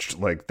watched.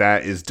 Like,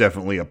 that is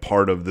definitely a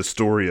part of the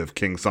story of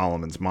King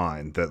Solomon's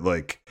mind. That,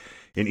 like,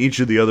 in each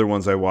of the other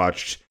ones I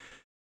watched,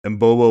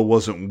 Mbobo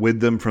wasn't with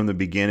them from the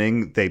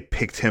beginning. They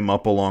picked him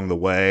up along the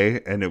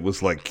way, and it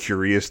was, like,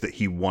 curious that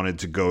he wanted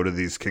to go to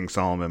these King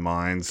Solomon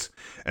mines,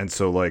 and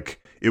so, like,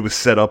 it was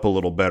set up a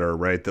little better,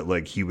 right? That,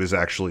 like, he was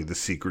actually the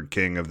secret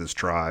king of this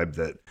tribe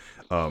that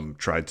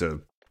tried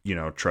to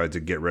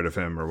get rid of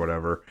him or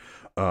whatever.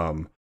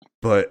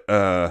 But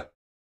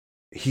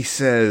he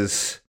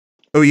says,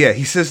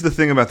 he says the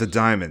thing about the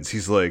diamonds.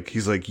 He's like,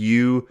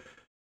 you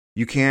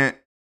can't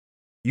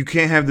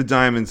have the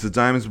diamonds. The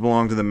diamonds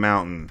belong to the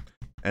mountain.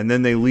 And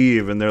then they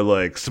leave, and they're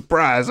like,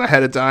 surprise, I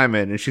had a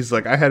diamond. And she's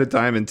like, I had a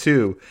diamond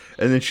too.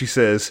 And then she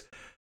says,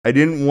 I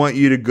didn't want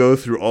you to go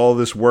through all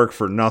this work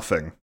for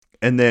nothing.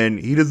 And then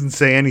he doesn't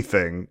say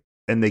anything,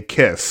 and they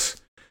kiss.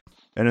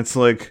 And it's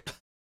like,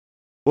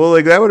 well,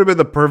 like, that would have been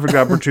the perfect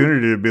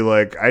opportunity to be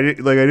like, I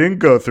didn't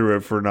go through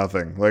it for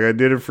nothing. Like, I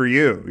did it for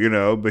you,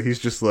 But he's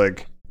just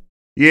like,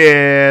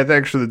 yeah,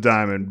 thanks for the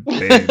diamond,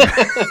 babe.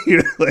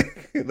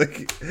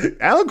 like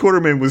Alan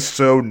Quarterman was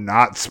so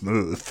not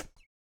smooth.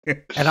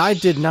 And I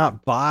did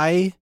not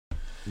buy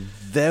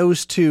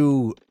those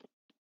 2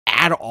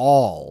 at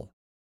all.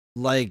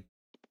 Like,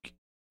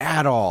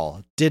 at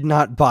all. Did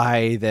not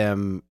buy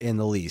them in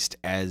the least.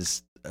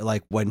 As,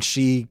 like, when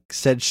she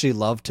said she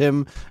loved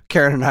him,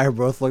 Karen and I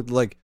both looked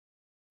like,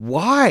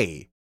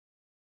 why?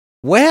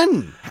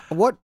 When?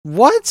 What?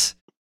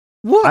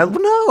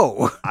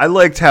 No. I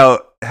liked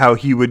how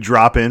he would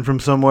drop in from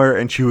somewhere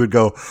and she would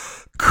go,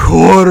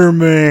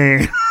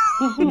 Quartermain.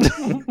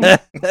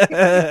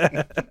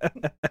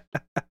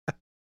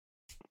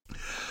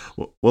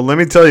 Well, let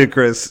me tell you,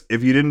 Chris,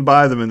 if you didn't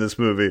buy them in this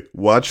movie,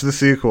 watch the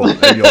sequel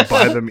and you'll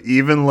buy them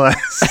even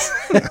less.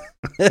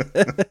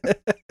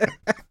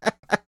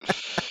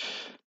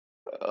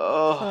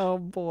 Oh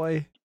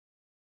boy.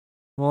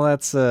 Well,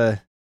 that's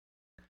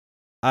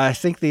I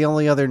think the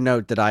only other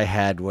note that I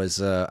had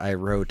was I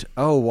wrote,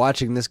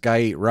 watching this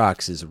guy eat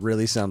rocks is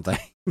really something.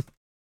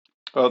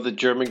 Oh, the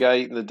German guy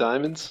eating the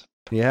diamonds?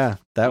 Yeah,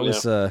 that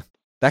was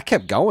that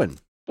kept going.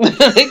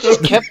 They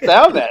just kept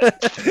down that.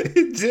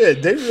 It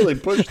did. They really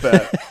pushed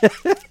that.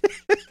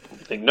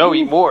 Like, no,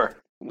 eat more.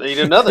 Eat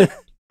another.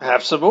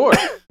 Have some more.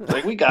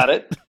 Like, we got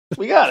it.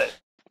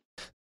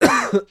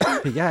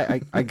 Yeah,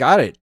 I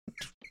got it.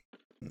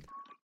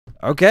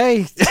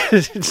 Okay.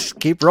 Just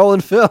keep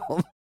rolling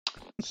film.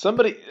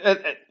 Somebody,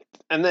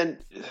 and then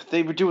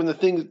they were doing the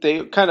thing,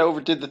 they kind of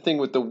overdid the thing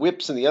with the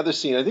whips in the other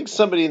scene. I think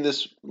somebody in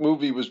this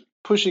movie was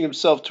pushing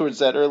himself towards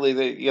that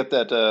early. You got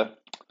that,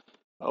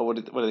 what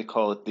do they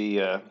call it?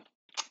 The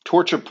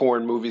torture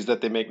porn movies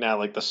that they make now,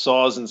 like the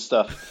Saws and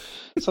stuff.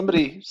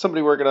 Somebody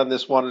working on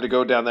this wanted to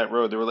go down that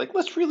road. They were like,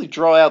 let's really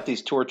draw out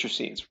these torture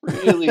scenes.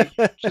 Really,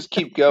 just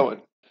keep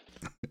going.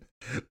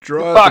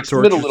 Draw out the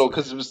torture middle little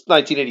because it was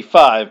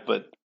 1985,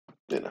 but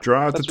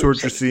draw out the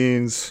torture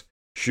scenes.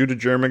 Shoot a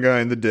German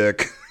guy in the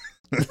dick.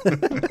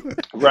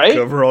 Right?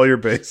 Cover all your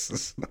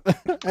bases.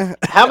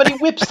 How many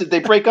whips did they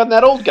break on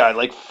that old guy?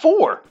 Like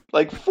 4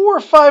 or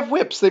 5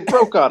 whips they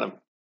broke on him.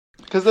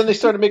 Because then they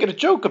started making a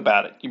joke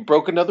about it. You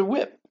broke another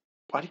whip.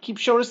 Why do you keep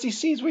showing us these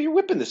scenes where you're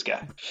whipping this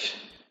guy?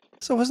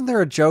 So wasn't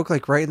there a joke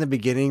like right in the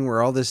beginning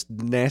where all this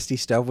nasty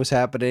stuff was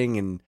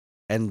happening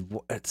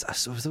and it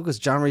was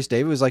John Rhys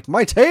Davies was like,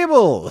 my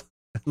table!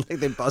 Like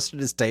they busted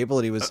his table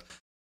and he was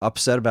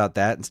upset about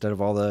that instead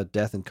of all the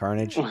death and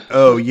carnage.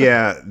 Oh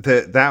yeah,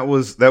 that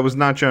was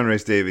not John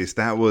Rhys Davies.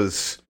 That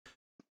was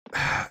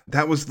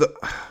the.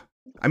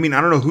 I mean,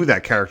 I don't know who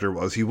that character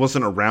was. He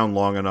wasn't around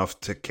long enough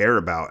to care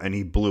about, and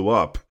he blew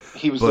up.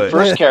 He was the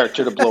first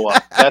character to blow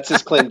up. That's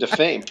his claim to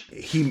fame.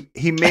 He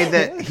made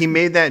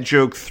that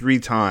joke 3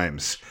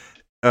 times.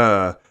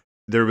 There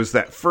was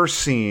that first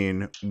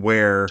scene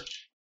where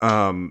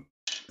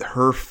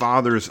her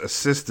father's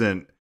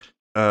assistant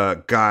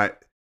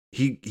got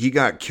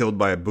killed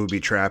by a booby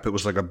trap. It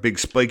was like a big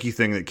spiky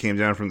thing that came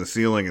down from the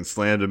ceiling and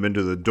slammed him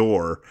into the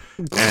door.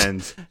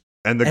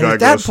 And the guy at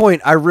that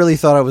point, I really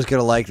thought I was going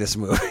to like this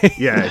movie.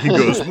 Yeah, he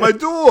goes, my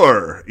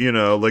door! He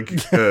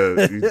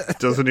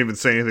doesn't even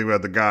say anything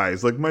about the guy.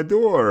 He's like, my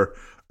door!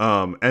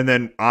 And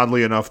then,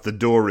 oddly enough, the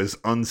door is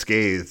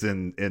unscathed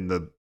in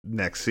the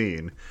next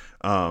scene.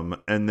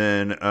 And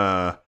then,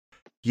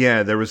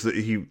 there was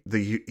he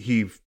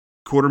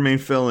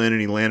Quartermain fell in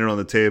and he landed on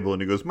the table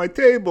and he goes, my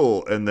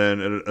table! And then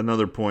at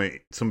another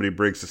point, somebody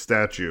breaks a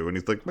statue and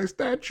he's like, my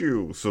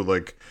statue! So,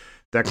 like,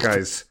 that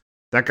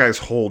guy's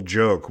whole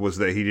joke was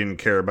that he didn't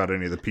care about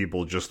any of the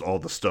people, just all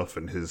the stuff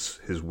in his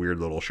weird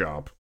little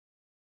shop.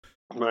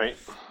 Right.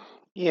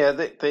 Yeah,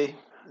 they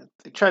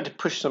tried to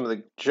push some of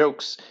the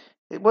jokes.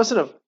 It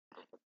wasn't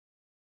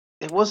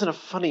a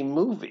funny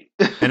movie.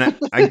 And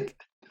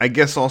I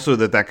guess also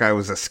that guy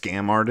was a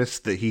scam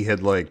artist, that he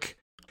had like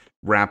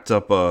wrapped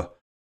up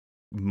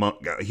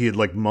he had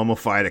like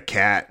mummified a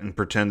cat and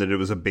pretended it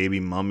was a baby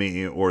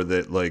mummy, or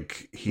that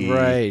like he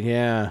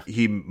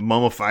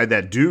mummified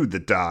that dude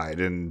that died,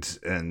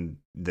 and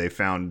they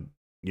found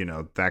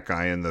that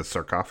guy in the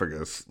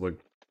sarcophagus. Like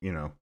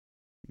the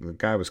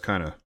guy was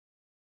kind of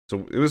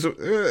it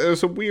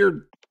was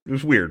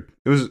weird.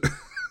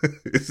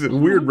 It's a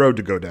weird road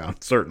to go down,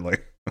 certainly.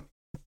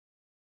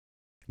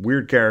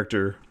 Weird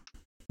character.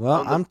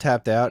 Well, I'm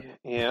tapped out.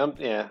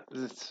 Yeah.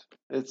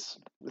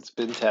 It's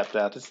been tapped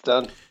out. It's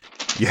done.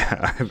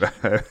 Yeah,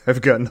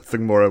 I've got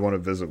nothing more I want to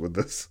visit with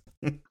this.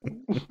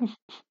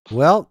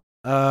 Well,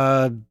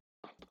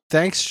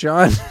 thanks,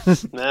 Sean.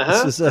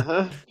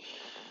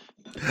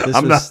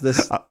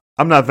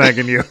 I'm not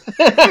thanking you.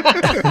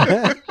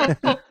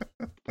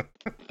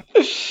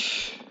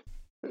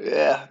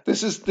 Yeah,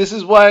 this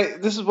is why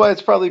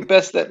it's probably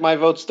best that my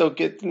votes don't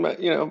get.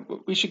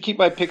 We should keep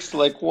my picks to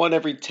like 1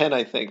 every 10.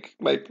 I think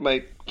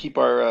might keep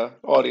our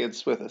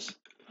audience with us.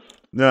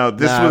 No,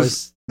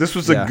 this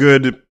was a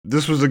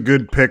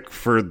good pick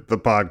for the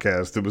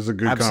podcast. It was a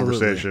good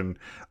conversation.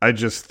 I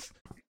just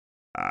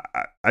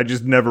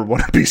never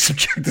want to be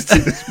subjected to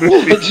this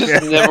movie. I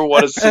just never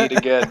want to see it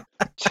again.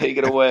 Take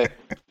it away.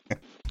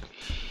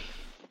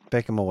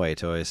 Pick them away,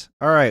 toys.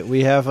 All right,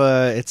 we have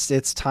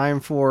it's time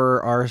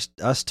for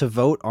us to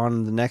vote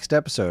on the next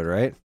episode,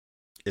 right?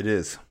 It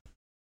is.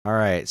 All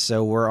right,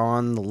 so we're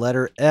on the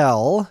letter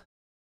L.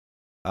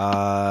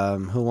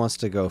 Who wants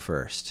to go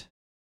first?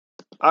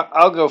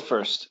 I'll go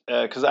first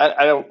because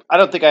I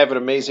don't think I have an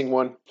amazing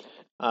one.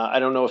 I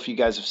don't know if you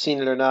guys have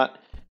seen it or not.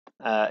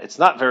 It's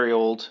not very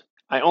old.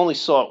 I only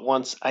saw it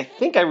once. I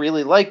think I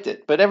really liked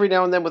it, but every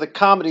now and then with a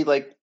comedy,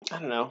 like I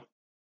don't know,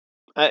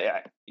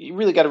 you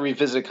really got to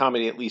revisit a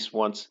comedy at least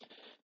once.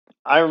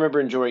 I remember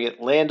enjoying it.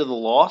 Land of the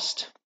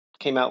Lost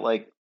came out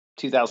like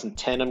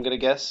 2010. I'm gonna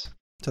guess.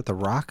 Is that the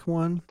Rock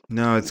one?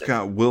 No, it's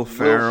got Will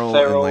Ferrell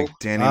and like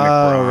Danny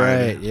McBride. Oh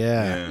right,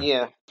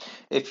 yeah.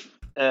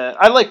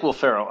 I like Will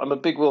Ferrell. I'm a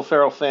big Will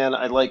Ferrell fan.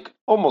 I like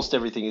almost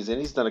everything he's in.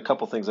 He's done a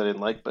couple things I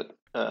didn't like, but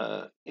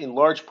in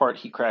large part,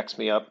 he cracks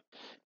me up.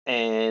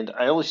 And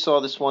I only saw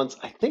this once.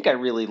 I think I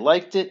really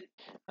liked it.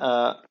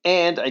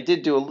 And I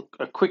did do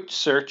a quick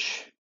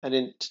search. I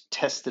didn't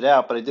test it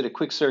out, but I did a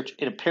quick search.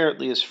 It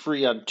apparently is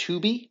free on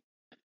Tubi,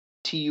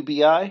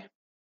 Tubi.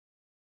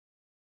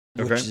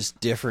 Which is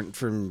different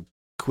from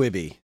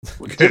Quibi.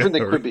 Different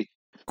than Quibi.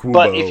 Kubo,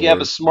 but if you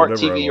have a smart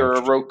TV or a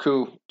watched.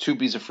 Roku,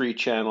 Tubi's a free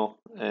channel,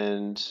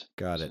 and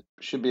got it.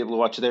 Should be able to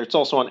watch it there. It's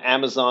also on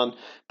Amazon,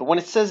 but when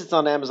it says it's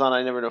on Amazon,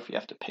 I never know if you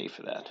have to pay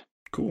for that.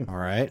 Cool. All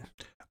right.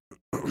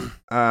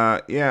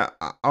 Yeah,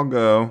 I'll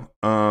go.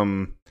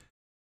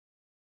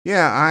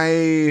 Yeah,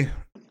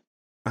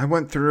 I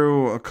went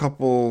through a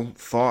couple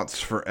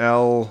thoughts for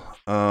L.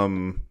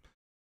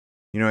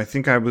 I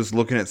think I was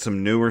looking at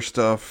some newer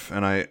stuff,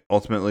 and I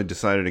ultimately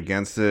decided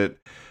against it.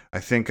 I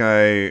think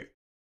I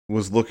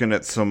was looking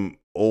at some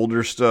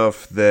older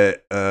stuff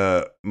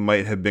that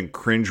might have been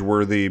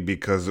cringeworthy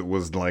because it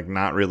was like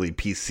not really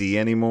PC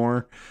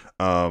anymore.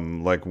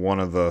 Like one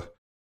of the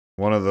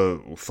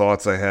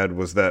thoughts I had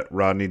was that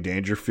Rodney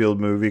Dangerfield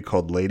movie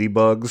called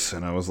Ladybugs,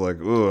 and I was like,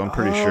 "Ooh, I'm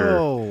pretty sure."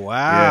 Oh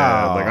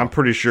wow! Yeah, like I'm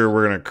pretty sure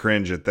we're gonna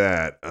cringe at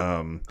that.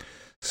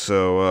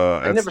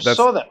 I never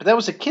saw that, but that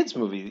was a kids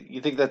movie.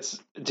 You think that's?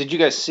 Did you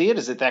guys see it?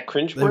 Is it that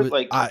cringe?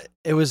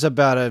 It was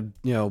about a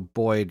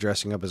boy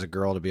dressing up as a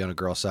girl to be on a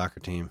girls soccer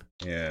team.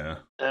 Yeah.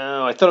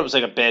 Oh, I thought it was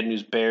like a Bad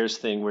News Bears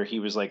thing where he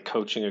was like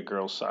coaching a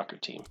girls soccer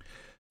team.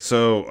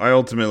 So I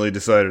ultimately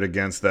decided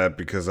against that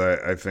because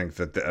I think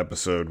that the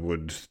episode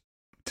would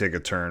take a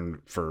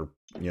turn for,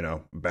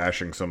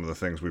 bashing some of the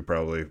things we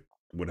probably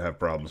would have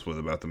problems with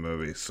about the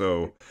movie.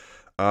 So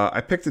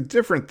I picked a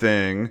different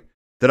thing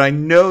that I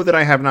know that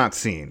I have not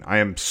seen. I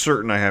am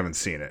certain I haven't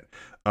seen it.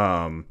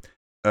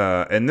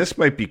 And this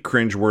might be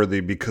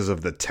cringeworthy because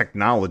of the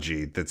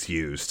technology that's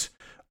used.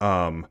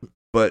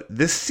 But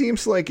this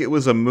seems like it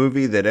was a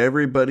movie that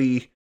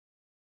everybody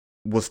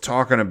was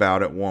talking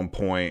about at one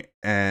point,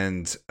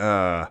 and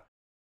I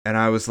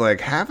was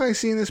like, have I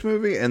seen this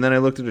movie? And then I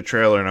looked at the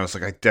trailer and I was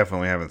like, I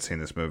definitely haven't seen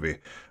this movie.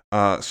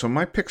 So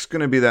my pick's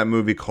going to be that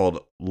movie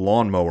called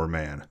Lawnmower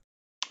Man.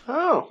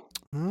 Oh.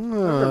 I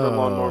remember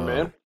Lawnmower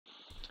Man.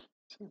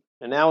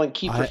 An Alan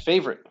Kiefer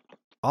favorite.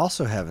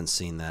 Also haven't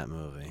seen that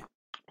movie.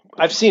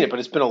 I've seen it, but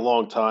it's been a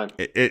long time.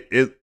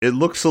 It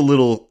looks a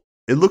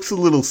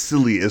little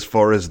silly as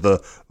far as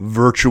the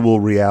virtual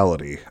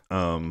reality.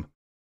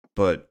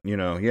 But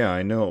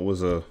I know it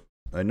was a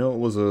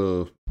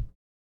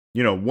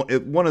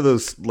one of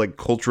those like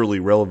culturally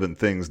relevant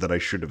things that I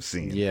should have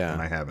seen. Yeah,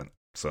 and I haven't.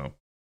 So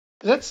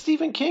is that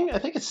Stephen King? I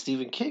think it's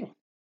Stephen King.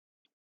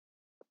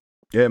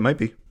 Yeah, it might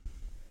be.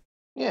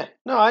 Yeah.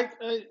 No, I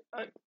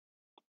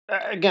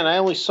again, I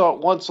only saw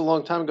it once a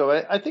long time ago.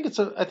 I think it's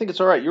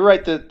all right. You're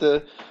right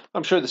that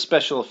I'm sure the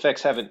special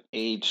effects haven't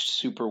aged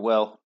super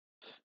well,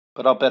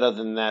 but I'll bet other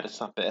than that, it's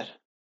not bad.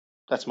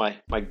 That's my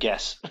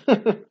guess.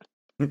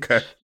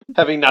 Okay.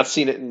 Having not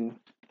seen it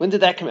when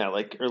did that come out?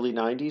 Like early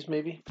 90s,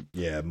 maybe?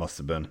 Yeah, it must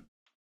have been.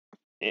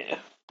 Yeah.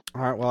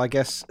 All right. Well, I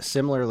guess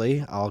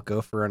similarly, I'll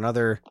go for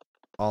another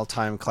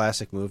all-time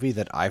classic movie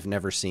that I've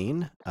never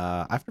seen.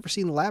 I've never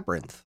seen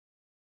Labyrinth.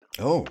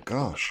 Oh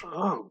gosh.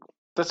 Oh.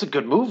 That's a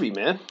good movie,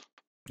 man.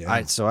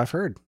 Yeah. So I've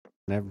heard.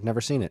 Never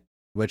seen it,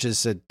 which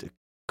is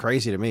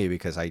crazy to me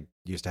because I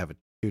used to have a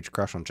huge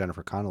crush on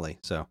Jennifer Connelly.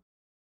 So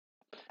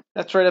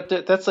that's right up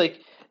there. That's like,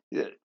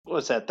 what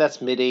was that?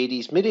 That's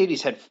mid-'80s.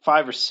 Mid-'80s had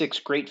 5 or 6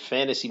 great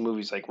fantasy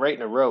movies like right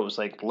in a row. It was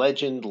like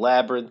Legend,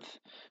 Labyrinth,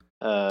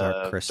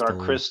 Dark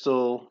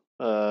Crystal,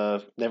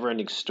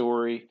 Never-Ending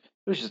Story.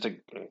 It was just a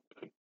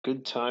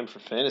good time for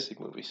fantasy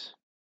movies.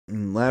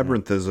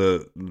 Labyrinth has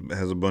a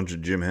bunch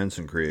of Jim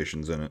Henson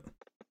creations in it.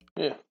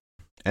 Yeah.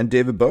 And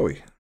David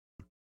Bowie.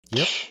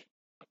 Yep.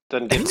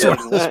 Doesn't get one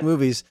of those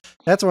movies.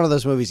 That's one of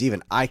those movies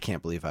even I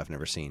can't believe I've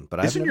never seen.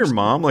 But isn't your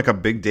mom like a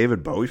big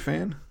David Bowie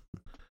fan?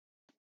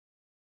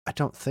 I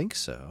don't think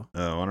so.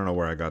 Oh, I don't know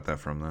where I got that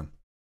from then.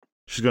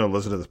 She's going to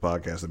listen to this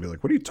podcast and be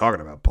like, what are you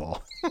talking about,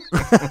 Paul?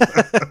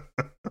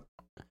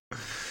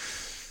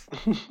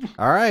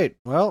 All right.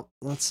 Well,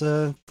 let's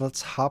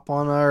hop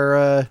on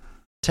our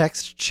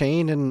text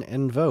chain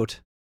and vote.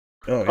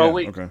 Oh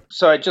wait. Okay.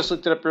 So I just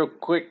looked it up real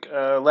quick.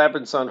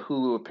 Labyrinth's on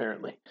Hulu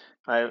apparently.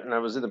 I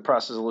was in the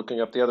process of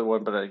looking up the other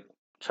one, but I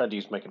tried to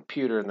use my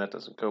computer and that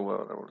doesn't go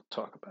well. I don't want to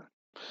talk about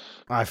it.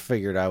 I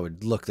figured I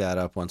would look that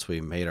up once we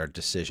made our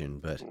decision,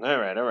 but all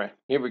right.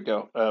 Here we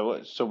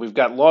go. So we've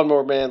got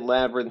Lawnmower Man,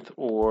 Labyrinth,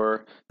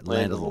 or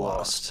Land of the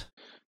Lost,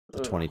 the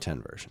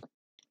 2010 version.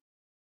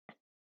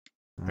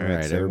 All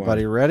right,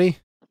 everybody ready?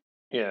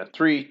 Yeah,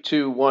 3,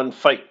 2, 1,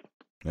 fight.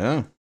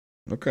 Yeah.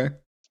 Okay.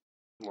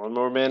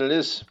 Lawnmower Man it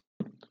is.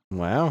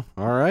 Wow.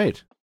 All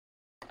right.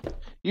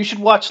 You should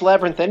watch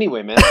Labyrinth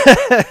anyway, man.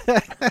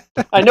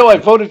 I know I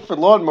voted for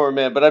Lawnmower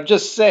Man, but I'm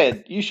just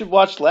saying, you should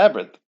watch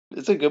Labyrinth.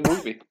 It's a good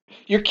movie.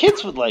 Your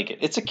kids would like it.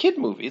 It's a kid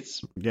movie.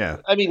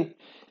 I mean,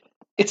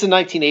 it's a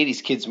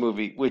 1980s kids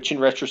movie, which in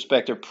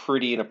retrospect are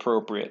pretty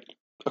inappropriate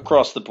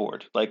across the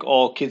board. Like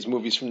all kids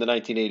movies from the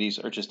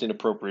 1980s are just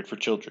inappropriate for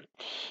children.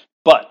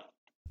 But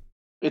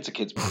it's a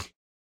kids movie.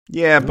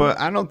 Yeah, but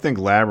I don't think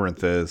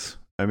Labyrinth is.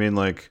 I mean,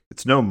 like,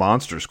 it's no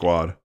Monster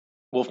Squad.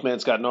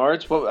 Wolfman's Got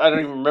Nards? Well, I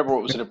don't even remember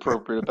what was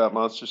inappropriate about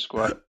Monster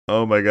Squad.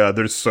 Oh my god,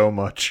 there's so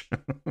much.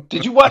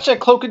 Did you watch that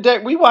Cloak and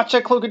Dagger? We watched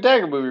that Cloak and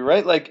Dagger movie,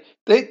 right? Like,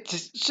 they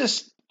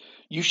just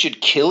you should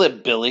kill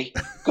him, Billy.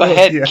 Go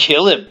ahead,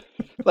 kill him.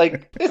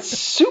 Like, it's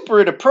super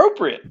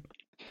inappropriate.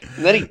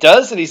 And then he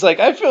does, and he's like,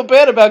 I feel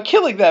bad about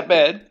killing that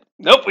man.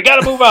 Nope, we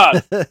gotta move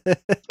on.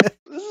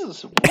 This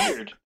is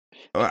weird.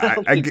 I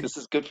don't think this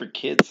is good for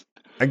kids.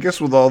 I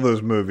guess with all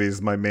those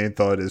movies, my main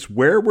thought is,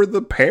 where were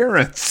the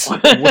parents?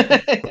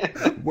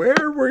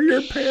 Where were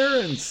your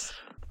parents?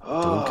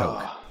 Doing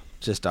coke.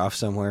 Just off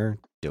somewhere,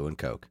 doing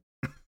coke.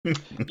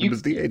 It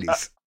was the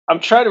 80s. I'm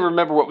trying to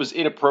remember what was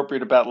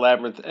inappropriate about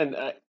Labyrinth, and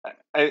I,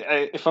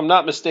 if I'm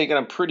not mistaken,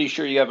 I'm pretty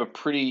sure you have a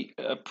pretty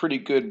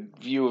good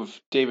view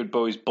of David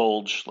Bowie's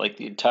bulge, like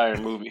the entire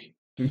movie.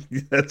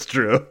 That's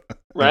true,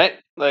 right?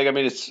 Like, I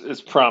mean,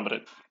 it's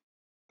prominent.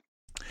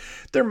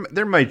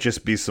 There might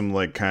just be some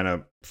like kind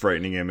of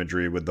frightening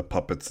imagery with the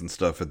puppets and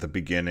stuff at the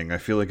beginning. I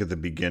feel like at the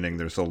beginning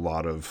there's a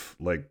lot of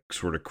like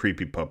sort of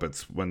creepy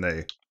puppets when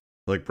they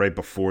like right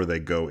before they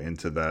go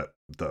into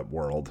that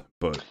world.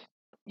 But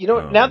you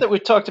know, now that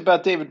we've talked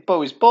about David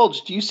Bowie's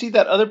bulge, do you see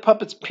that other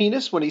puppet's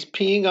penis when he's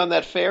peeing on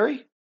that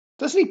fairy?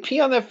 Doesn't he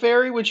pee on that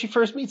fairy when she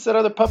first meets that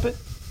other puppet?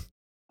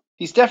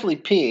 He's definitely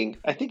peeing.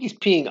 I think he's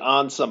peeing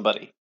on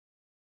somebody.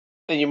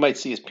 And you might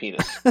see his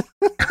penis.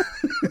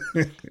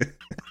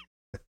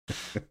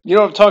 You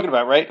know what I'm talking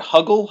about, right?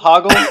 Hoggle?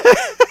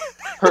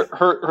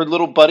 her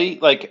little buddy,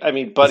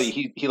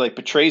 he like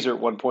betrays her at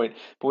one point.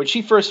 But when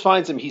she first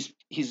finds him, he's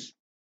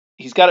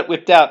got it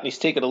whipped out and he's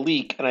taking a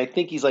leak, and I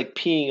think he's like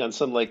peeing on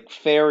some like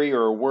fairy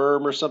or a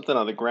worm or something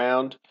on the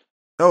ground.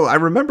 Oh, I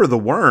remember the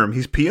worm.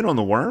 He's peeing on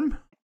the worm?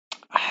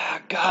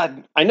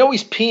 God, I know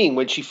he's peeing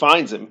when she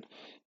finds him.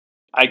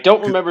 I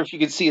don't remember if you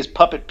could see his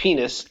puppet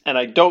penis, and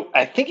I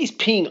think he's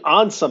peeing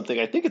on something.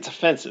 I think it's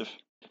offensive.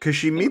 Because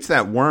she meets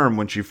that worm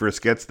when she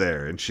first gets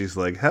there, and she's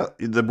like,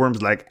 the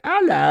worm's like,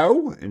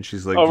 hello, and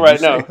she's like, oh, right,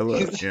 no.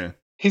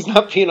 He's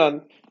not peeing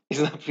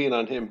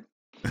on him.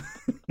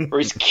 Or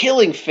he's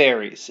killing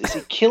fairies. Is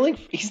he killing?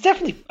 He's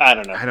definitely, I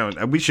don't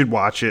know. We should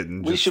watch it.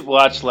 We should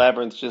watch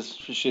Labyrinth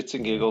just for shits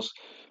and giggles.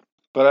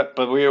 But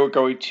we are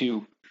going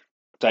to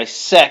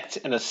dissect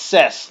and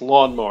assess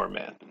Lawnmower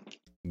Man.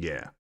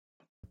 Yeah.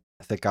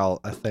 I think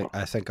I'll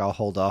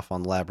hold off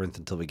on Labyrinth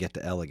until we get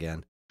to L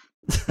again.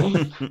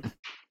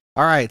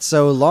 All right,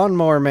 so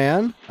Lawnmower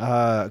Man,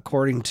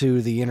 according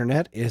to the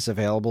internet, is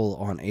available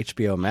on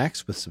HBO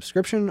Max with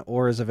subscription,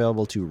 or is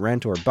available to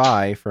rent or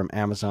buy from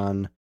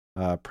Amazon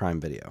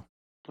Prime Video.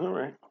 All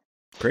right.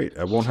 Great.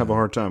 I won't have a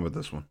hard time with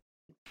this one.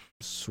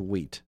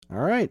 Sweet. All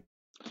right.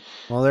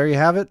 Well, there you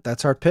have it.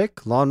 That's our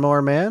pick,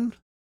 Lawnmower Man.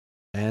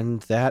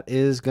 And that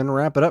is going to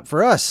wrap it up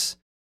for us.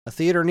 A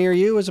Theater Near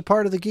You is a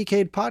part of the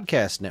Geekade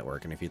Podcast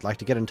Network, and if you'd like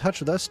to get in touch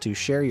with us to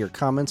share your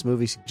comments,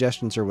 movie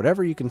suggestions, or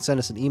whatever, you can send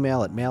us an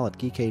email at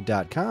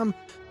mail@geekade.com.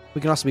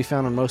 We can also be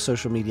found on most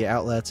social media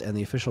outlets and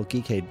the official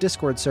Geekade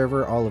Discord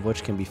server, all of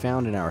which can be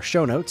found in our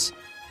show notes.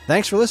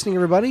 Thanks for listening,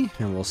 everybody,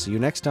 and we'll see you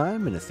next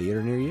time in A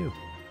Theater Near You.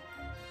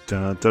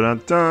 Dun, dun,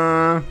 dun,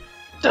 dun.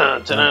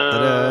 Dun, dun,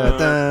 dun.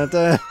 Dun,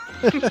 dun,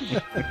 dun,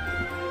 dun.